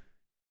DSP.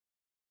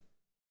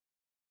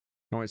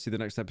 I want to see the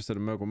next episode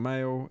of Mogul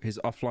Mail. His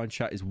offline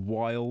chat is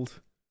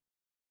wild.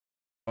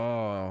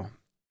 Oh,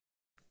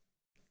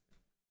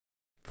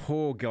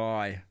 poor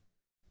guy.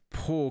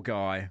 Poor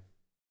guy.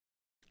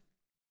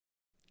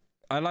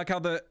 I like how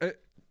the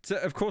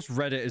of course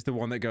Reddit is the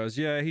one that goes,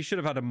 yeah, he should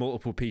have had a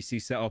multiple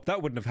PC setup.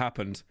 That wouldn't have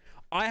happened.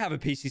 I have a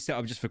PC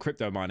setup just for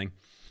crypto mining.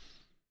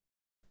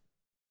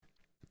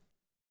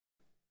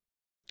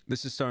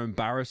 This is so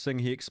embarrassing,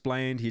 he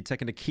explained. He had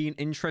taken a keen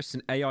interest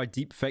in AI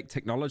deepfake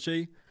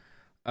technology.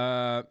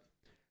 But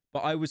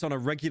I was on a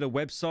regular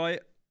website.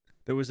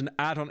 There was an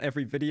ad on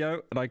every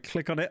video, and I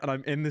click on it, and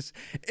I'm in this.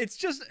 It's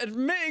just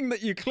admitting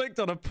that you clicked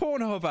on a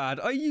Pornhub ad.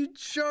 Are you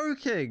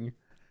joking?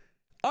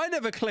 I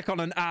never click on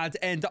an ad,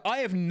 and I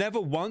have never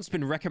once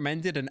been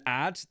recommended an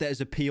ad that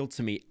has appealed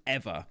to me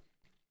ever.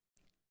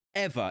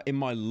 Ever in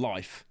my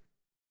life.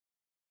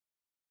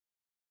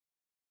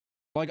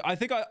 Like, I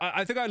think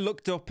I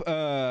looked up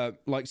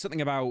like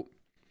something about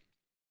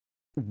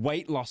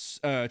weight loss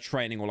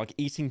training, or like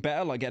eating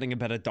better, like getting a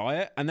better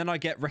diet, and then I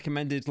get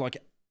recommended like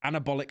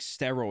anabolic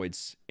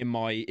steroids in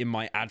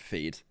my ad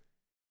feed.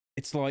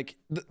 It's like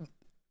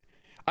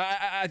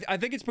I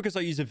think it's because I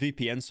use a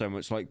VPN so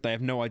much, like they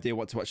have no idea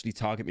what to actually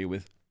target me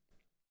with.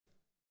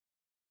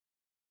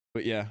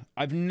 But yeah,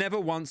 I've never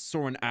once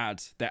saw an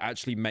ad that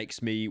actually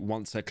makes me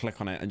want to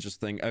click on it and just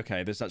think,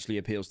 okay, this actually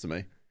appeals to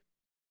me.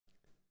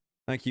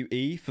 Thank you,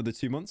 E, for the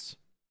 2 months.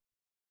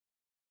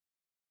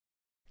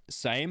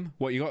 Same.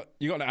 What, you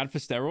got an ad for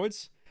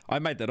steroids? I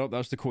made that up. That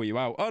was to call you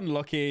out.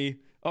 Unlucky.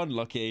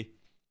 Unlucky.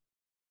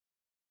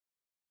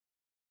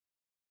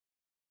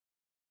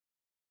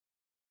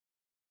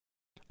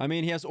 I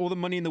mean, he has all the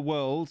money in the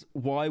world.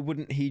 Why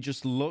wouldn't he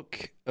just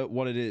look at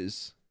what it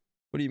is?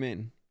 What do you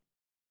mean?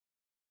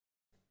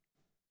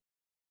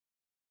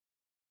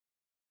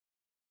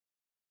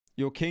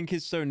 Your kink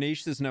is so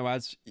niche, there's no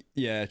ads.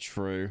 Yeah,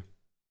 true.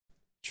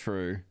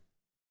 True.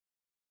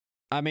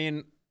 I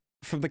mean,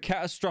 from the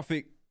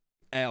catastrophic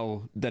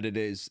L that it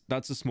is,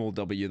 that's a small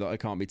W that I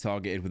can't be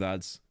targeted with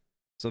ads.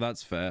 So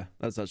that's fair.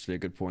 That's actually a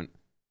good point.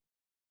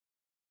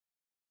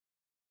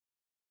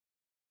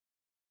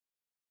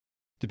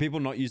 Do people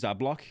not use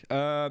adblock?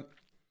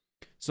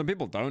 Some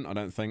people don't, I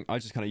don't think. I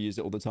just kind of use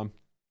it all the time.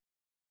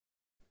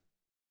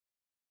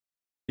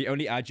 The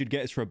only ad you'd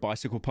get is for a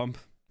bicycle pump.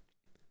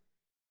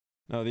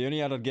 No, the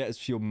only ad I'd get is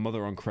for your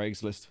mother on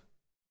Craigslist.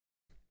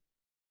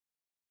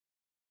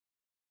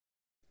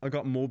 I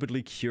got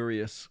morbidly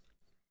curious.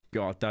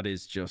 God, that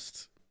is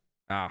just...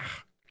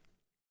 ah.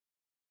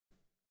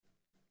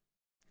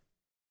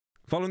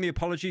 Following the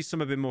apologies, some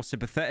have been more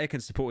sympathetic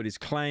and supported his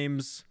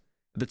claims.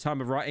 At the time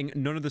of writing,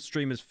 none of the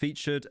streamers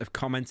featured have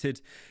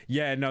commented.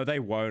 Yeah, no, they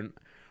won't.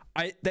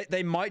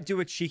 They might do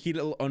a cheeky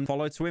little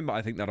unfollow to him, but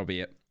I think that'll be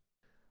it.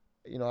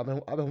 You know,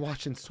 I've been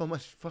watching so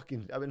much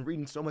fucking... I've been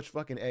reading so much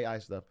fucking AI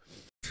stuff.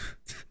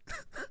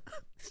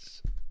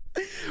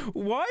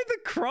 Why the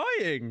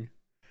crying?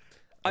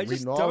 I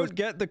just don't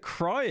get the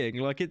crying.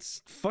 Like,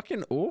 it's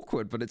fucking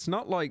awkward, but it's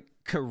not like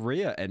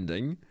career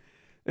ending.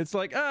 It's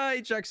like,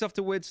 he jacks off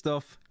to weird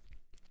stuff.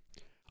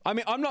 I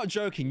mean, I'm not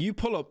joking. You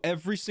pull up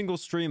every single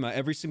streamer,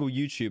 every single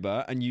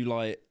YouTuber, and you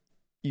like,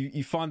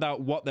 you find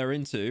out what they're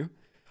into.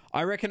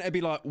 I reckon it'd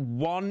be like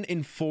 1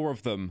 in 4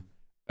 of them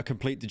are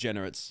complete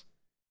degenerates.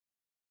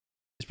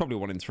 It's probably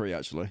 1 in 3,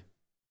 actually.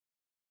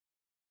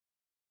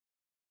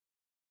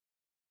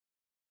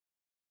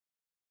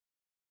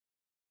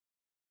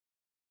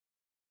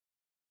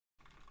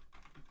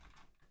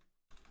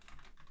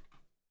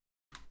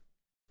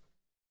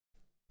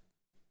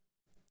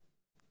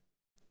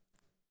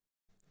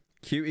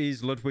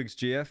 QE's Ludwig's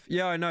GF.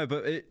 Yeah, I know,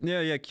 but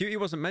yeah, QE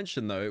wasn't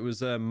mentioned though. It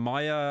was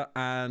Maya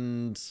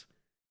and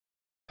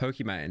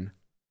Pokimane.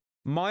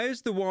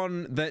 Maya's the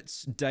one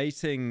that's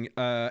dating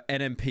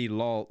NMP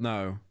lol.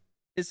 No.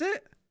 Is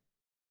it?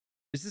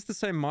 Is this the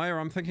same Maya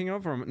I'm thinking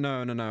of? Or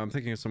no, I'm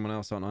thinking of someone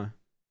else, aren't I?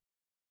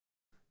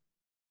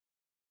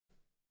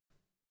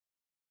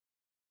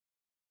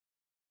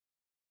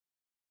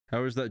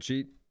 How was that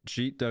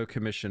Jeet-Do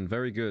commission?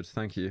 Very good,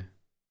 thank you.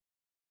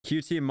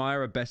 QT and Maya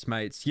are best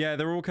mates. Yeah,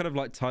 they're all kind of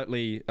like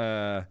tightly...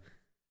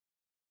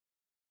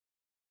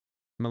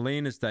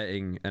 Malene is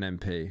dating an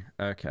MP.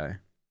 Okay.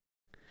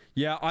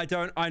 Yeah,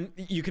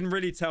 you can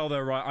really tell though,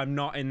 right? I'm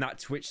not in that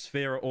Twitch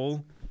sphere at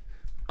all.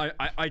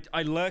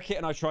 I lurk it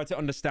and I try to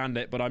understand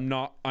it, but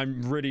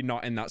I'm really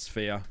not in that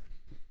sphere.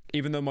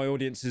 Even though my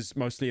audience is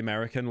mostly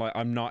American, like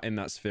I'm not in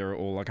that sphere at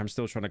all. Like I'm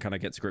still trying to kind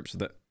of get to grips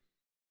with it.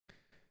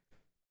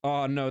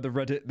 Oh no, they're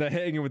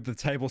hitting it with the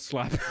table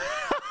slap.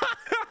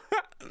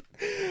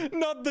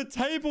 Not the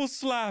table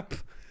slap.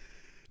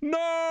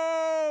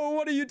 No,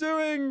 what are you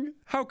doing?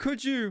 How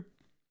could you?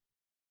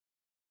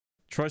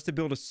 Tries to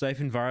build a safe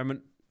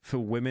environment for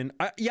women.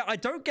 Yeah, I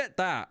don't get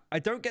that. I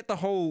don't get the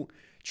whole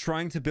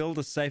trying to build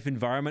a safe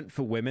environment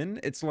for women.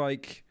 It's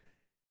like,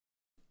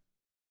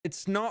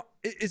 it's not,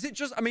 is it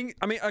just, I mean,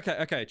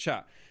 okay,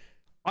 chat.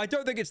 I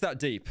don't think it's that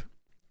deep.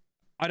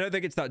 I don't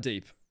think it's that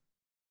deep.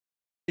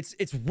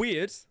 it's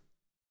weird,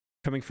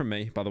 coming from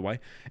me, by the way.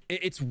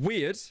 It's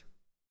weird,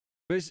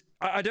 but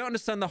I don't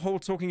understand the whole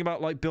talking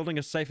about like building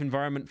a safe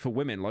environment for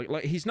women.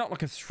 Like he's not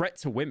like a threat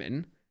to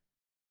women.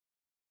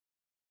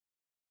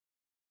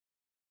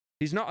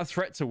 He's not a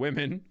threat to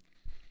women.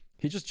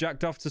 He just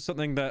jacked off to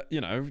something that,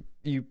 you know,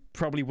 you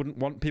probably wouldn't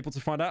want people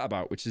to find out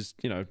about, which is,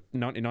 you know,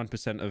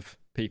 99% of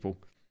people.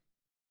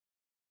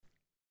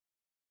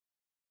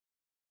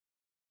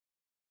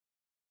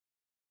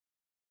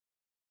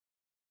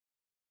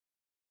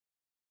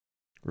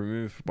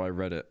 Removed by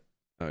Reddit.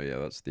 Oh yeah,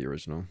 that's the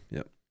original.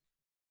 Yep.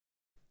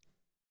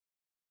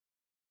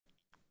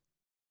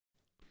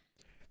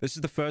 This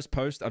is the first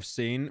post I've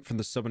seen from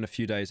the sub in a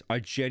few days. I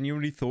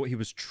genuinely thought he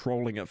was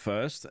trolling at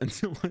first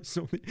until I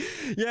saw the...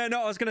 Yeah,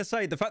 no, I was going to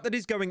say, the fact that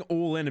he's going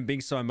all in and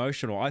being so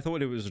emotional, I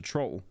thought it was a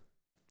troll.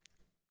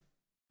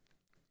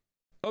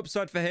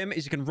 Upside for him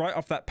is you can write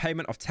off that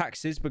payment of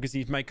taxes because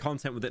he's made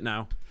content with it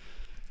now.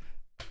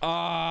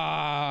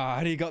 Ah,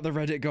 and he got the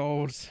Reddit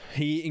gold.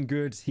 He eating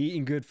good. He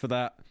eating good for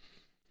that.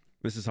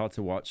 This is hard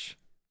to watch.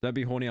 Don't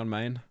be horny on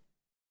main.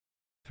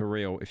 For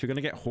real. If you're going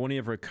to get horny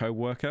over a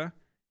co-worker,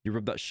 you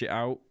rub that shit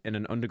out in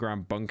an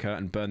underground bunker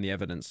and burn the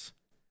evidence.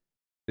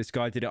 This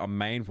guy did it on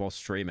main while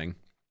streaming.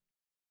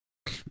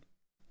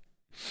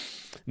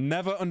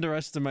 Never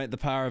underestimate the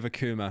power of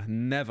Akuma.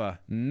 Never.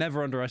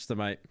 Never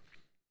underestimate.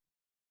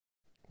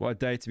 What a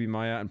day to be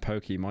Maya and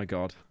Pokey. My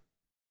god.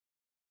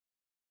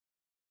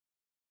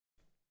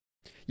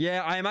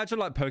 Yeah, I imagine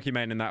like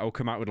Pokemon in that will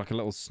come out with like a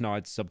little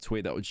snide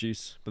subtweet that will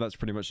juice. But that's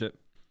pretty much it.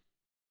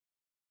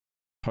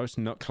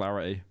 Post-nut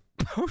clarity.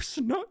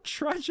 Post-nut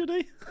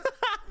tragedy?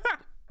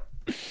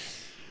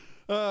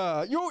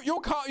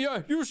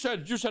 You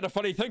said a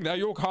funny thing there.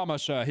 Your karma,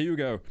 sir. Here you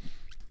go.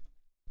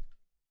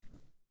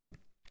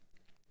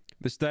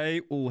 This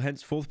day will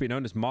henceforth be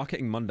known as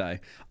Marketing Monday.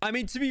 I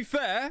mean, to be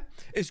fair,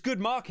 it's good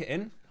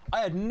marketing.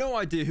 I had no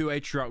idea who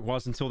Atriarch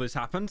was until this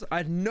happened. I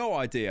had no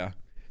idea.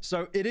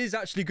 So it is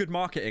actually good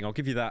marketing. I'll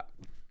give you that.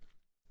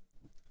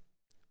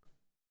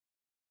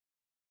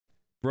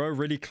 Bro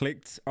really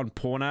clicked on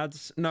porn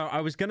ads. No,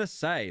 I was gonna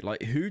say,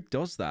 like, who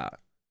does that?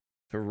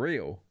 For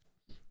real?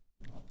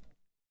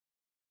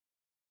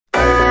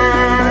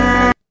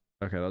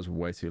 Okay, that was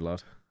way too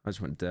loud. I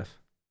just went deaf.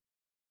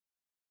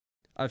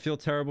 I feel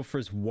terrible for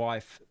his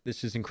wife.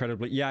 This is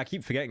incredibly... Yeah, I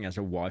keep forgetting he has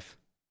a wife.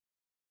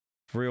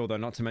 For real, though,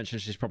 not to mention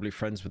she's probably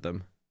friends with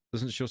them.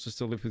 Doesn't she also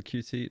still live with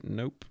QT?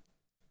 Nope.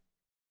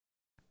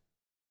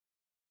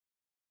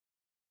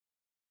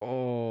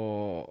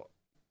 Oh...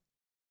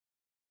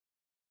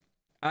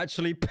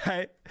 Actually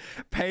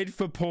paid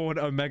for porn,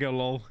 Omega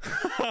lol.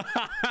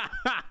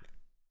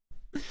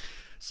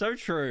 So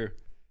true.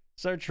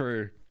 So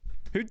true.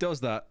 Who does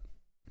that?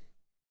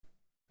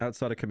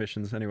 Outside of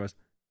commissions, anyways.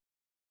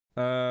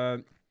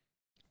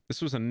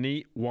 This was a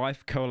neat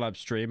wife collab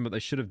stream, but they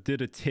should have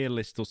did a tier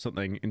list or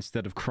something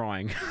instead of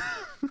crying.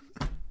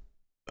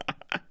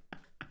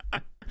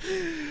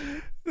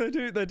 They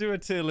do a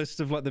tier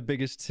list of like the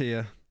biggest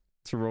tier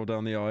to roll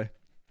down the eye.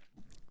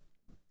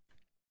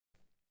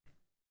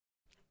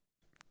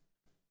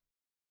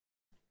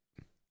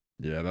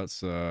 Yeah,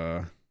 that's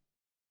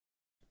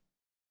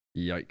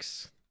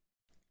yikes.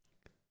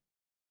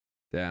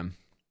 Damn.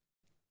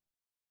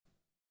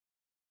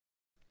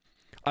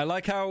 I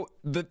like how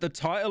the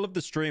title of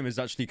the stream is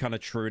actually kind of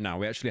true now.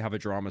 We actually have a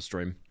drama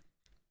stream.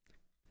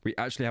 We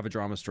actually have a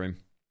drama stream.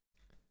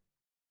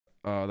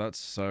 Oh, that's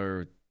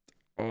so...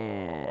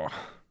 Oh.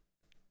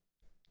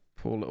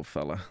 Poor little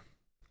fella.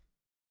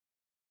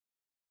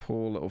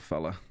 Poor little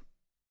fella.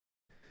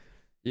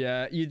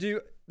 Yeah, you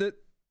do...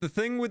 The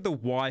thing with the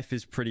wife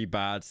is pretty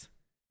bad.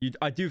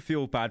 I do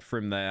feel bad for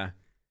him there.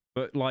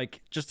 But,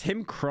 like, just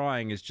him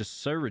crying is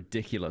just so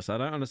ridiculous. I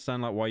don't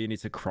understand, like, why you need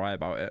to cry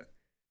about it.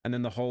 And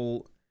then the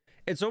whole...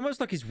 It's almost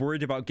like he's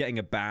worried about getting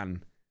a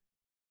ban.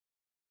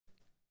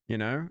 You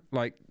know?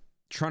 Like,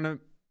 trying to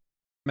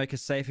make a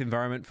safe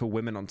environment for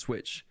women on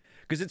Twitch.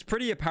 Because it's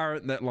pretty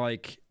apparent that,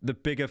 like, the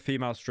bigger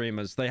female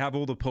streamers, they have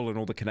all the pull and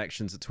all the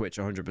connections at Twitch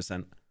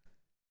 100%.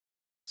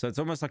 So it's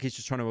almost like he's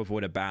just trying to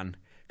avoid a ban.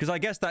 Because I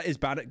guess that is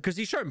bad. Because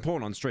he's showing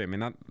porn on stream. I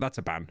mean, that's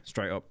a ban,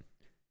 straight up.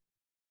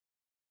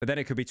 But then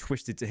it could be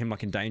twisted to him,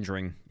 like,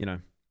 endangering, you know.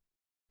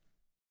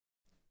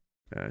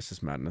 Yeah, it's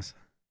just madness.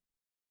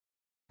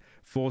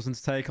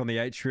 Forzen's take on the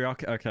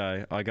Atriarch.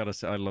 Okay, I gotta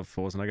say, I love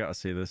Forzen. I gotta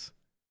see this.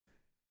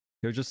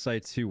 He'll just say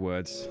 2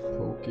 words.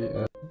 Pokey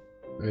and...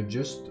 I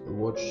just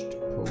watched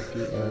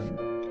Pokey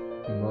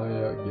and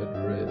Maya get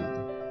raided.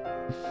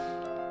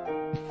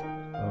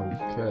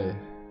 Okay.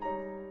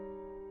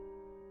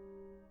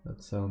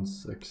 That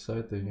sounds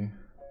exciting.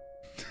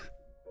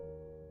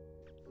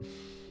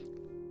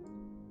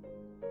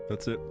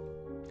 That's it.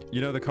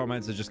 You know the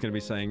comments are just going to be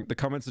saying... The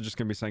comments are just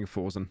going to be saying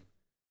Forzen.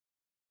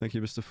 Thank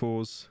you, Mr.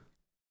 Forz.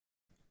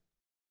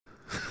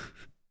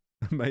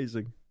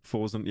 Amazing.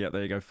 Forzen. Yeah,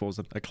 there you go.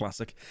 Forzen. A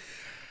classic.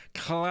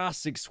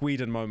 Classic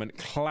Sweden moment.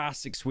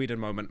 Classic Sweden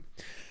moment.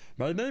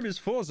 My name is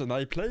Forzen.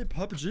 I play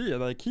PUBG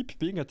and I keep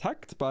being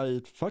attacked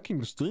by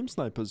fucking stream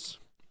snipers.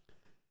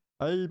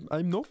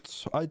 I'm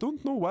not. I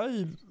don't know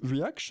why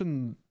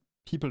reaction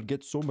people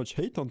get so much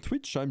hate on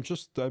Twitch. I'm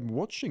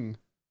watching.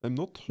 I'm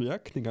not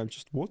reacting. I'm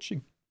just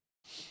watching.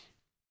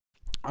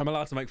 I'm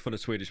allowed to make fun of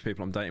Swedish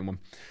people. I'm dating one.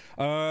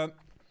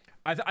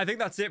 I think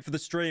that's it for the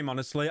stream.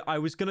 Honestly, I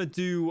was gonna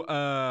do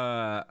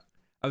hi-fi,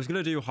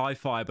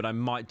 but I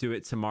might do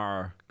it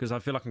tomorrow because I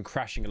feel like I'm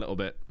crashing a little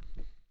bit.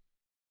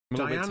 I'm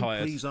a little bit Diane,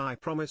 tired. please, I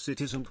promise it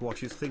isn't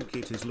what you think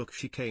it is. Look,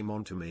 she came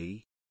on to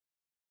me.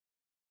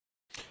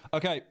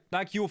 Okay,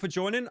 thank you all for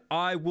joining.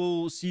 I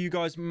will see you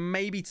guys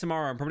maybe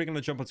tomorrow. I'm probably going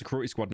to jump onto Karate Squad.